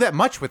didn't do that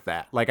much with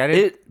that. Like I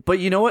didn't. But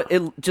you know what?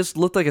 It just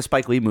looked like a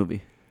Spike Lee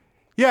movie.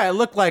 Yeah, it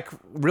looked like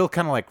real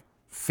kind of like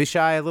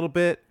fisheye a little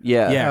bit.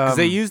 Yeah. Yeah, because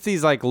they use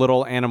these like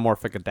little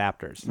anamorphic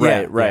adapters.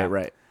 Right. Yeah, Right. yeah.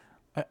 Right.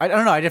 I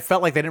don't know. I just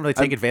felt like they didn't really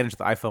take advantage of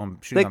the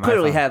iPhone shooting They on the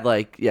clearly iPhone. had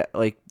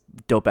like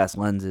dope ass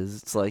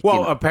lenses. It's like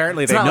Well,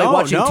 apparently it's they not know. like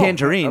watching no.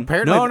 Tangerine.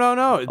 Apparently,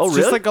 No. It's Oh, just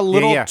really? like a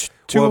little Well,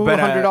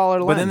 $200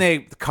 lens. But then they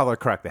color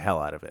correct the hell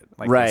out of it.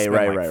 Like, Right, they spend,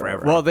 right, like, right,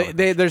 forever Well, on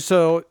color there's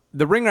so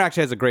the Ringer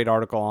actually has a great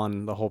article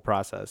on the whole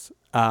process.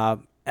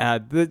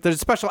 There's a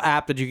special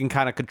app that you can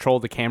kind of control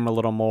the camera a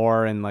little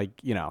more, and like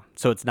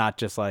so it's not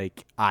just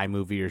like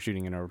iMovie you're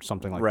shooting in or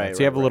something like Right, that.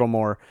 So you have a right, little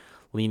more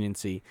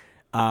leniency.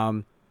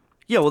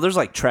 Yeah, well, there's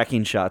like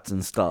tracking shots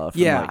and stuff.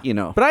 Yeah, and,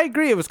 like, But I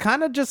agree. It was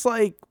kind of just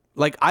like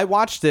I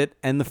watched it,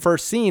 and the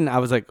first scene, I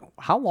was like,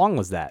 "How long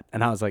was that?"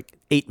 And I was like,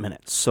 8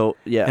 minutes. so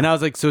yeah. And I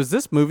was like, "So is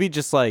this movie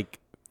just like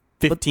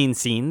 15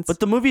 scenes?" but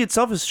the movie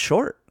itself is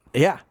short.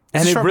 yeah,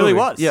 and It's a it short really movie.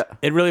 was. Yeah.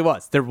 it really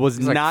was. There was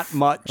like not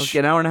much Like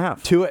an hour and a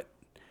half. to it.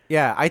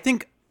 Yeah, I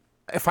think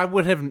if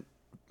the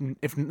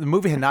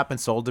movie had not been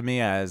sold to me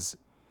as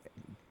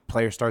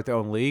players start their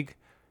own league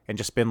and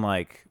just been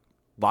like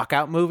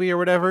lockout movie or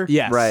whatever,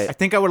 Yes, Right. I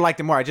think I would have liked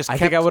it more. I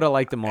think I would have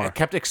liked it more. I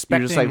kept You're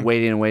expecting just like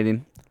waiting and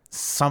waiting.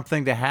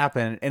 something to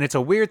happen, and it's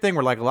a weird thing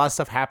where like a lot of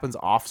stuff happens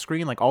off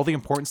screen, like all the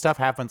important stuff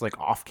happens like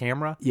off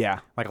camera. Yeah.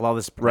 like a lot of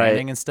this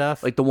branding and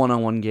stuff. Like the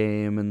one-on-one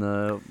game and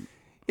the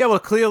yeah, well,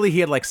 clearly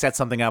he had like set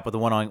something up with the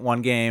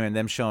one-on-one game and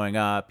them showing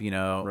up,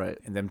 Right.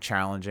 and them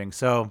challenging.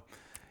 So,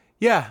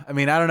 yeah, I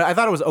mean, I don't know. I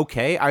thought it was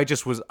okay. I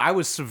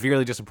was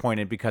severely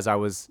disappointed because I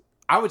was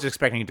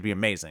expecting it to be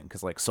amazing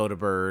because like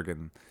Soderbergh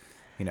and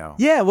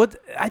Yeah,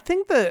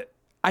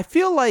 I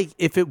feel like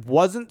if it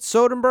wasn't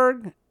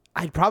Soderbergh,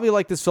 I'd probably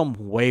like this film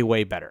way,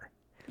 way better.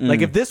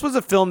 Like if this was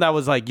a film that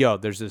was like, yo,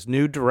 there's this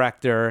new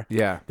director.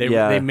 Yeah.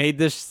 They made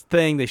this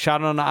thing. They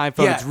shot it on the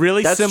iPhone. Yeah, it's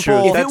really that's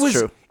simple. true. That's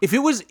true.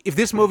 If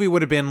this movie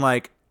would have been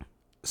like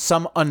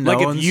some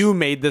unknowns, Like if you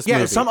made this Yeah,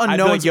 movie. some I'd be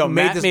unknowns like, yo, made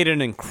Matt this- made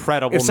an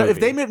incredible if movie.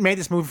 they made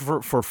this movie for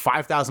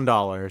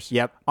 $5,000,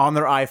 Yep. on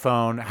their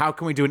iPhone, how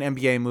can we do an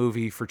NBA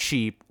movie for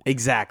cheap?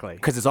 Exactly.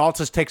 Because it all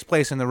just takes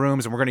place in the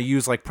rooms, and we're going to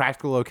use like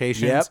practical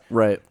locations. Yep.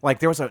 right. Like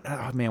there was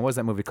what was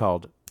that movie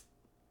called?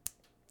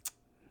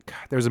 God,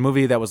 there was a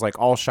movie that was like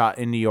all shot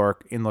in New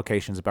York in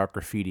locations about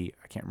graffiti.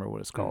 I can't remember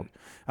what it's called,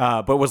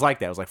 but it was like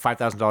that. It was like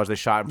 $5,000 they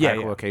shot in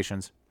practical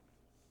locations.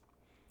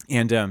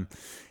 And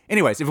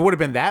anyways, if it would have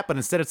been that, but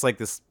instead it's like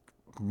this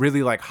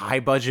really like high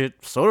budget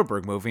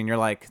Soderbergh movie, and you're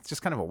like, it's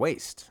just kind of a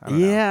waste. I don't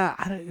know. Yeah,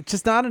 it's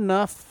just not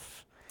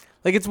enough.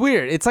 Like it's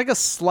weird. It's like a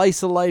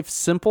slice of life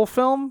simple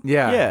film.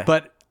 Yeah.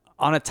 But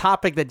on a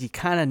topic that you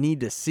kind of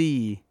need to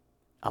see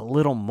a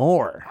little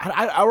more.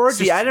 I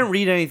didn't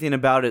read anything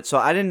about it, so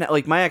I didn't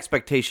like my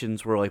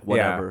expectations were like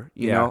whatever,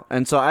 you yeah. know.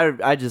 And so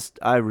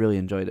I really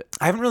enjoyed it.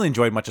 I haven't really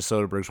enjoyed much of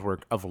Soderbergh's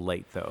work of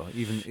late, though.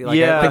 Even like,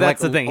 Yeah. But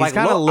that's the thing. He's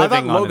kinda I living thought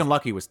on Logan his-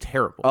 Lucky was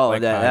terrible. Oh,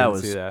 Like, that didn't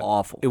was see that.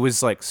 awful. It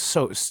was like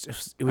so. It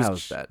was That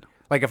was bad.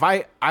 Like if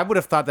I would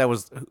have thought it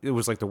was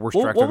like the worst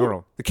Well, director in the what-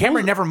 world. The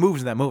camera never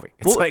moves in that movie.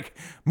 It's well- like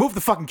move the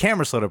fucking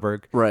camera,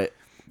 Soderbergh. Right.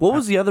 What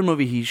was the other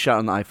movie he shot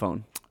on the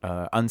iPhone?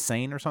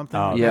 Unsane or something.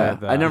 Oh, Yeah,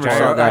 I never Which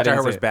saw that. which I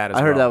heard was bad. As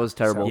I heard well. that was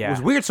terrible. So, Yeah. It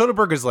was weird.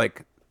 Soderbergh is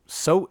like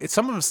some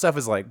of his stuff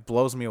is like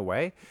blows me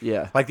away.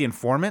 Yeah. Like The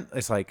Informant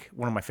is like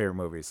one of my favorite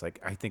movies.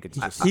 Like I think it's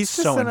just He's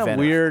so just in inventive. a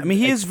weird I mean,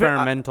 he is ve-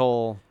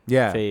 experimental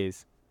Yeah.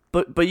 phase.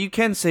 But you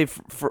can say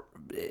for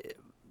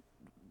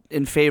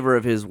in favor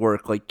of his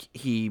work, like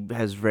he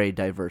has very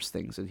diverse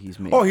things that he's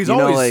made. Oh, he's You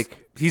know, always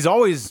like he's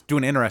always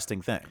doing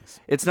interesting things.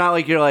 it's not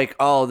like you're like,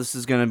 oh, this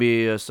is gonna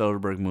be a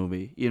Soderbergh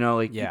movie. You know,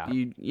 like Yeah.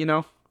 you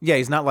know. Yeah,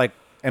 he's not like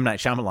M. Night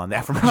Shyamalan, the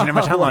aforementioned M.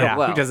 Night Shyamalan,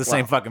 Yeah. who does the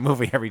same fucking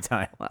movie every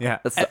time. Yeah.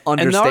 That's the And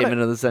the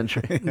understatement of the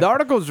century. The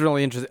article was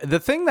really interesting. The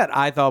thing that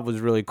I thought was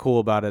really cool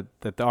about it,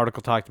 that the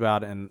article talked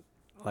about, and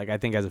like I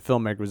think as a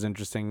filmmaker was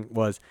interesting,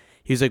 was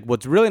He was like,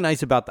 what's really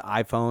nice about the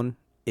iPhone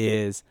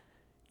is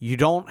you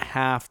don't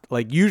have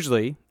like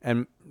usually,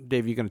 and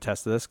Dave, you can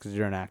attest to this because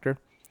you're an actor.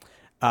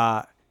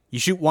 You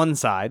shoot one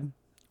side,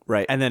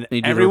 Right. and then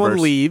you do the everyone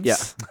reverse. leaves. Yeah.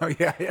 Oh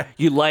yeah.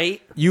 You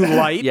light.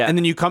 Yeah. And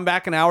then you come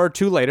back an hour or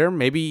two later,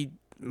 maybe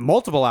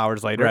multiple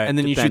hours later, Right, and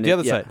then you shoot the depending,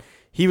 other yeah. side.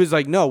 He was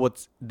like, no,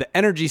 the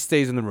energy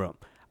stays in the room.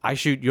 I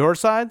shoot your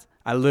sides.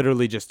 I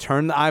literally just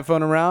turn the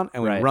iPhone around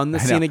and we Right. run the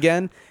I know. scene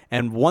again.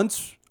 And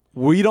once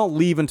we don't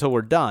leave until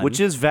we're done, Which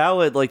is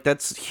valid. Like,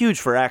 that's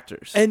huge for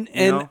actors. and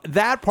you know?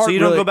 that part. So you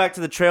really, don't go back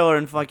to the trailer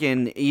and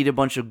fucking eat a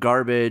bunch of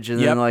garbage and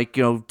Yep. then, like,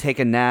 you know, take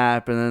a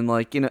nap and then,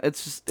 like, you know,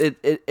 it's just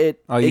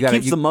it Oh, you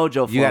keeps the mojo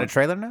flowing. You got a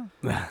trailer now?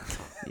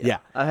 Yeah.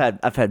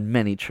 I've had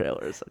many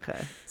trailers. Okay.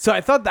 So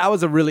I thought that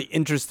was a really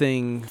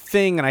interesting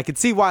thing, and I could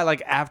see why,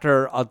 like,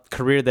 after a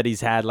career that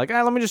he's had, like,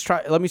 let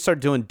me start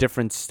doing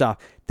different stuff.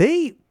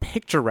 They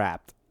picture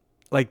wrapped,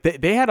 like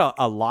they had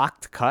a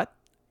locked cut.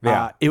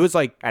 Yeah. It was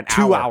like An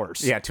 2 hour.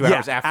 hours. Yeah, 2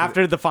 hours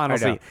after the final I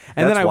know. scene,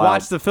 and then That's I wild.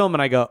 watched the film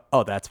and I go,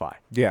 oh, that's why.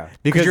 Yeah.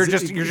 Because you're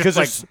just because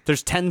like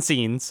there's 10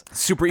 scenes,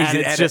 super easy and to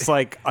it's edit. just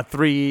like a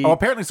 3. Oh,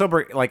 apparently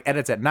Sober like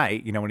edits at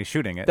night, when he's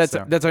shooting it. that's so,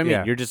 what I mean.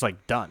 Yeah. You're just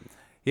like done.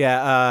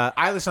 Yeah,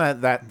 I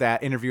listened to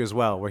that interview as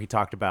well, where he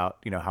talked about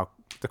how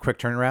the quick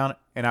turnaround,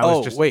 and I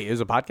was Wait, it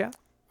was a podcast?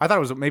 I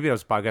thought maybe it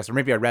was a podcast, or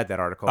maybe I read that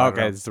article. I don't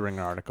Okay, know. it's the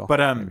Ringer article. But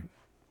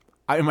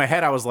in my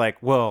head I was like,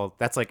 well,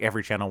 that's like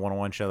every Channel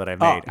 101 show that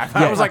I've Oh, made.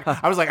 I was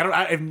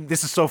like,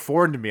 this is so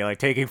foreign to me, like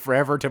taking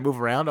forever to move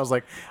around. I was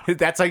like,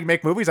 that's how you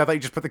make movies? I thought you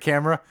just put the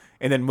camera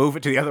and then move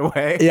it to the other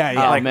way. Yeah,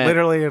 yeah. like man.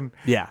 literally, and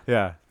yeah,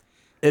 yeah.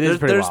 it is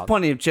pretty There's wild.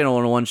 plenty of Channel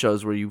 101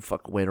 shows where you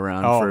fuck wait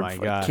around Oh for my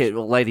gosh.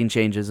 lighting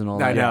changes and all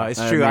that. I know it's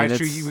true.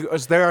 mean,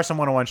 There are some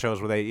 101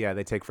 shows where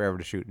they take forever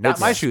to shoot. Not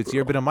my shoots. You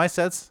ever been on my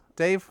sets,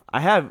 Dave? I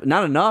have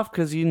not enough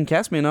because you didn't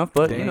cast me enough,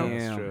 but you know, Damn.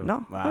 That's true.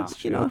 no, Wow.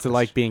 that's, you know, What's it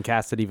like being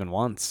casted even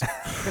once?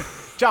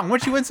 John,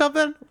 weren't you in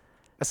something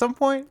at some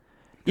point?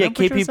 yeah, Did I put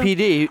you in something?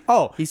 KPPD.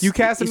 Oh, He's- you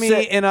casted he me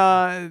said- in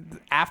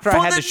after For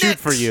I had the to shoot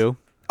for Knicks! you,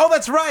 Oh,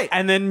 that's right.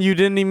 and then you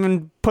didn't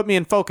even put me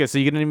in focus, so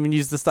you didn't even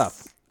use the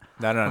stuff.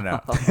 No. You None didn't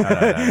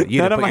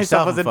of put my yourself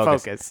stuff was in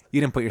focus.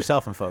 You didn't put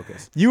yourself in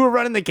focus. You were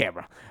running the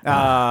camera.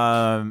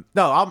 No,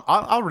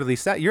 I'll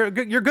release that. You're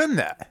good in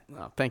that.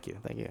 Oh, thank you.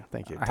 I have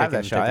Taking-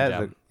 that shot.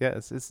 taking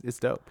job. It's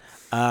dope.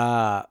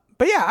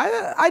 But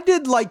yeah, I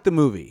did like the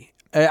movie.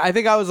 I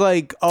think I was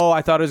like,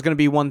 I thought it was going to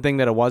be one thing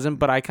that it wasn't,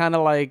 but I kind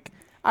of like,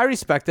 I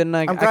respect it. And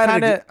I'm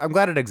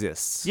glad it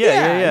exists.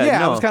 Yeah. I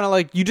no. was kind of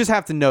like, you just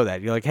have to know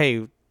that. You're like,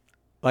 hey,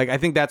 like, I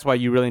think that's why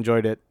you really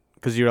enjoyed it,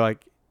 because you're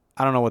like,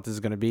 I don't know what this is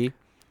going to be.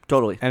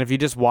 Totally. And if you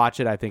just watch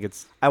it, I think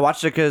it's I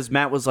watched it because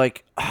Matt was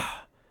like,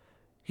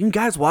 "You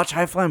guys watch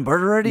High Flying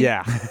Bird already?"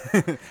 yeah.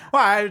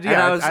 Well, And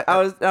I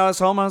was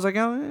home. I was like,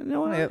 "Oh, you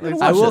know what? Yeah, I'm gonna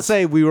let's- I watch will this."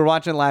 say we were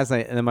watching it last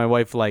night, and then my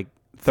wife, like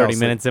 30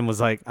 asleep. minutes in,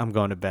 was like, I'm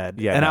going to bed.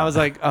 Yeah, and no. I was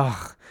like,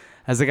 oh.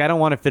 I was like, I don't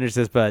want to finish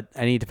this, but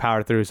I need to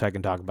power through so I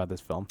can talk about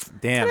this film.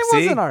 Damn. And it See,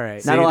 wasn't all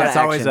right. See, Not a lot that's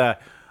of always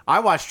action. I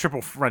watched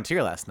Triple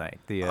Frontier last night.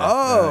 The the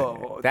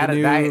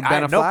new I Ben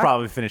had no Affleck?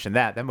 problem finishing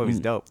that. That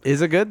movie's dope.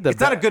 Is it good? It's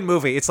not a good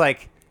movie. It's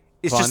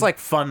Fun? just like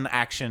fun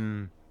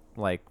action,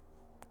 like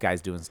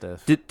guys doing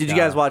stuff. Did you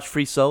guys watch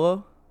Free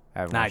Solo? I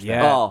haven't Not watched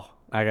yet. that. Oh,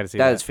 I got to see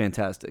that that. is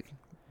fantastic.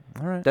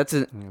 All right. That's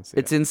see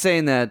it's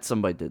insane that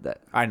somebody did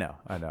that. I know.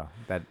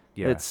 That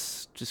yeah.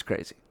 It's just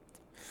crazy.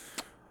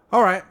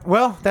 All right.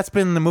 Well, that's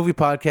been the movie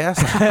podcast.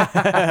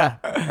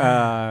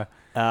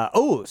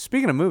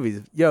 Speaking of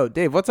movies, yo,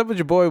 Dave, what's up with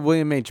your boy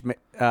William H. Macy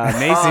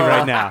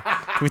right now?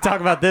 Can we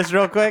talk about this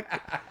real quick?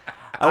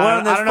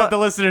 I don't know if the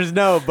listeners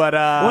know, but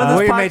One of this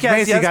William H. podcast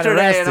Macy got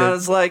yesterday, and I arrested.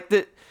 was like,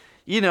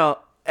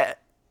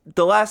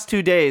 the last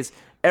 2 days,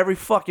 every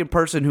fucking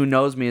person who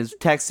knows me has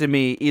texted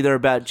me either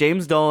about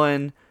James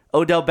Dolan,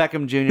 Odell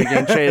Beckham Jr.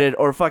 getting traded,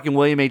 or fucking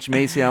William H.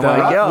 Macy. I'm like,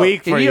 rough yo,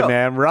 week for you,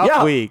 man.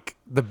 Rough week.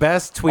 the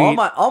best tweet.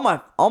 All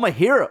my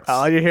heroes.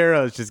 All your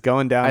heroes just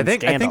going down. I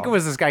think scandal. it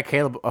was this guy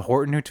Caleb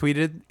Horton who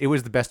tweeted. It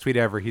was the best tweet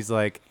ever. He's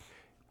like,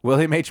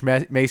 William H.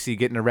 Macy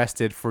getting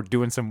arrested for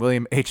doing some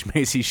William H.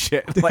 Macy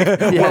shit. Like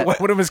Yeah. what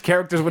one of his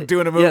characters would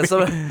do in a movie.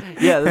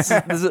 This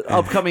is an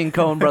upcoming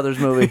Coen Brothers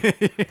movie.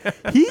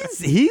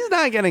 he's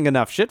not getting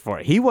enough shit for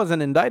it. He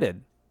wasn't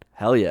indicted.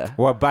 Hell yeah.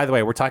 Well, by the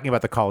way, we're talking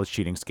about the college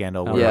cheating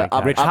scandal. where, Yeah,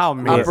 like, Rich, how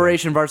amazing.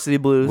 Operation Varsity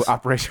Blues.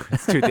 Operation.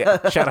 Dude,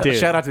 shout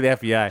out to the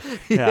FBI.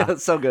 Yeah,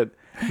 so good.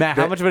 Matt,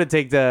 how much would it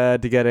take to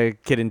get a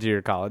kid into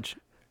your college?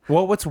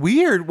 Well, what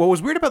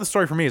was weird about the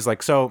story for me is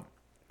like, so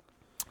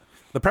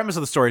the premise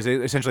of the story is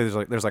essentially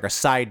there's like a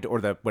side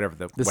or the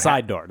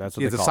side door. That's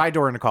what it's they a call side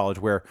door in a college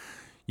where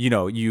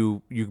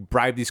you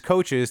bribe these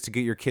coaches to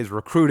get your kids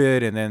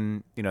recruited, and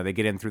then they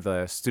get in through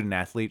the student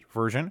athlete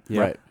version,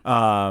 Right.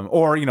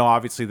 or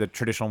obviously the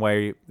traditional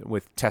way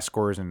with test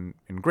scores and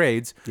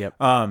grades. Yep.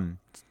 And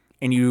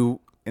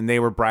they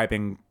were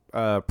bribing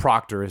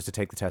proctors to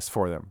take the test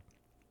for them.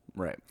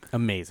 Right.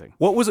 Amazing.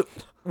 What was it?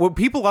 A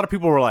lot of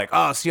people were like,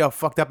 "Oh, see how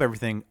fucked up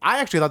everything." I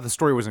actually thought the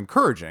story was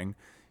encouraging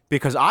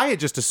because I had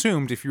just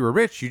assumed if you were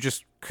rich, you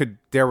just could.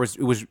 It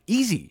was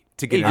easy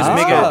to get You into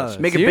just the schools.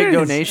 make a big serious?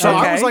 donation. So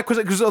I Okay. was like,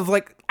 because of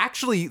like,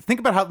 actually think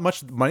about how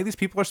much money these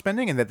people are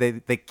spending, and that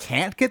they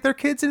can't get their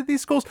kids into these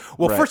schools.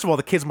 Well, Right. first of all,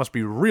 the kids must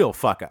be real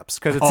fuck ups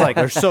because it's like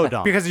they're so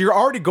dumb. because you're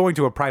already going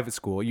to a private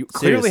school. You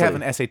clearly have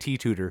an Seriously. SAT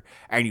tutor,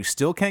 and you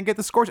still can't get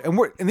the scores. And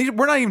we're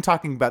not even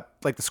talking about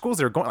like the schools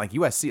that are going like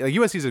USC. Like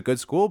USC is a good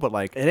school, but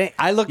like It ain't.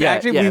 I looked. Yeah,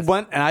 actually, yeah. we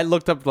went and I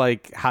looked up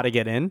like how to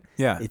get in.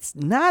 Yeah. it's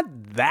not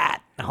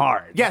that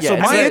hard. Yeah, Yeah, so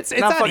it's my not- it's not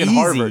not fucking easy.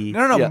 Harvard.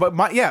 no,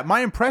 Yeah. but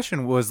my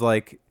impression was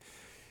like,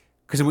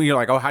 because when you're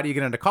like, oh, how do you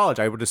get into college?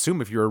 I would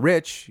assume if you were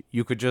rich,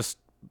 you could just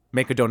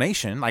make a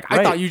donation. Like I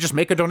Right. thought you just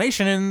make a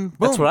donation and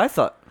boom. That's what I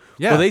thought.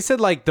 Yeah. Well, they said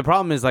like the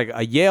problem is like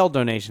a Yale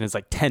donation is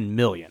like 10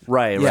 million.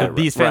 Right, So right,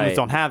 these families right.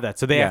 don't have that,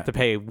 so they Yeah. have to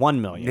pay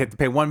 1 million. They have to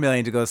pay $1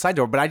 million to go to the side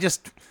door.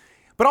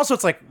 But also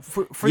it's like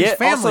for Yeah. these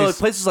families. Also,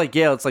 places like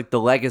Yale, it's like the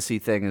legacy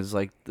thing is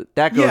like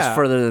that goes Yeah.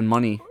 further than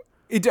money.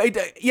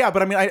 Yeah,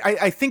 but I mean,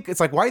 I think it's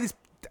like why these.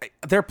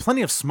 There are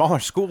plenty of smaller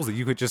schools that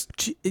you could just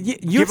give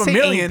USC a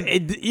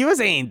million.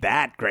 USA ain't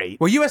that great.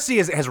 Well, USC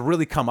has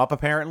really come up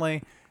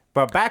apparently,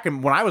 but back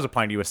when I was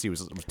applying to USC, it was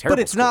terrible. But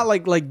it's school. not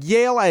like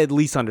Yale. I at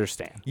least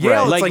understand.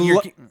 Yale. Like, It's like you're,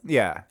 lo-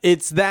 yeah.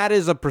 it's that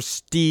is a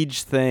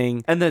prestige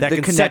thing, And the that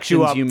can set you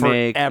connections up you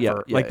make. forever. Yeah,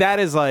 yeah, like yeah. that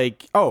is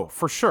like Oh,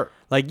 for sure.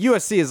 like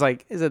USC is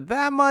like, is it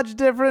that much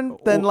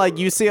different than like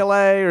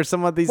UCLA or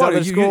some of these Well,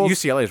 other schools?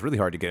 UCLA is really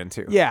hard to get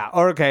into. Yeah.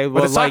 Or okay. But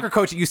Well, the soccer like,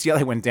 coach at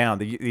UCLA went down.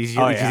 The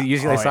Oh, yeah.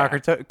 UCLA Oh, soccer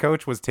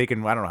coach was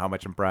taking I don't know how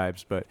much in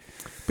bribes, but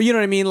but you know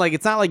what I mean? Like,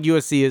 it's not like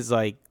USC is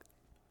like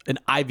an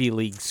Ivy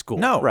League school.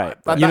 no, Right.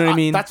 You know what I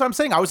mean? That's what I'm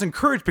saying. I was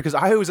encouraged because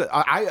I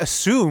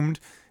assumed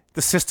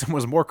the system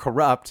was more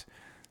corrupt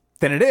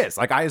than it is.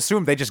 Like I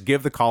assumed they just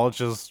give the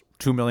colleges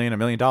 $2 million, $1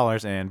 million,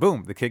 and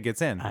boom, the kid gets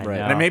in. Right. know.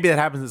 And maybe that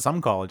happens at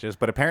some colleges,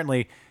 but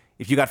apparently,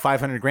 if you got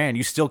 $500,000,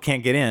 you still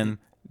can't get in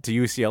to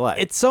UCLA.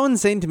 It's so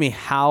insane to me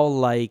how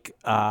like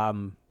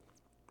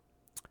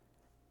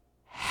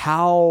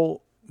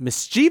how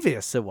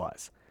mischievous it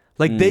was.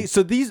 Like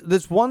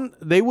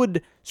they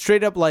would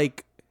straight up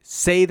like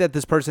say that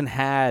this person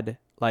had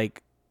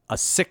like a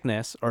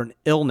sickness or an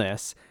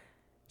illness,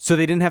 so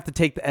they didn't have to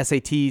take the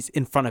SATs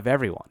in front of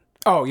everyone.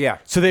 oh yeah.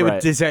 So they would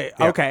Right. just say,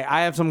 Yeah. okay,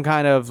 I have some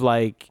kind of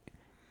like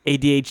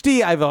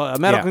ADHD, I have a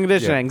medical Yeah,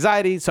 condition, yeah.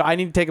 anxiety, so I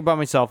need to take it by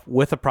myself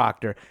with a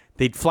proctor.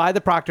 They'd fly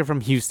the proctor from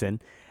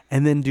Houston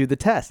and then do the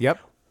test. Yep.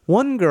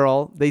 One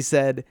girl, they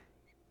said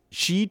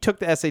she took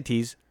the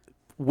SATs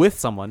with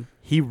someone.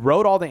 He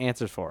wrote all the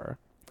answers for her.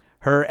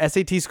 Her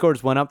SAT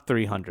scores went up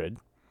 300,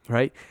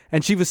 right?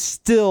 And she was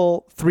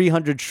still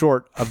 300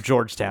 short of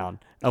Georgetown,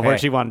 of where Hey,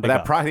 she wanted to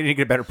but go. they need to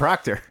get a better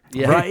proctor.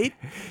 Yeah. Right?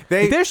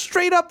 They're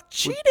straight up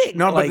cheating.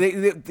 No, Like,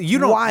 but you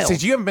don't. wild.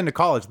 Since you haven't been to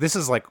college, this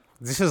is like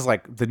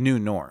the new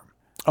norm.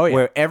 Oh, yeah.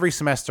 Where every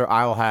semester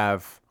I'll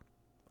have,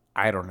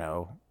 I don't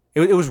know.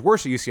 It was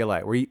worse at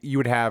UCLA, where you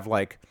would have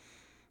like,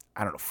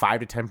 I don't know,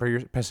 5 to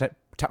 10%.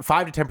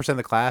 5 to 10% of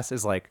the class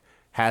is like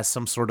has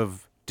some sort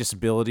of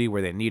disability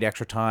where they need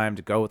extra time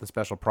to go with a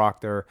special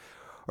proctor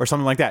or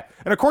something like that.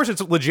 And of course,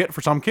 it's legit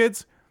for some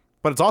kids,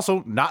 but it's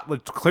also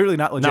clearly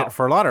not legit No.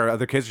 for a lot of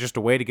other kids. Just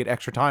a way to get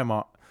extra time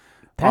on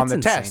That's the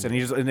insane. test,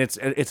 and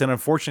it's an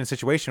unfortunate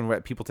situation where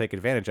people take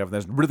advantage of. And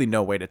there's really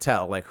no way to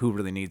tell like who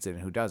really needs it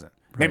and who doesn't.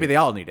 Maybe they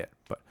all need it,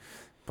 but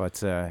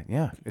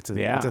yeah, it's a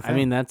Yeah, It's a I thing.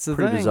 mean that's the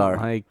Pretty thing. bizarre.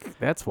 Like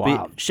that's Be-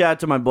 wild. shout out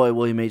to my boy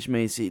William H.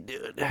 Macy,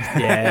 dude.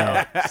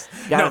 Yeah,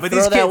 Gotta but throw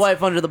these that kids-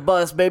 wife under the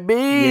bus, baby.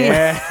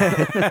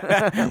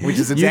 yeah. which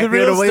is You're the exactly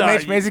real the William star.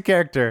 H. Macy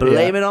character.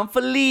 Blame it on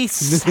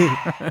Felice.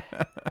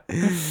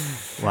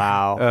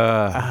 Wow.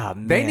 Ah,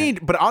 They man.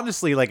 need, but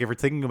honestly, like if we're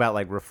thinking about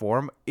like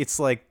reform, it's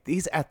like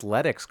these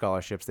athletic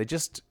scholarships. They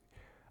just,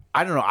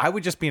 I don't know. I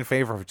would just be in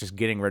favor of just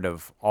getting rid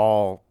of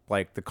all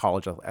like the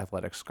college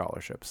athletic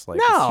scholarships. Like,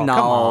 No. no,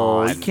 come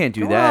on. you can't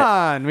do Come that.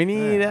 on, we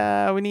need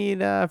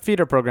a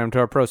feeder program to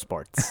our pro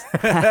sports.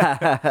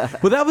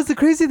 Well, that was the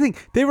crazy thing.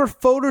 They were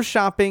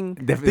photoshopping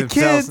the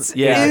themselves- kids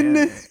Yeah.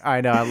 in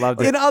I know, I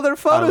loved it. in other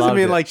photos. I loved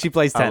mean, it. like she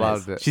plays I tennis.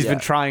 loved it. She's been Yeah.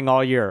 trying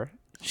all year.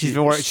 She's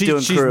been working. she's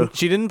doing crew.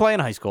 She didn't play in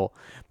high school,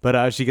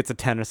 but she gets a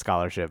tennis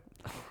scholarship.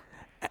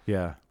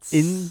 Yeah.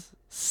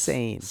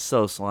 Insane.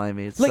 So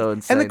slimy. It's Like, so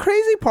insane. and the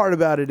crazy part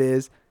about it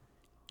is,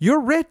 you're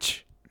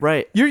rich.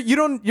 right.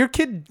 Your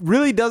kid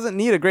really doesn't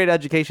need a great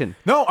education.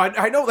 No,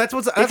 I know. That's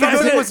what's. They That's could what I'm go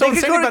saying. to, What's so they could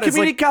insane go about to it is,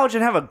 community like, college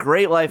and have a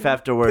great life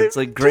afterwards.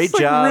 Like great Just,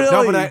 like, job.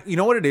 really- no, but you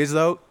know what it is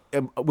though.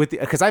 With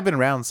because I've been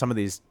around some of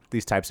these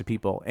types of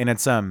people, and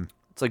it's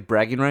It's like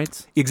bragging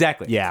rights.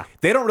 exactly. Yeah.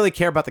 They don't really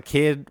care about the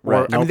kid. Or, Right.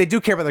 I mean, Nope. they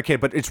do care about their kid,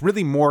 but it's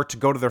really more to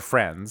go to their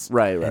friends.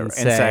 Right. And And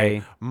say,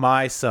 say,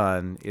 my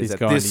son is he's at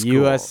going this to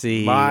school.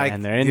 USC,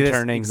 and they're this-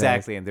 interning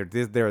exactly, and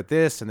they're at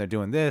this and they're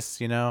doing this,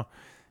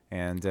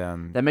 and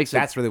That makes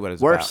that's it really what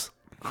it's worse.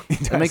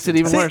 That makes it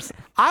even worse.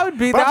 I would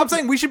be. But that's what I'm that-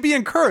 saying, we should be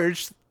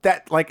encouraged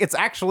that like it's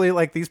actually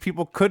like these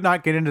people could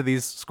not get into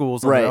these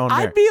schools on Right. their own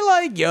merit. I'd be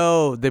like,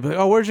 yo, they'd be like,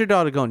 oh, where's your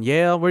daughter going?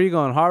 Yale. Where are you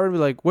going? Harvard. Be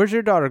like, where's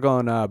your daughter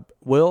going?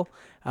 Will.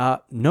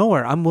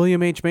 Nowhere. I'm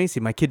William H. Macy.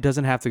 My kid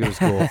doesn't have to go to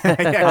school.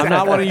 I'm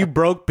not one of you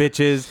broke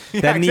bitches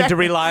that need to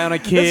rely on a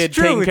kid That's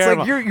true. taking It's care like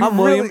of you're them. I'm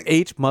really- William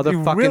H.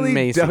 motherfucking really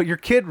Macy. Your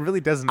kid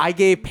really doesn't. I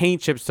gave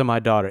paint chips to my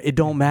daughter. It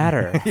don't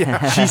matter.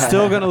 She's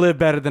still going to live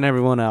better than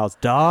everyone else.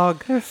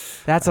 Dog.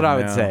 That's what I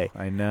would know, say.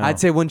 I know. I'd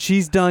say when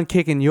she's done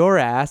kicking your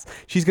ass,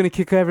 she's going to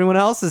kick everyone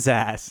else's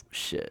ass.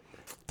 Shit.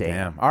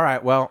 Damn. All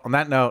right. Well, on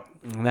that note,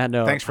 On that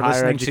note, thanks for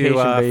higher listening education,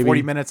 to baby.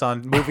 40 minutes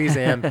on movies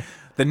and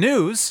the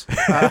news.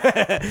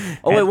 Oh,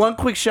 wait, one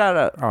quick shout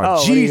out. Oh,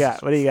 what do you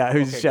got? What do you got?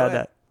 Who's Okay, go shout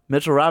ahead. out?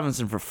 Mitchell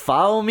Robinson for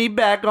following me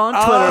back on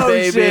Twitter, Oh,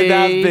 baby. shit,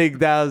 that was big.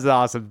 That was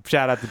awesome.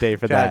 Shout out to Dave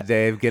for Shout out that. to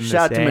Dave. Getting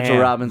Shout out us- to Mitchell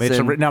Damn.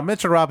 Robinson. Now,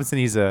 Mitchell Robinson,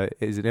 is an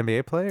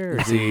NBA player? Or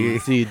is he?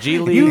 See, G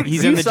League. You,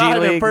 he's you in the saw G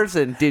him in League.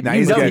 person, dude. No,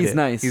 You know good. he's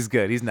nice. He's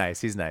good. He's nice.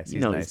 He's nice.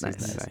 He's know nice. he's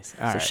nice. Nice.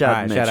 So All right. shout All out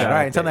right, to shout Mitch. out. All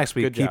right, until next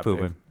week. Good Keep job, Dave.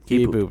 pooping.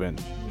 Keep pooping.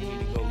 You need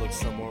to go look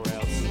somewhere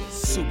else.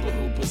 Super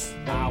Hoopers.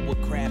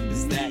 What crap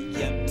is that?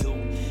 Yep, dude.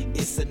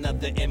 It's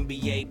another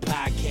NBA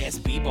podcast.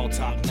 Bebo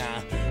talk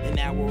now. An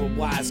hour of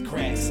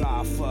wisecracks.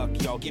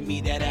 Fuck y'all. Give me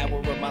that hour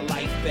of my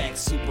life back.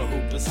 Super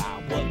Hoopers.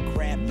 What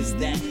crap is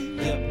that?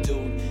 Yep,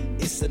 dude.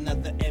 It's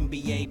another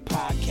NBA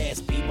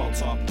podcast. Bebo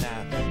talk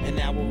now. An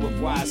hour of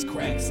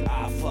wisecracks.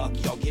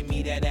 Fuck y'all. Give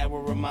me that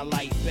hour of my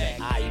life back.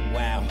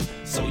 Wow.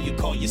 So you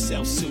call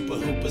yourself Super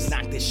Hoopers?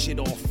 Knock this shit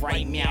off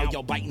right now.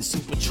 Y'all biting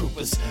Super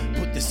Troopers.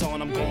 Put this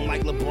on, I'm going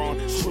like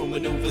LeBron. True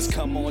maneuvers.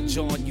 Come on,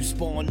 John. You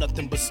spawn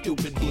nothing but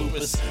stupid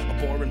bloopers.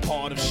 A boring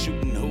part of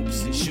shooting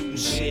hoops and shooting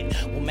shit.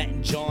 Well, Matt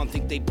and John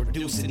think they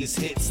producing these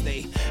hits.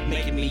 They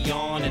making me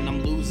yawn and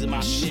I'm losing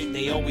my shit.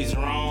 They always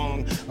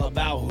wrong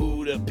about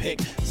who to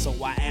pick. So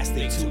I asked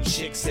they two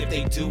chicks if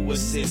they do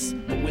assist.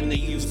 But when they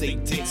use they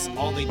dicks,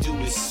 all they do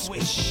is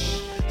swish.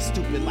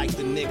 Stupid like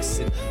the Knicks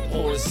and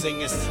horror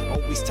singers.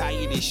 Always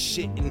tired as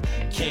shit and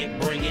can't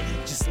bring it.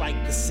 Just like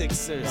the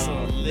Sixers.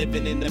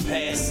 Living in the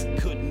past.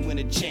 Couldn't win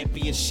a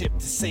championship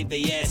to save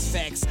they ass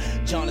facts.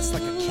 John is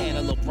like a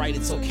cantaloupe, right?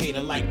 It's okay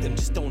to like them.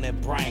 Just don't have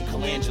Brian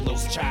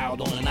Colangelo's child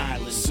on an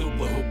island.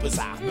 Super Hoopers.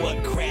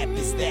 What crap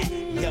is that?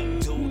 Yup,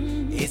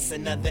 dude. It's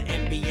another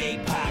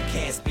NBA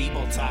podcast.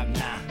 Bebo talk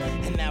now.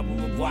 An hour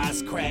of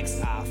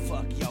wisecracks.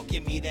 Fuck y'all.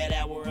 Give me that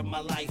hour of my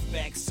life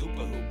back.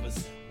 Super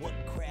Hoopers. What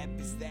crap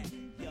is that?